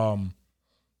 but let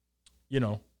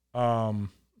me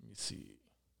see.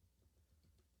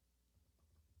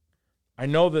 I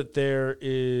know that there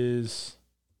is.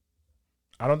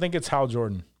 I don't think it's Hal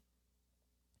Jordan.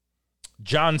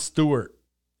 Jon Stewart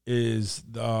is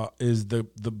the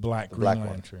Black Green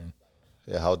Lantern.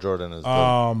 Yeah, Hal Jordan is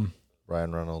the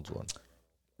Ryan Reynolds one.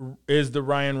 Is the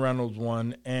Ryan Reynolds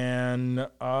one, and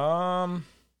I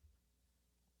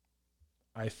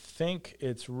think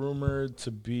it's rumored to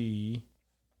be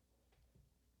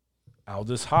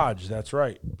Aldous Hodge. That's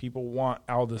right. People want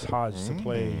Aldous Hodge to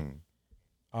play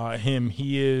him.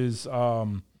 He is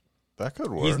that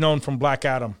could work. He's known from Black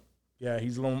Adam. Yeah,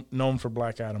 he's known for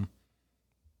Black Adam.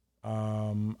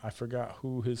 I forgot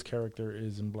who his character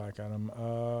is in Black Adam.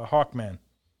 Hawkman.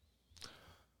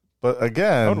 But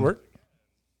again, that would work.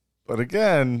 But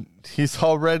again, he's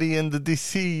already in the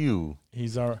DCU.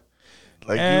 He's our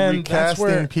you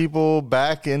recasting people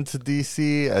back into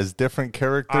DC as different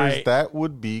characters. That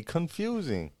would be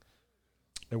confusing.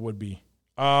 It would be.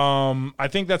 I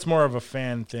think that's more of a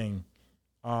fan thing.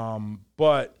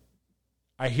 But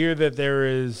I hear that there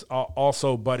is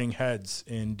also butting heads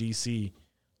in DC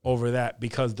over that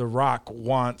because The Rock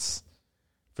wants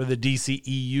for the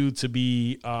DCEU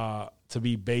to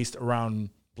be based around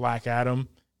Black Adam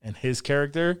and his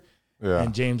character. Yeah.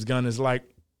 And James Gunn is like,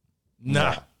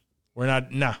 we're not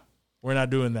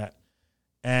doing that.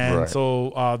 And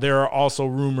so there are also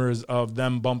rumors of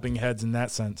them bumping heads in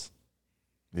that sense.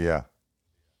 Yeah.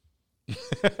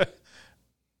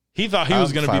 He thought he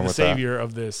was going to be the savior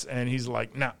of this, and he's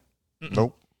like, nah.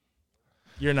 Nope.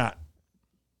 You're not.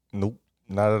 Nope.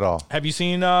 Not at all. Have you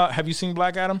seen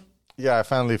Black Adam? Yeah, I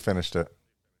finally finished it.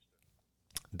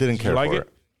 Didn't care for it.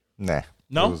 Nah.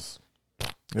 No?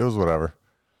 It was whatever.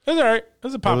 It was all right. It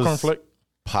was a popcorn flick.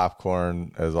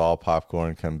 Popcorn as all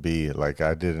popcorn can be. Like,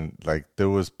 I didn't, there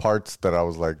was parts that I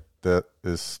was like, that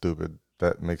is stupid.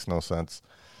 That makes no sense.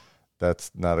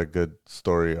 That's not a good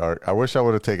story arc. I wish I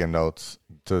would have taken notes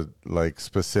to,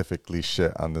 specifically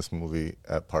shit on this movie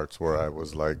at parts where I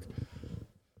was like,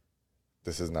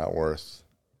 this is not worth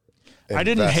investment. I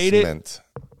didn't hate it.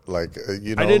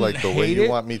 The way you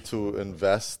want me to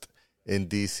invest in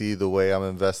DC the way I'm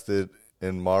invested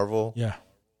in Marvel. Yeah.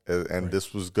 And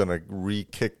this was going to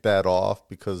re-kick that off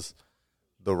because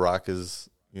The Rock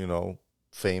is,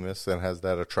 famous and has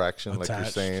that attraction, attached. Like you're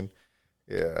saying.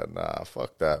 Yeah, nah,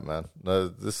 fuck that, man. No,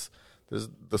 the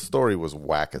story was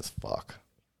whack as fuck.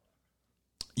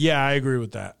 Yeah, I agree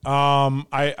with that.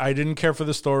 I didn't care for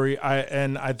the story.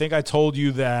 I think I told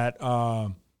you that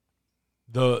the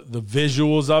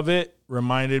visuals of it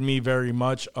reminded me very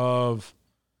much of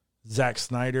Zack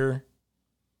Snyder.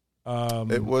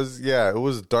 It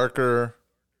was darker.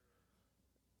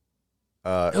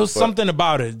 It was something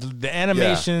about it. The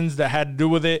animations that had to do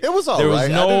with it. It was all there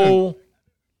right. Was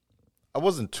I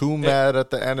wasn't too mad at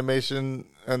the animation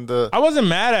and I wasn't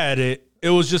mad at it.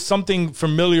 It was just something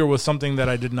familiar with something that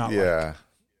I did not like. Yeah.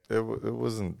 It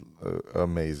wasn't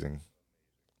amazing.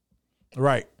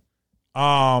 Right.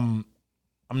 I'm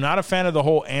not a fan of the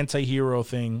whole anti-hero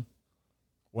thing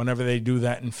whenever they do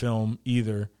that in film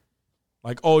either.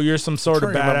 Like, oh, you're some sort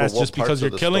of badass just because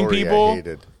you're killing people. I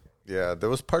hated. Yeah, there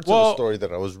was parts of the story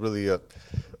that I was really I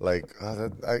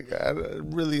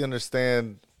really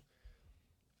understand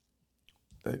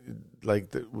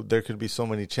there could be so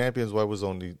many champions. Why was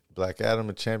only Black Adam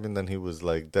a champion? Then he was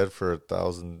like dead for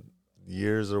 1,000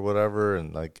 years or whatever,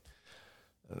 and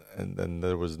then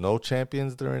there was no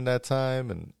champions during that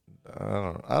time, and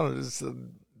I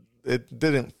don't. It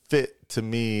didn't fit to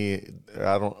me.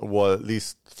 Well, at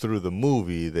least through the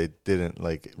movie, they didn't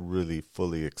like really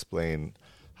fully explain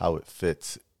how it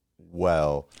fits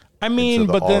well. I mean,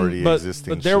 but there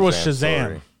was Shazam.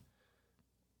 Story.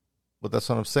 But that's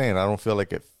what I'm saying. I don't feel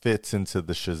like it fits into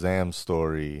the Shazam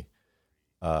story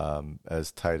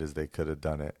as tight as they could have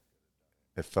done it.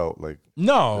 It felt like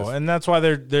and that's why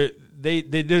they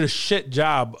did a shit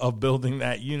job of building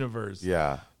that universe.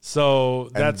 Yeah. So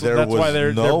that's why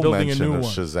they're building a new one.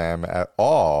 Shazam at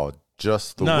all,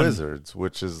 just the Wizards,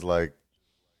 which is like,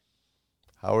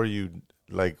 how are you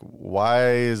like?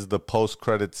 Why is the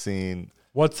post-credit scene?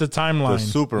 What's the timeline? The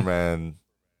Superman,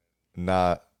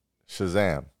 not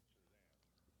Shazam.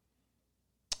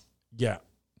 Yeah,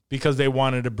 because they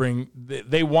wanted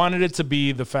it to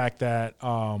be the fact that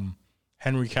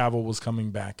Henry Cavill was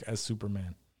coming back as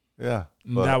Superman. Yeah,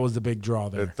 and that was the big draw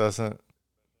there. It doesn't.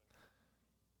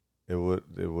 It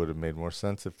would have made more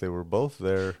sense if they were both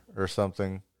there or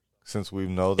something, since we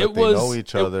know that they know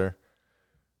each other.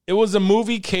 It was a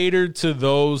movie catered to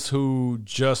those who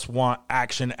just want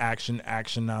action,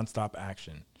 nonstop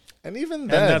action. And even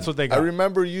then, that's what they got. I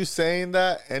remember you saying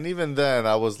that, and even then,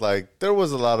 I was like, there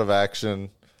was a lot of action,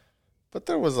 but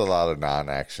there was a lot of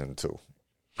non-action too.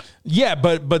 Yeah,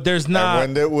 but there's not.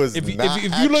 And when it was if you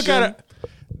look at it,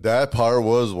 that part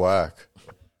was whack.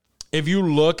 If you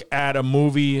look at a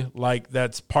movie like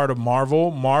that's part of Marvel,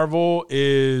 Marvel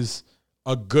is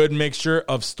a good mixture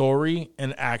of story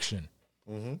and action.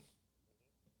 Mm-hmm.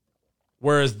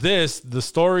 Whereas the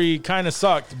story kind of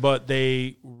sucked, but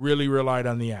they really relied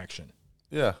on the action.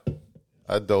 Yeah.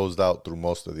 I dozed out through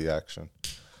most of the action.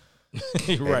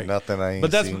 Right. Nothing I ain't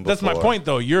But seen that's my before. point,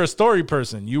 though. You're a story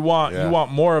person. You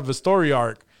want more of a story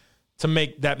arc to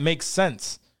make that makes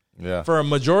sense. Yeah. For a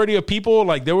majority of people,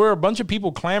 like there were a bunch of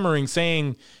people clamoring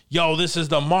saying, yo, this is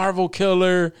the Marvel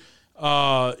killer.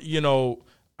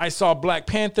 I saw Black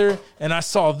Panther and I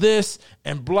saw this,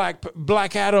 and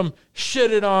Black Adam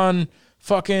shitted on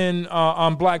fucking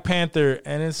on Black Panther,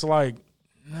 and it's like,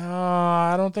 no,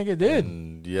 I don't think it did.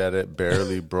 And yet it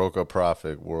barely broke a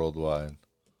profit worldwide.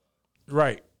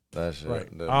 Right. That shit right.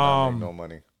 did not make no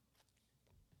money.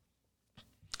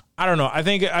 I don't know. I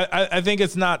think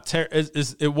it's not.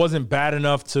 It wasn't bad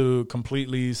enough to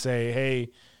completely say,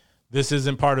 "Hey, this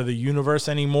isn't part of the universe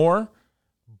anymore."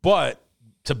 But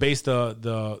to base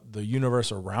the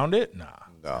universe around it, nah,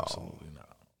 no, absolutely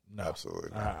not. No, absolutely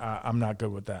not. I'm not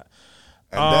good with that.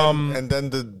 And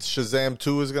then the Shazam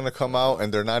 2 is going to come out,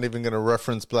 and they're not even going to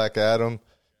reference Black Adam.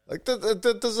 Like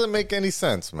that doesn't make any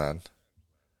sense, man.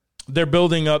 They're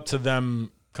building up to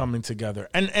them coming together,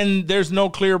 and there's no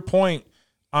clear point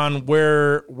on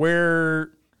where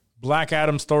Black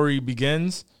Adam's story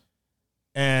begins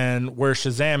and where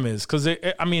Shazam is. Because,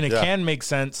 it can make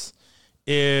sense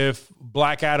if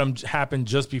Black Adam happened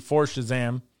just before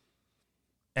Shazam,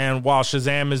 and while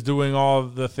Shazam is doing all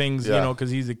the things, because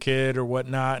he's a kid or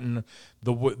whatnot, and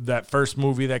that first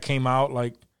movie that came out,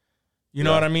 like, you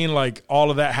know what I mean? Like, all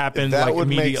of that happened that like would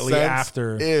immediately make sense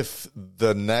after. If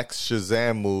the next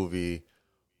Shazam movie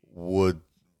would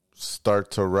start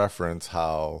to reference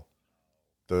how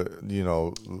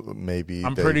maybe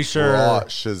I'm they pretty sure brought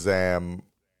Shazam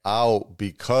out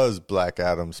because Black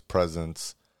Adam's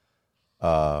presence,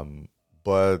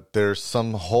 but there's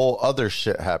some whole other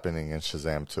shit happening in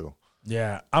Shazam 2.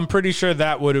 Yeah, I'm pretty sure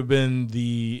that would have been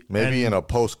maybe in a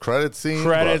post-credit scene.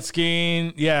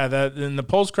 Yeah, that in the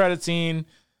post-credit scene,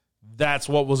 that's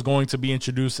what was going to be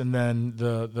introduced, and then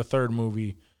the third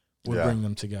movie would bring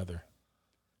them together.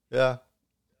 Yeah.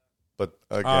 But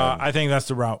again, I think that's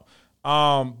the route.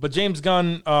 But James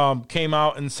Gunn came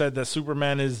out and said that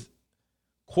Superman is,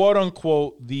 quote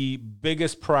unquote, the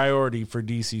biggest priority for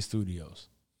DC Studios.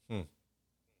 I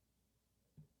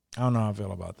don't know how I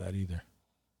feel about that either.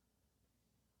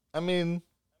 I mean,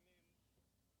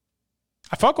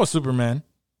 I fuck with Superman.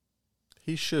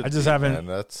 He should. I just haven't. Man.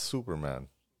 That's Superman.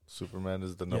 Superman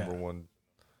is the number one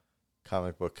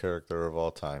comic book character of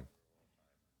all time.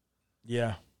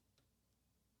 Yeah.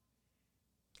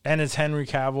 And it's Henry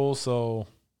Cavill, so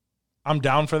I'm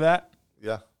down for that.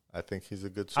 Yeah, I think he's a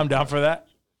good Superman. I'm down for that.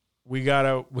 We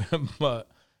gotta.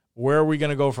 Where are we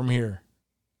gonna go from here?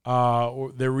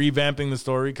 They're revamping the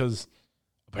story because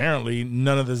apparently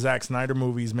none of the Zack Snyder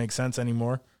movies make sense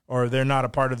anymore, or they're not a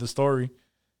part of the story.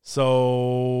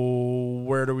 So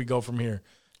where do we go from here?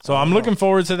 So I'm looking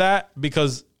forward to that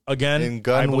because again,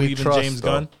 I believe in James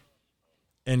Gunn.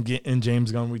 and in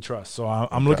James Gunn we trust. So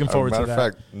I'm looking forward to that. Matter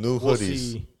of fact, new We'll hoodies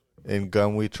see. in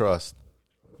Gun We Trust.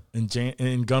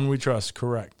 In Gunn We Trust,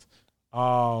 correct.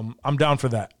 I'm down for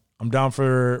that. I'm down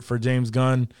for James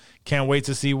Gunn. Can't wait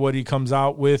to see what he comes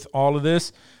out with all of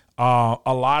this. A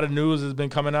lot of news has been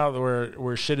coming out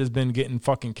where shit has been getting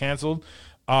fucking canceled.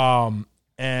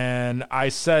 And I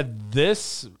said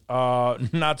this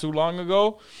not too long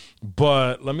ago,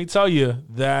 but let me tell you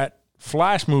that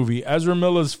Flash movie, Ezra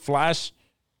Miller's Flash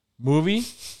movie,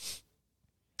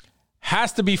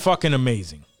 has to be fucking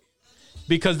amazing.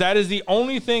 Because that is the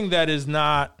only thing that is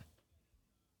not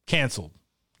canceled.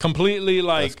 Completely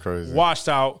like washed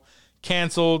out,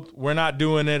 canceled. We're not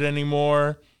doing it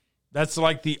anymore. That's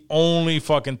like the only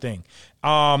fucking thing.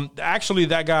 Actually,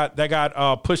 that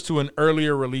got pushed to an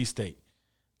earlier release date.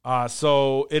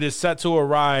 So it is set to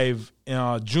arrive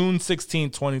June 16,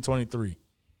 2023.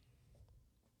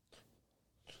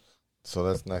 So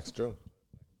that's next June.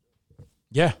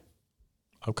 Yeah.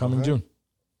 Upcoming June.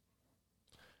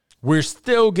 We're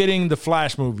still getting the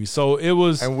Flash movie. So it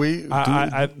was.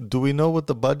 And do we know what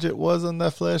the budget was on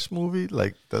that Flash movie?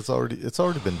 Like it's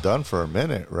already been done for a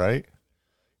minute, right?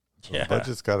 So yeah. The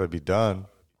budget's got to be done.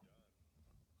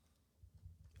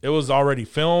 It was already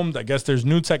filmed. I guess there's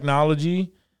new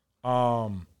technology.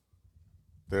 They're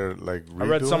like I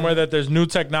read somewhere that there's new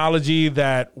technology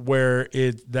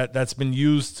that's been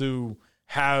used to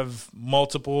have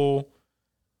multiple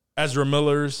Ezra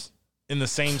Millers in the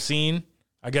same scene.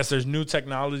 I guess there's new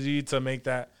technology to make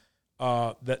that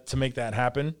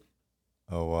happen.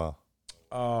 Oh wow.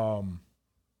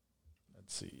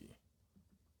 Let's see.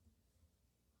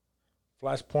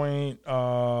 Flashpoint.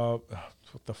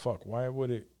 What the fuck? Why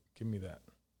would it give me that?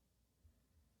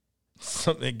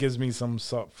 It gives me some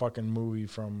fucking movie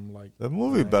from like the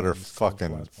movie. Better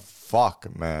fucking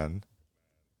fuck, man.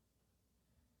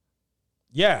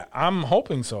 Yeah, I'm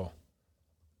hoping so.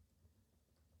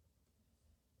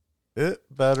 It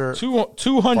better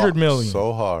 200 million.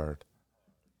 So hard.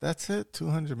 That's it.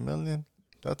 200 million.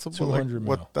 That's about 200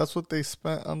 what. That's what they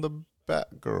spent on the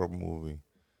Batgirl movie.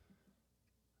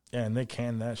 Yeah, and they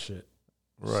canned that shit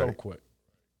right. So quick.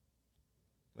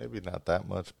 Maybe not that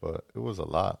much, but it was a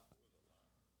lot.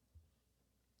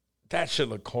 That shit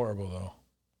looked horrible, though.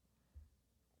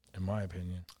 In my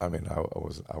opinion. I mean, I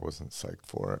wasn't psyched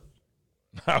for it.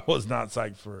 I was not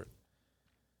psyched for it.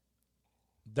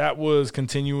 That was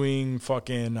continuing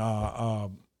fucking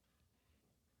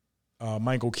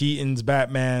Michael Keaton's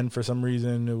Batman for some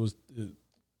reason.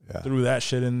 Threw that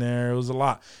shit in there. It was a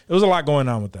lot. It was a lot going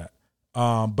on with that.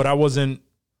 But I wasn't.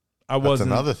 That's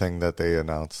another thing that they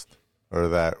announced, or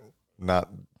that not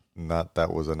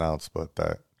that was announced, but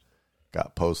that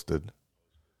got posted.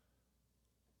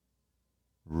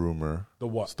 Rumor. The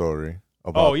what? Story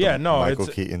about Michael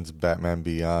it's Keaton's Batman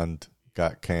Beyond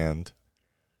got canned.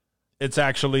 It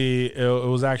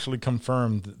was actually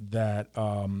confirmed that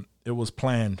it was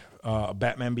planned. A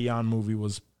Batman Beyond movie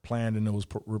was planned and it was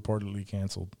reportedly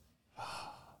canceled.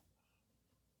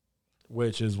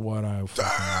 Which is what I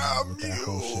fucking with that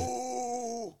whole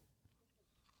shit.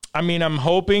 I mean, I'm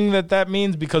hoping that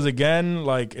means, because again,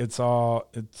 like it's all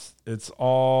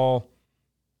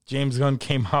James Gunn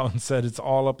came out and said it's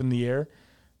all up in the air.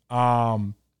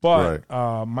 But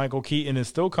right. Michael Keaton is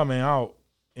still coming out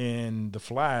in The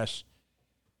Flash.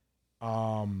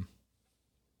 And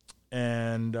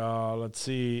let's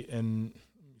see,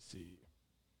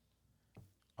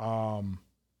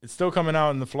 it's still coming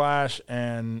out in The Flash,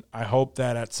 and I hope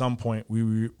that at some point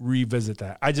we revisit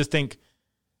that. I just think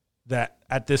that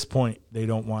at this point they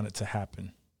don't want it to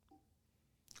happen.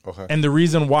 Okay. And the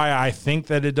reason why I think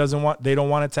that they don't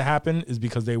want it to happen is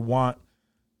because they want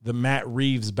the Matt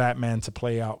Reeves Batman to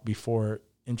play out before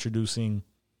introducing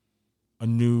a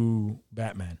new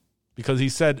Batman. Because he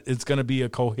said it's going to be a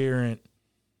coherent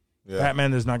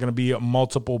Batman. There's not going to be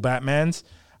multiple Batmans.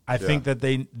 I think that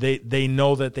they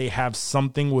know that they have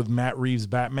something with Matt Reeves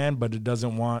Batman, but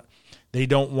they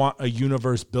don't want a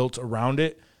universe built around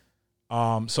it.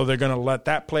 So they're going to let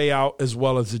that play out, as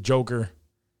well as the Joker.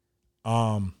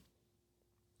 And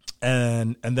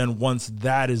then once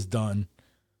that is done,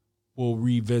 we'll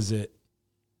revisit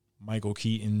Michael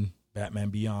Keaton, Batman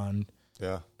Beyond.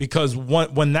 Yeah. Because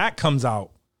when that comes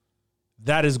out,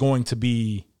 that is going to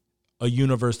be a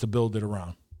universe to build it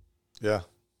around. Yeah.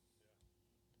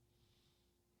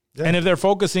 Yeah. And if they're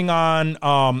focusing on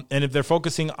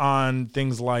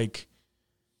things like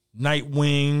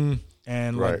Nightwing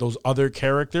and like those other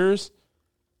characters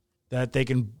that they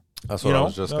can, that's what I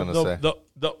was just gonna say.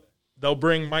 They'll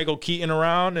bring Michael Keaton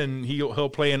around and he'll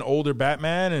play an older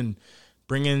Batman and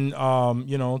bring in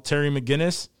Terry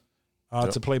McGinnis.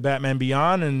 to play Batman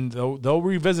Beyond, and they'll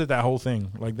revisit that whole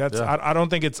thing. Like that's I don't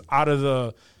think it's out of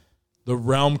the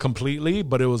realm completely,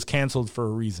 but it was canceled for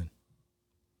a reason.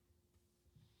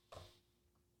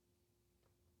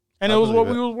 And it was what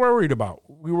we were worried about.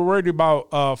 We were worried about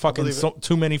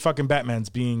too many fucking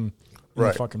Batmans being in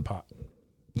the fucking pot.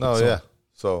 No,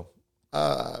 So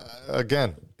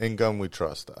again, in Gunn we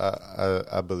trust.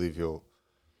 I believe he'll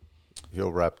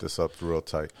wrap this up real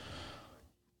tight.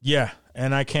 Yeah,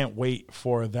 and I can't wait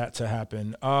for that to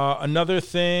happen. Another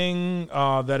thing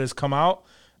that has come out,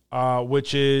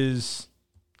 which is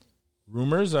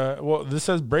rumors. Well, this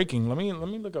says breaking. Let me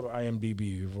look up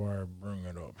IMDb before I bring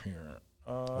it up here.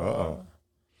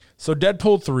 So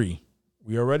Deadpool 3,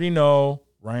 we already know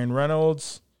Ryan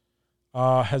Reynolds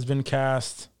has been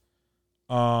cast.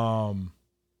 Hugh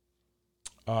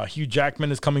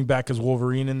Jackman is coming back as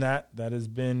Wolverine in that. That has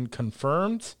been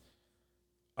confirmed.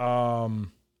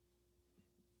 And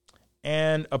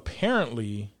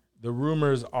apparently the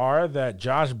rumors are that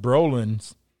Josh Brolin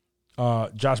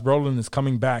is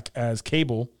coming back as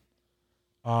Cable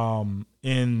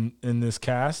in this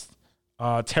cast.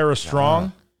 Tara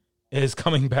Strong is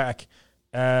coming back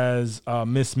as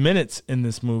Miss Minutes in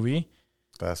this movie.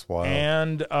 That's wild.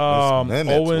 And Owen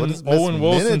Wilson's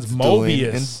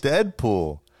Mobius in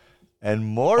Deadpool, and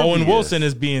Morbius. Owen Wilson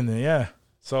is being there. Yeah.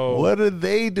 So what are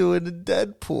they doing in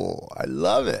Deadpool? I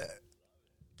love it.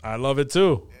 I love it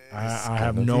too. I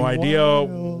have no idea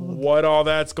what all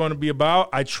that's going to be about.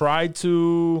 I tried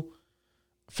to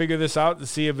figure this out to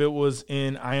see if it was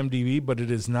in IMDb, but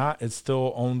it is not. It's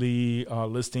still only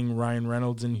listing Ryan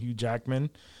Reynolds and Hugh Jackman.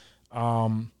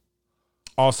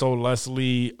 Also,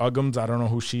 Leslie Uggams. I don't know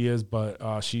who she is,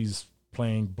 but she's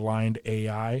playing Blind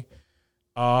AI.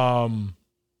 Blind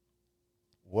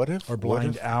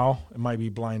Al. It might be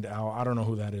Blind Al. I don't know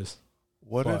who that is.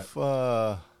 What if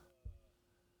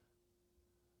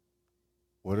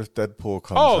Deadpool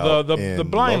comes out? The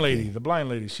blind lady. The blind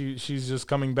lady. She's just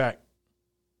coming back.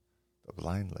 The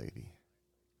blind lady.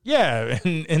 Yeah,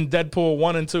 in Deadpool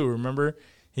 1 and 2, remember?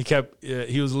 He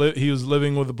was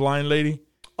living with a blind lady.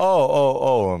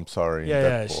 Oh, I'm sorry.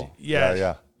 Yeah,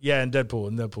 in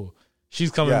Deadpool.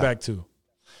 She's coming back too.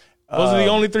 Those are the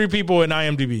only 3 people in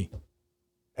IMDb.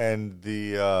 And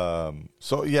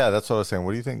that's what I was saying.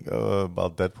 What do you think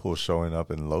about Deadpool showing up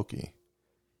in Loki?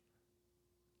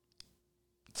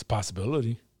 It's a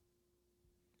possibility.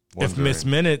 If Miss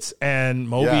Minutes and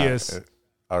Mobius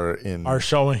are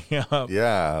showing up.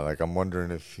 Yeah, like I'm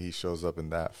wondering if he shows up in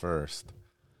that first.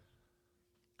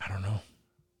 I don't know.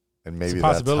 And maybe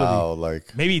that's how,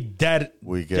 like, maybe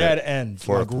we get dead end,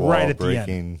 fourth like wall right at breaking,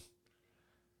 the end.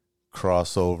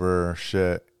 Crossover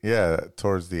shit. Yeah,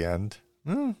 towards the end.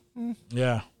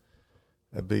 Yeah,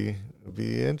 it'd be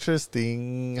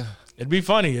interesting. It'd be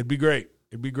funny. It'd be great.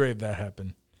 It'd be great if that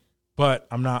happened. But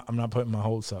I'm not putting my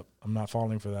hopes up. I'm not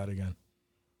falling for that again.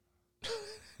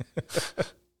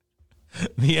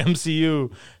 The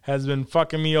MCU has been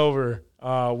fucking me over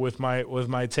with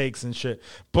my takes and shit.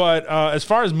 But as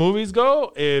far as movies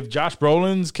go, if Josh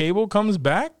Brolin's Cable comes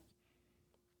back,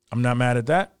 I'm not mad at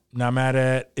that. Not mad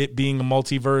at it being a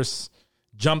multiverse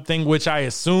jump thing, which I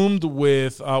assumed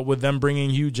with them bringing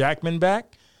Hugh Jackman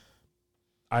back.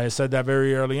 I said that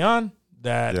very early on,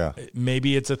 that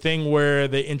maybe it's a thing where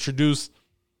they introduce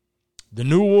the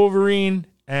new Wolverine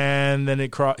and then he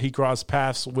crossed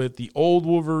paths with the old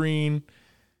Wolverine,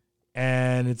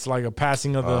 and it's like a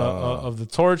passing of the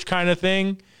torch kind of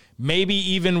thing. Maybe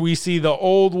even we see the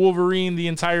old Wolverine the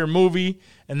entire movie,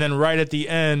 and then right at the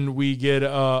end we get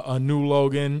a new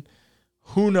Logan.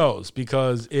 Who knows?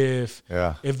 Because if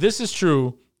this is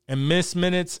true and Miss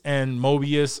Minutes and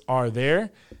Mobius are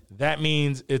there, that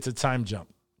means it's a time jump.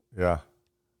 Yeah.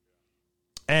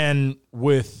 And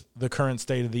with the current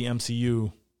state of the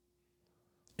MCU,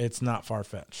 it's not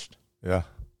far-fetched. Yeah.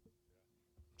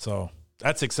 So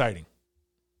that's exciting.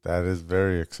 That is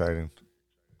very exciting.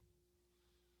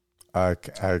 I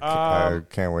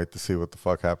can't wait to see what the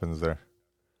fuck happens there.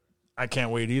 I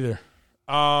can't wait either.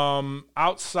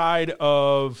 Outside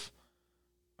of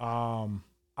the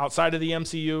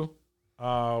MCU,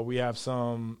 we have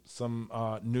some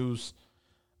news.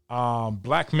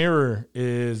 Black Mirror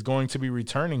is going to be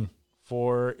returning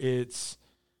for its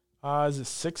is it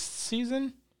 6th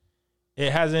season?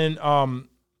 It hasn't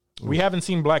we haven't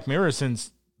seen Black Mirror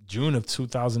since June of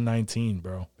 2019,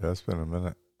 bro. Yeah, it's been a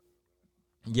minute.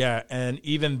 Yeah, and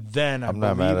even then I'm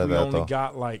not mad at we that, only though.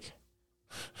 got like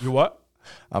you what?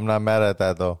 I'm not mad at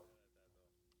that though.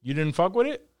 You didn't fuck with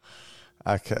it?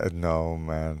 I can't. No,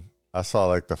 man. I saw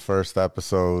like the first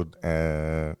episode,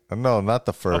 and no, not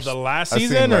the first Of the last I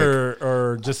season, seen, like,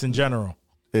 or just in general.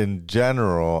 in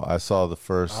general, I saw the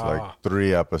first like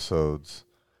 3 episodes,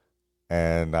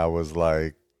 and I was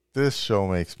like, "This show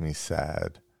makes me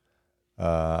sad." You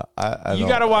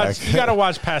gotta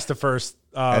watch past the first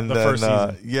first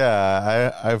season.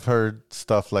 I've heard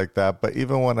stuff like that, but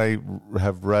even when I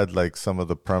have read like some of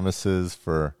the premises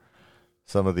for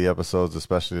some of the episodes,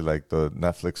 especially like the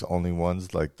Netflix only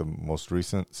ones, like the most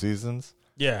recent seasons,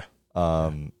 it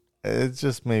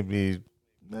just made me.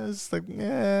 It's like,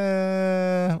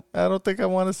 I don't think I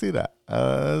want to see that.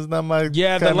 It's not my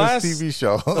kind of TV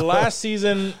show. The last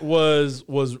season was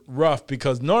rough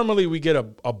because normally we get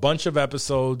a bunch of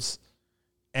episodes,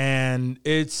 and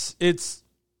it's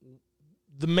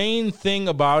the main thing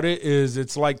about it is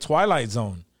it's like Twilight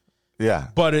Zone. Yeah,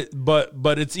 but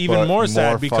it's even more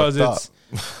sad because it's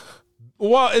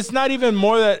well, it's not even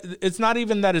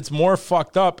that it's more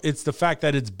fucked up. It's the fact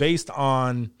that it's based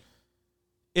on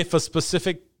if a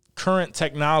specific current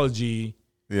technology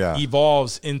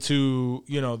evolves into,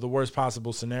 the worst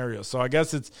possible scenario. So I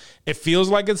guess it feels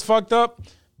like it's fucked up,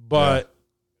 but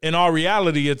in all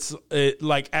reality, it's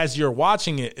like as you're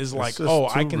watching it is like, oh,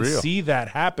 I can see that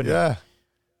happening. Yeah.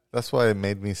 That's why it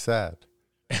made me sad.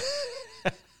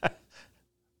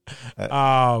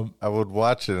 I would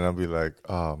watch it and I'd be like,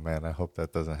 oh man, I hope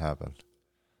that doesn't happen.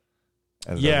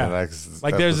 And then the next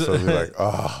episode be like,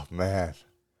 oh man,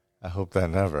 I hope that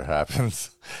never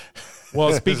happens.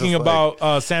 Well, speaking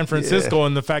about San Francisco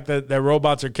and the fact that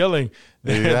robots are killing,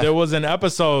 there was an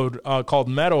episode called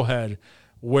Metalhead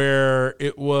where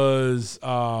it was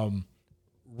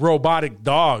robotic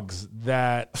dogs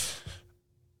that,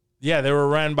 they were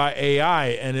ran by AI,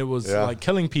 and it was like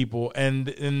killing people,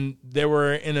 and they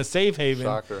were in a safe haven.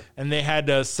 Shocker. And they had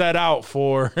to set out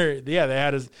for they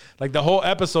had to, like, the whole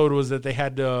episode was that they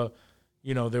had to,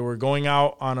 they were going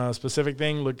out on a specific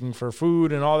thing looking for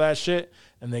food and all that shit,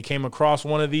 and they came across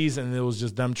one of these, and it was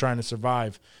just them trying to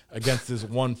survive against this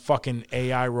one fucking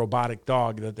AI robotic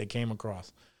dog that they came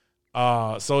across.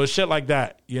 So it's shit like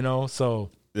that,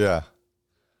 so yeah.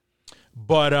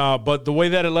 But the way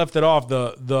that it left it off,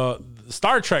 the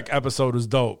Star Trek episode was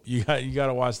dope. You got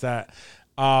to watch that.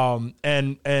 And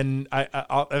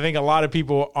I think a lot of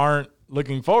people aren't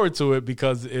looking forward to it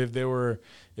because if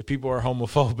people are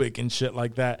homophobic and shit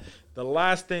like that. The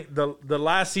last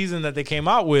season that they came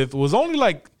out with was only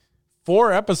like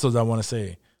 4 episodes, I want to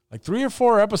say. Like 3 or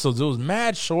 4 episodes. It was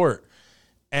mad short.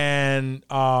 And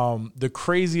the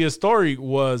craziest story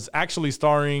was actually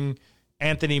starring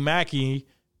Anthony Mackie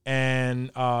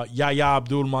and Yahya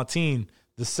Abdul-Mateen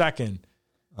II,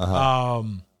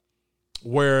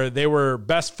 where they were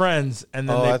best friends, and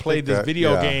then they played this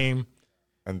video game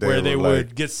and where they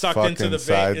would get sucked into the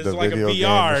vein. It's like a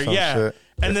VR, shit.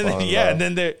 And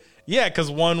then because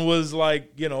one was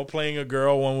like, playing a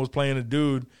girl, one was playing a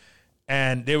dude,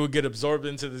 and they would get absorbed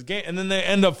into this game, and then they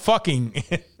end up fucking.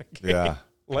 Yeah.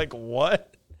 Like what?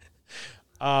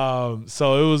 So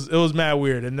it was mad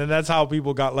weird, and then that's how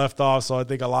people got left off. So I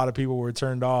think a lot of people were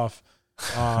turned off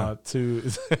to.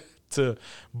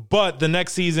 But the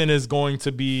next season is going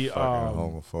to be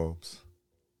homophobes.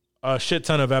 A shit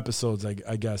ton of episodes.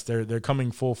 I guess they're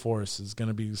coming full force. It's going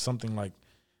to be something like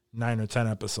 9 or 10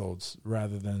 episodes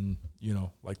rather than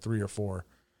like 3 or 4.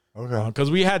 Okay.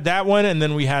 Because we had that one, and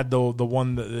then we had the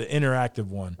one the interactive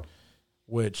one,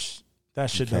 which that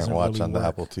shit doesn't watch really on work. the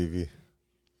Apple TV.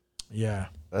 Yeah.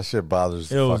 That shit bothers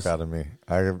the fuck out of me.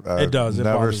 I've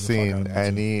never seen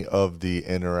any of the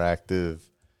interactive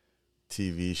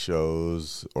TV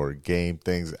shows or game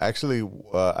things. Actually,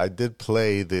 I did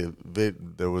play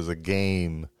there was a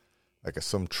game, like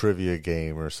some trivia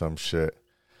game or some shit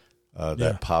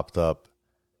that popped up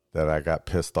that I got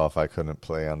pissed off I couldn't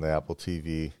play on the Apple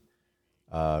TV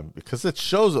because it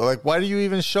shows, like, why do you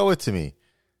even show it to me?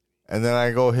 And then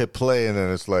I go hit play, and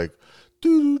then it's like,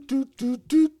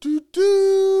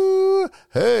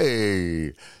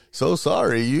 hey, so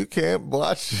sorry you can't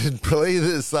watch and play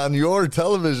this on your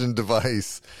television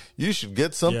device. You should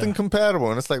get something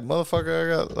compatible. And it's like, motherfucker, I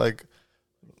got like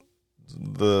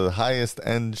the highest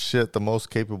end shit, the most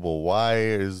capable. Why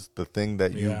is the thing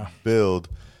that you build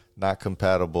not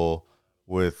compatible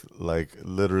with like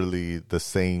literally the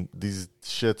same? These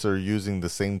shits are using the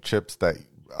same chips that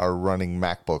are running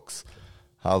MacBooks.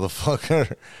 How the fuck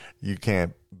you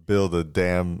can't build a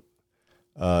damn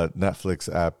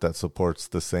Netflix app that supports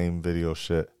the same video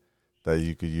shit that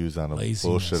you could use on a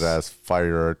bullshit ass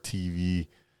Fire TV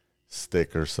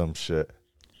stick or some shit?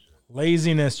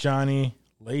 Laziness, Johnny.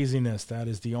 Laziness. That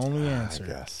is the only answer. I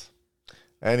guess.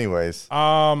 Anyways,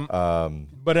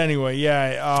 but anyway,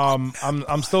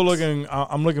 I'm still looking.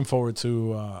 I'm looking forward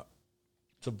to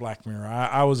Black Mirror.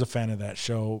 I was a fan of that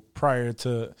show prior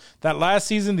to that last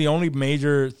season. The only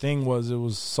major thing was it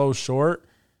was so short.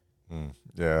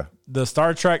 Yeah. The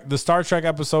Star Trek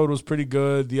episode was pretty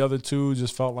good. The other two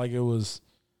just felt like it was,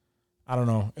 I don't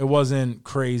know, it wasn't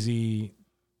crazy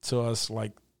to us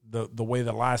like the way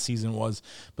the last season was.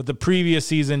 But the previous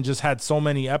season just had so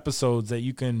many episodes that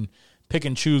you can pick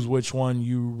and choose which one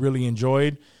you really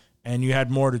enjoyed, and you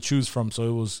had more to choose from. So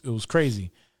it was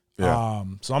crazy. Yeah.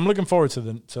 So I'm looking forward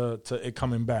to it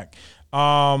coming back.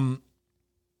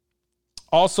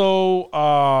 Also,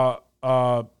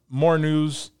 more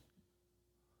news.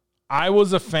 I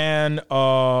was a fan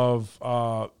of.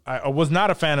 I was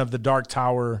not a fan of the Dark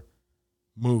Tower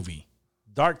movie.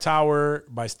 Dark Tower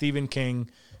by Stephen King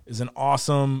is an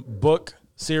awesome book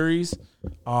series.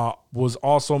 Was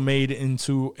also made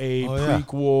into a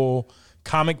prequel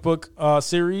comic book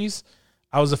series.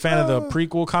 I was a fan of the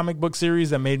prequel comic book series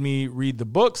that made me read the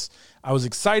books. I was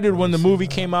excited when the movie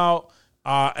came out,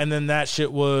 and then that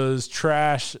shit was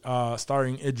trash,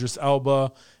 starring Idris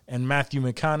Elba and Matthew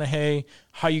McConaughey.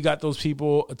 How you got those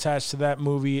people attached to that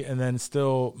movie and then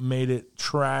still made it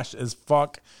trash as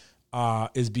fuck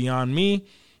is beyond me.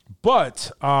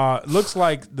 But looks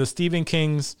like the Stephen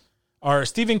King's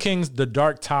The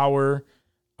Dark Tower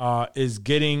is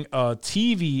getting a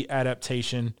TV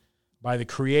adaptation by the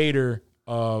creator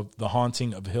of The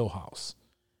Haunting of Hill House.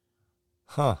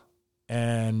 Huh.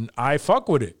 And I fuck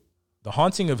with it. The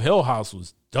Haunting of Hill House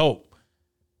was dope.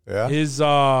 Yeah.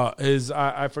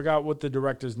 I forgot what the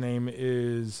director's name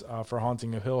is for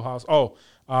Haunting of Hill House.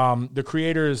 The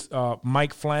creator is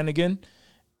Mike Flanagan.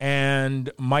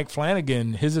 And Mike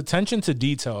Flanagan, his attention to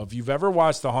detail, if you've ever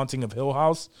watched The Haunting of Hill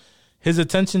House, his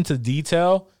attention to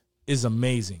detail is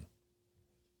amazing.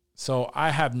 So I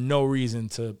have no reason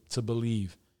to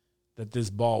believe that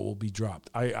this ball will be dropped.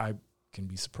 I can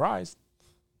be surprised,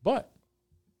 but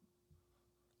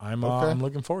I'm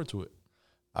looking forward to it.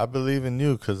 I believe in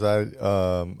you because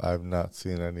I've not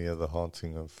seen any of the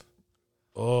Haunting of.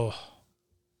 You're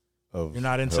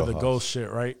not into Hill the House. ghost shit,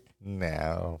 right? Nah,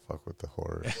 I don't fuck with the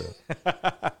horror shit.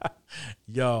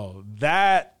 Yo,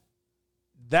 that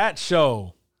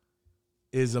show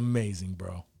is amazing,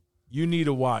 bro. You need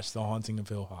to watch The Haunting of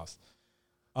Hill House.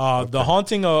 The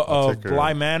Haunting of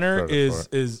Bly Manor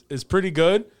is pretty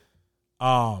good.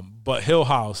 But Hill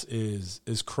House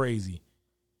is crazy.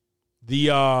 They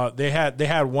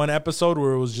had one episode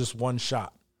where it was just one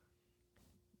shot.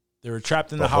 They were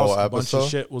trapped in the house. A bunch of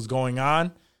shit was going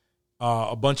on.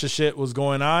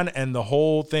 And the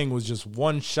whole thing was just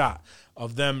one shot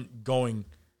of them going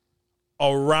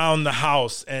around the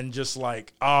house and just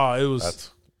like, it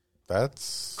was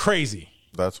that's crazy.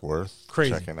 That's worth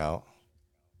checking out.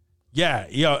 Yeah,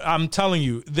 I'm telling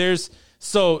you,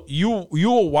 you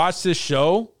will watch this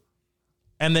show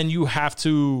and then you have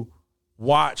to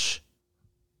watch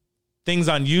things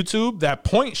on YouTube that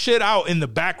point shit out in the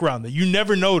background that you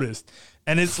never noticed.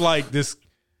 And it's like this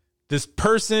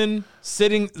person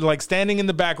standing in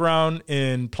the background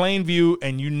in plain view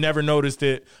and you never noticed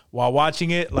it while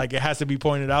watching it. Like it has to be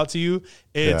pointed out to you.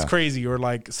 It's crazy. Or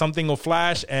like something will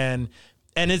flash and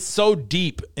it's so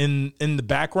deep in the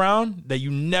background that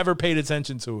you never paid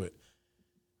attention to it.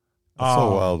 It's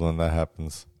so wild when that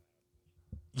happens.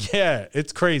 Yeah,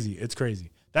 it's crazy. It's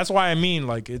crazy. That's why I mean,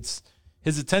 like, his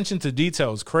attention to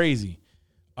detail is crazy.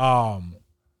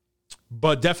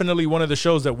 But definitely one of the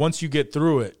shows that once you get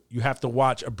through it, you have to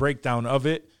watch a breakdown of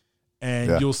it,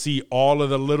 and you'll see all of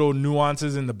the little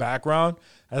nuances in the background.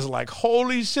 That's like,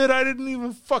 holy shit, I didn't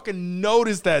even fucking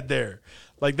notice that there.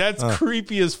 Like, that's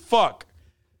creepy as fuck.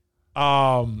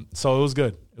 So it was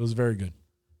good. It was very good.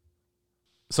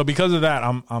 So because of that,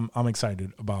 I'm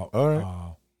excited about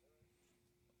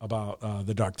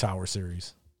the Dark Tower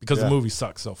series because the movie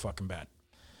sucks so fucking bad.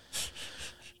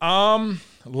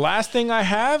 Last thing I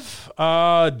have,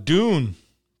 Dune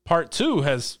Part 2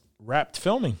 has wrapped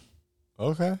filming.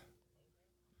 Okay.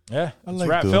 Yeah, it's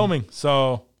wrapped filming.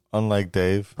 So unlike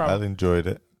Dave, I enjoyed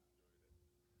it.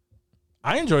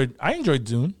 I enjoyed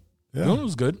Dune. Yeah. Dune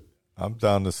was good. I'm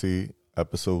down to see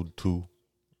episode 2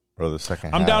 or the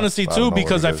second. I'm down to see 2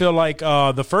 because I feel like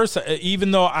the first,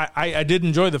 even though I did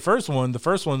enjoy the first one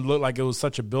looked like it was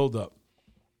such a build up.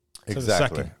 Exactly. To the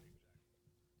second.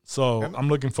 So I'm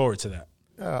looking forward to that.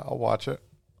 Yeah, I'll watch it.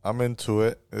 I'm into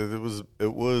it. It was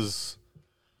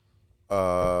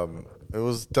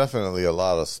definitely a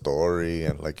lot of story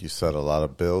and, like you said, a lot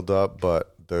of build up,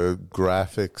 but the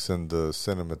graphics and the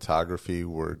cinematography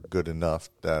were good enough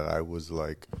that I was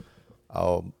like,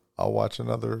 I'll watch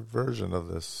another version of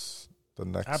this, the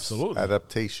next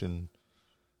adaptation,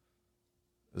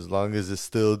 as long as it's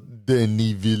still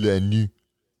Denis Villeneuve.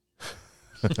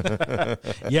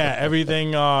 Yeah,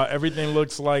 everything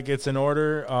looks like it's in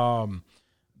order.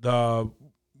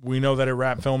 We know that it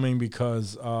wrapped filming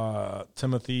because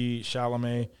Timothy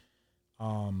Chalamet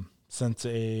sent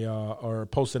or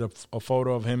posted a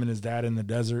photo of him and his dad in the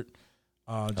desert,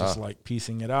 like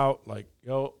piecing it out, like,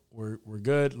 yo, we're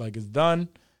good, like it's done.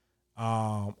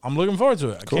 I'm looking forward to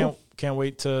it. Cool. I can't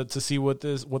wait to see what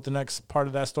the next part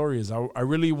of that story is. I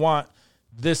really want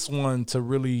this one to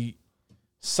really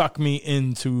suck me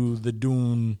into the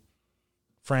Dune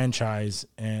franchise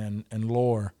and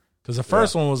lore, because the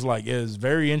first one was like, it was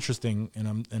very interesting,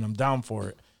 and I'm down for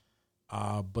it.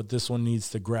 But this one needs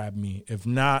to grab me. If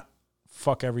not,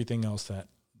 fuck everything else that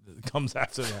comes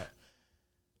after that.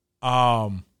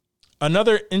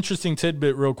 Another interesting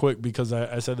tidbit real quick, because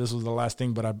I said this was the last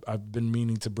thing, but I've been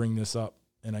meaning to bring this up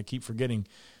and I keep forgetting.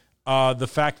 The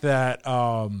fact that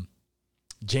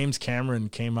James Cameron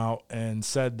came out and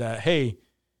said that, hey,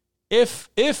 if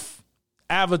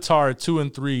Avatar 2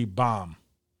 and 3 bomb,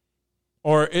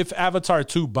 or if Avatar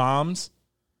 2 bombs,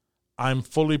 I'm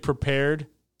fully prepared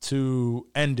to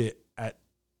end it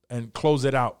and close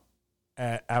it out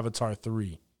at Avatar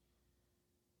 3.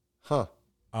 Huh.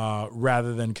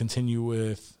 Rather than continue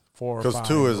with 4 or 5. Because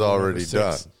 2 is already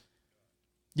done.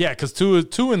 Yeah, because 2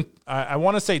 and I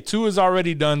want to say 2 is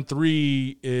already done.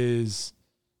 3 is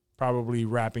probably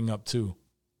wrapping up too.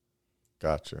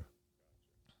 Gotcha.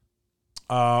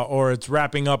 Or it's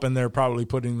wrapping up and they're probably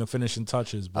putting the finishing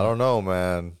touches. I don't know,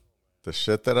 man. The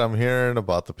shit that I'm hearing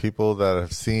about the people that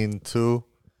have seen 2,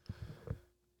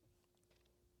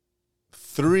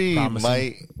 3 Promising.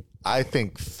 might. I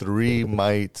think 3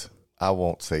 might. I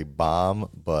won't say bomb,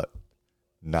 but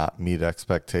not meet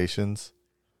expectations.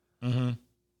 Mm-hmm.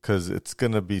 Because it's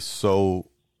gonna be so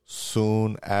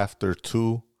soon after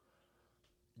 2.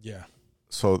 Yeah.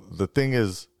 So the thing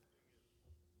is,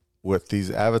 with these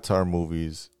Avatar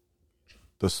movies,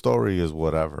 the story is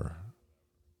whatever.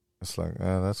 It's like,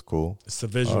 that's cool. It's the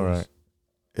visuals. All right.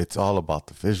 It's all about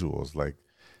the visuals. Like,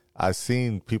 I've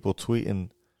seen people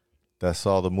tweeting that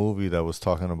saw the movie that was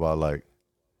talking about, like,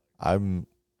 I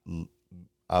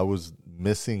was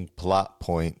missing plot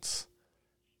points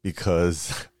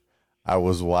because I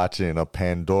was watching a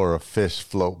Pandora fish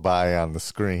float by on the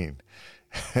screen,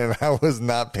 and I was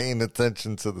not paying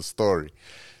attention to the story.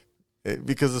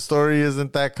 Because the story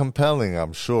isn't that compelling,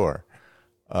 I'm sure.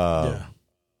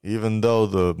 Even though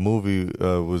the movie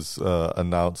was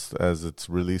announced as it's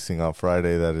releasing on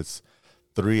Friday that it's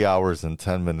 3 hours and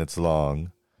 10 minutes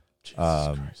long.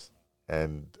 Jesus Christ.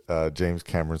 And James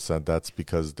Cameron said that's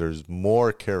because there's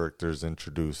more characters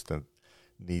introduced that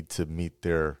need to meet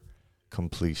their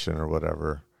completion or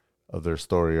whatever of their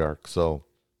story arc. So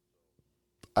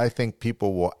I think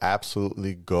people will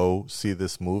absolutely go see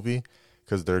this movie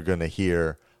because they're going to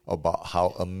hear about how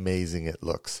amazing it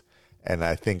looks. And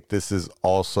I think this is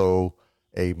also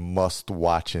a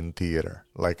must-watch in theater.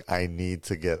 Like, I need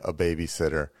to get a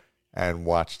babysitter and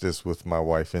watch this with my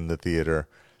wife in the theater.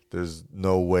 There's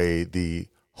no way the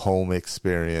home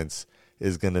experience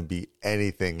is going to be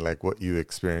anything like what you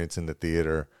experience in the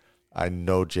theater. I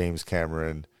know James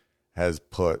Cameron has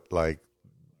put, like,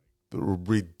 a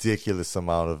ridiculous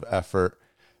amount of effort,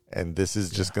 and this is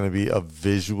just going to be a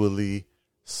visually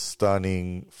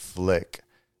stunning flick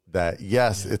that,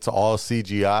 yes, it's all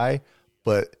CGI,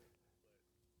 but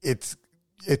it's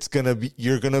going to be,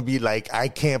 you're going to be like, I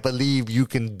can't believe you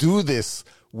can do this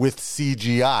with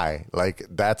CGI. Like,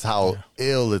 that's how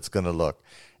ill it's going to look.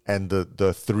 And the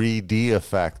 3D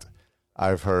effect,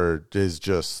 I've heard, is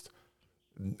just,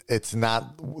 it's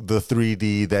not the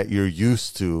 3D that you're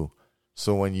used to.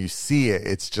 So when you see it,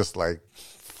 it's just like,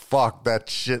 fuck, that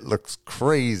shit looks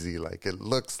crazy. Like, it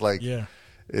looks like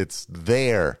it's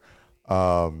there.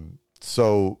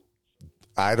 So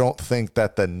I don't think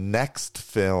that the next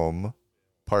film,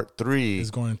 part 3,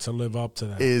 is going to live up to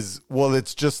that.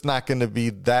 It's just not going to be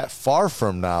that far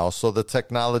from now. So the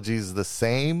technology is the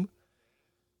same.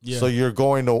 Yeah. So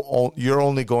you're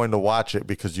only going to watch it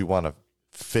because you want to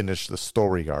finish the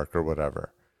story arc or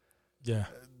whatever. Yeah.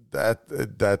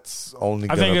 That's only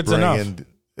I going think to it's bring enough. in.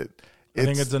 I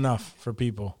think it's enough for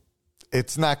people.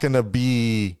 It's not going to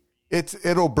be.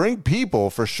 It'll bring people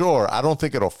for sure. I don't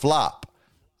think it'll flop.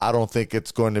 I don't think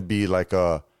it's going to be like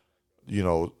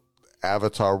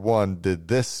Avatar 1 did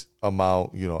this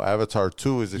amount. Avatar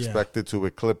 2 is expected to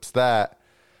eclipse that.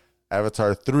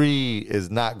 Avatar 3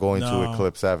 is not going to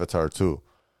eclipse Avatar 2.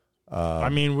 I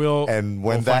mean,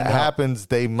 when that happens,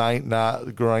 they might not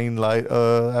greenlight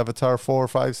Avatar 4,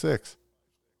 5, 6.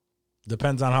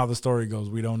 Depends on how the story goes.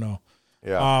 We don't know.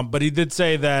 Yeah. But he did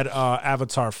say that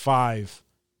Avatar 5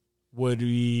 would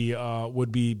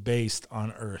be based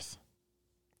on Earth.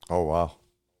 Oh, wow.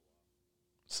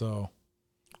 So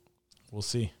we'll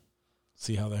see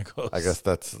how that goes. I guess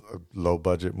that's a low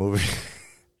budget movie.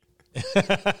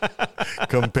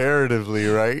 Comparatively,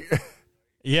 right?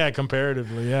 Yeah,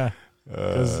 comparatively, yeah.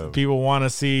 Because people want to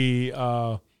see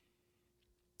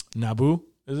Naboo,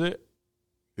 is it?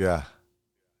 Yeah.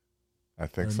 I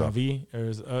think or so. Navi? Or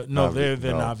is, no, Navi, they're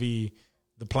the no. Navi.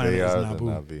 The planet They is are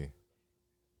Naboo. the Navi.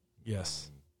 Yes.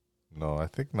 No, I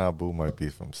think Naboo might be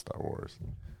from Star Wars.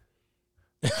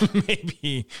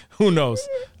 Maybe. Who knows?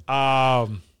 No,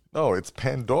 it's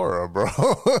Pandora, bro.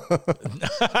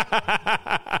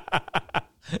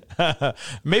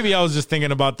 Maybe I was just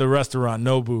thinking about the restaurant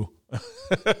Nobu.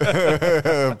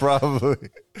 Probably.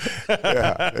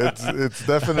 Yeah, it's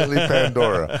definitely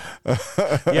Pandora.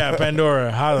 Yeah,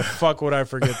 Pandora. How the fuck would I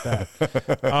forget that?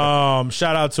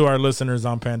 Shout out to our listeners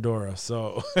on Pandora.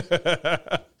 So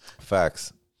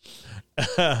Facts.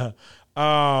 all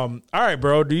right,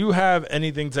 bro. Do you have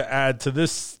anything to add to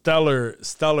this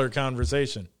stellar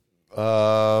conversation?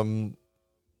 No,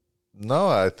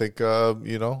 I think I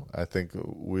think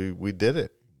we did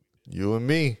it. You and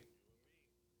me.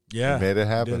 Yeah. We made it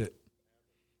happen. Did it.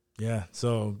 Yeah.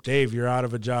 So, Dave, you're out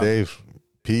of a job. Dave,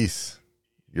 peace.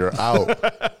 You're out.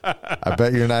 I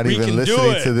bet you're not We even can do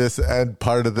listening it. to this end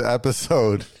part of the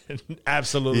episode.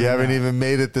 Absolutely. You haven't not. even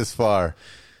made it this far.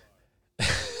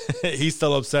 He's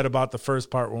still upset about the first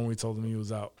part when we told him he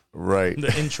was out. Right.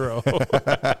 The intro.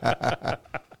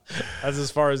 That's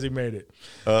as far as he made it.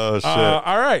 Oh, shit.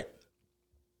 All right.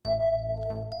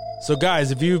 So, guys,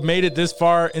 if you've made it this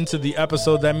far into the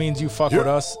episode, that means you fuck with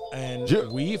us, and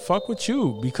we fuck with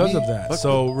you because of that.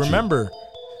 So remember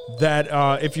that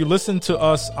if you listen to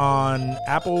us on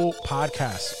Apple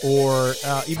Podcasts or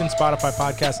even Spotify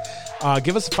Podcasts,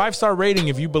 give us a 5-star rating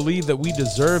if you believe that we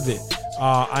deserve it.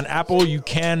 On Apple, you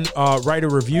can write a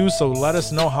review, so let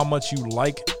us know how much you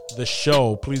like the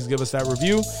show. Please give us that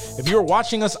review. If you're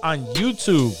watching us on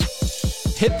YouTube,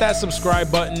 hit that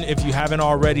subscribe button if you haven't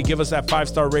already. Give us that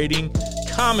 5-star rating.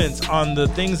 Comment on the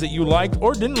things that you liked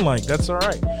or didn't like. That's all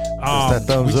right. that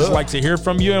thumbs we just up. like to hear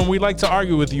from you, and we like to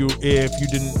argue with you if you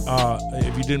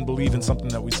didn't believe in something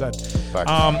that we said.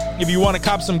 If you want to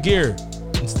cop some gear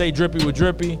and stay drippy with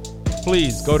Drippy,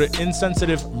 please go to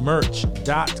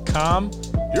insensitivemerch.com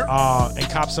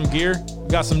and cop some gear. We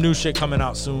got some new shit coming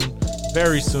out soon,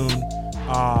 very soon.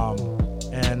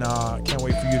 And can't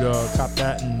wait for you to cop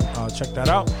that and check that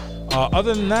out.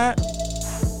 Other than that,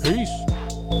 peace.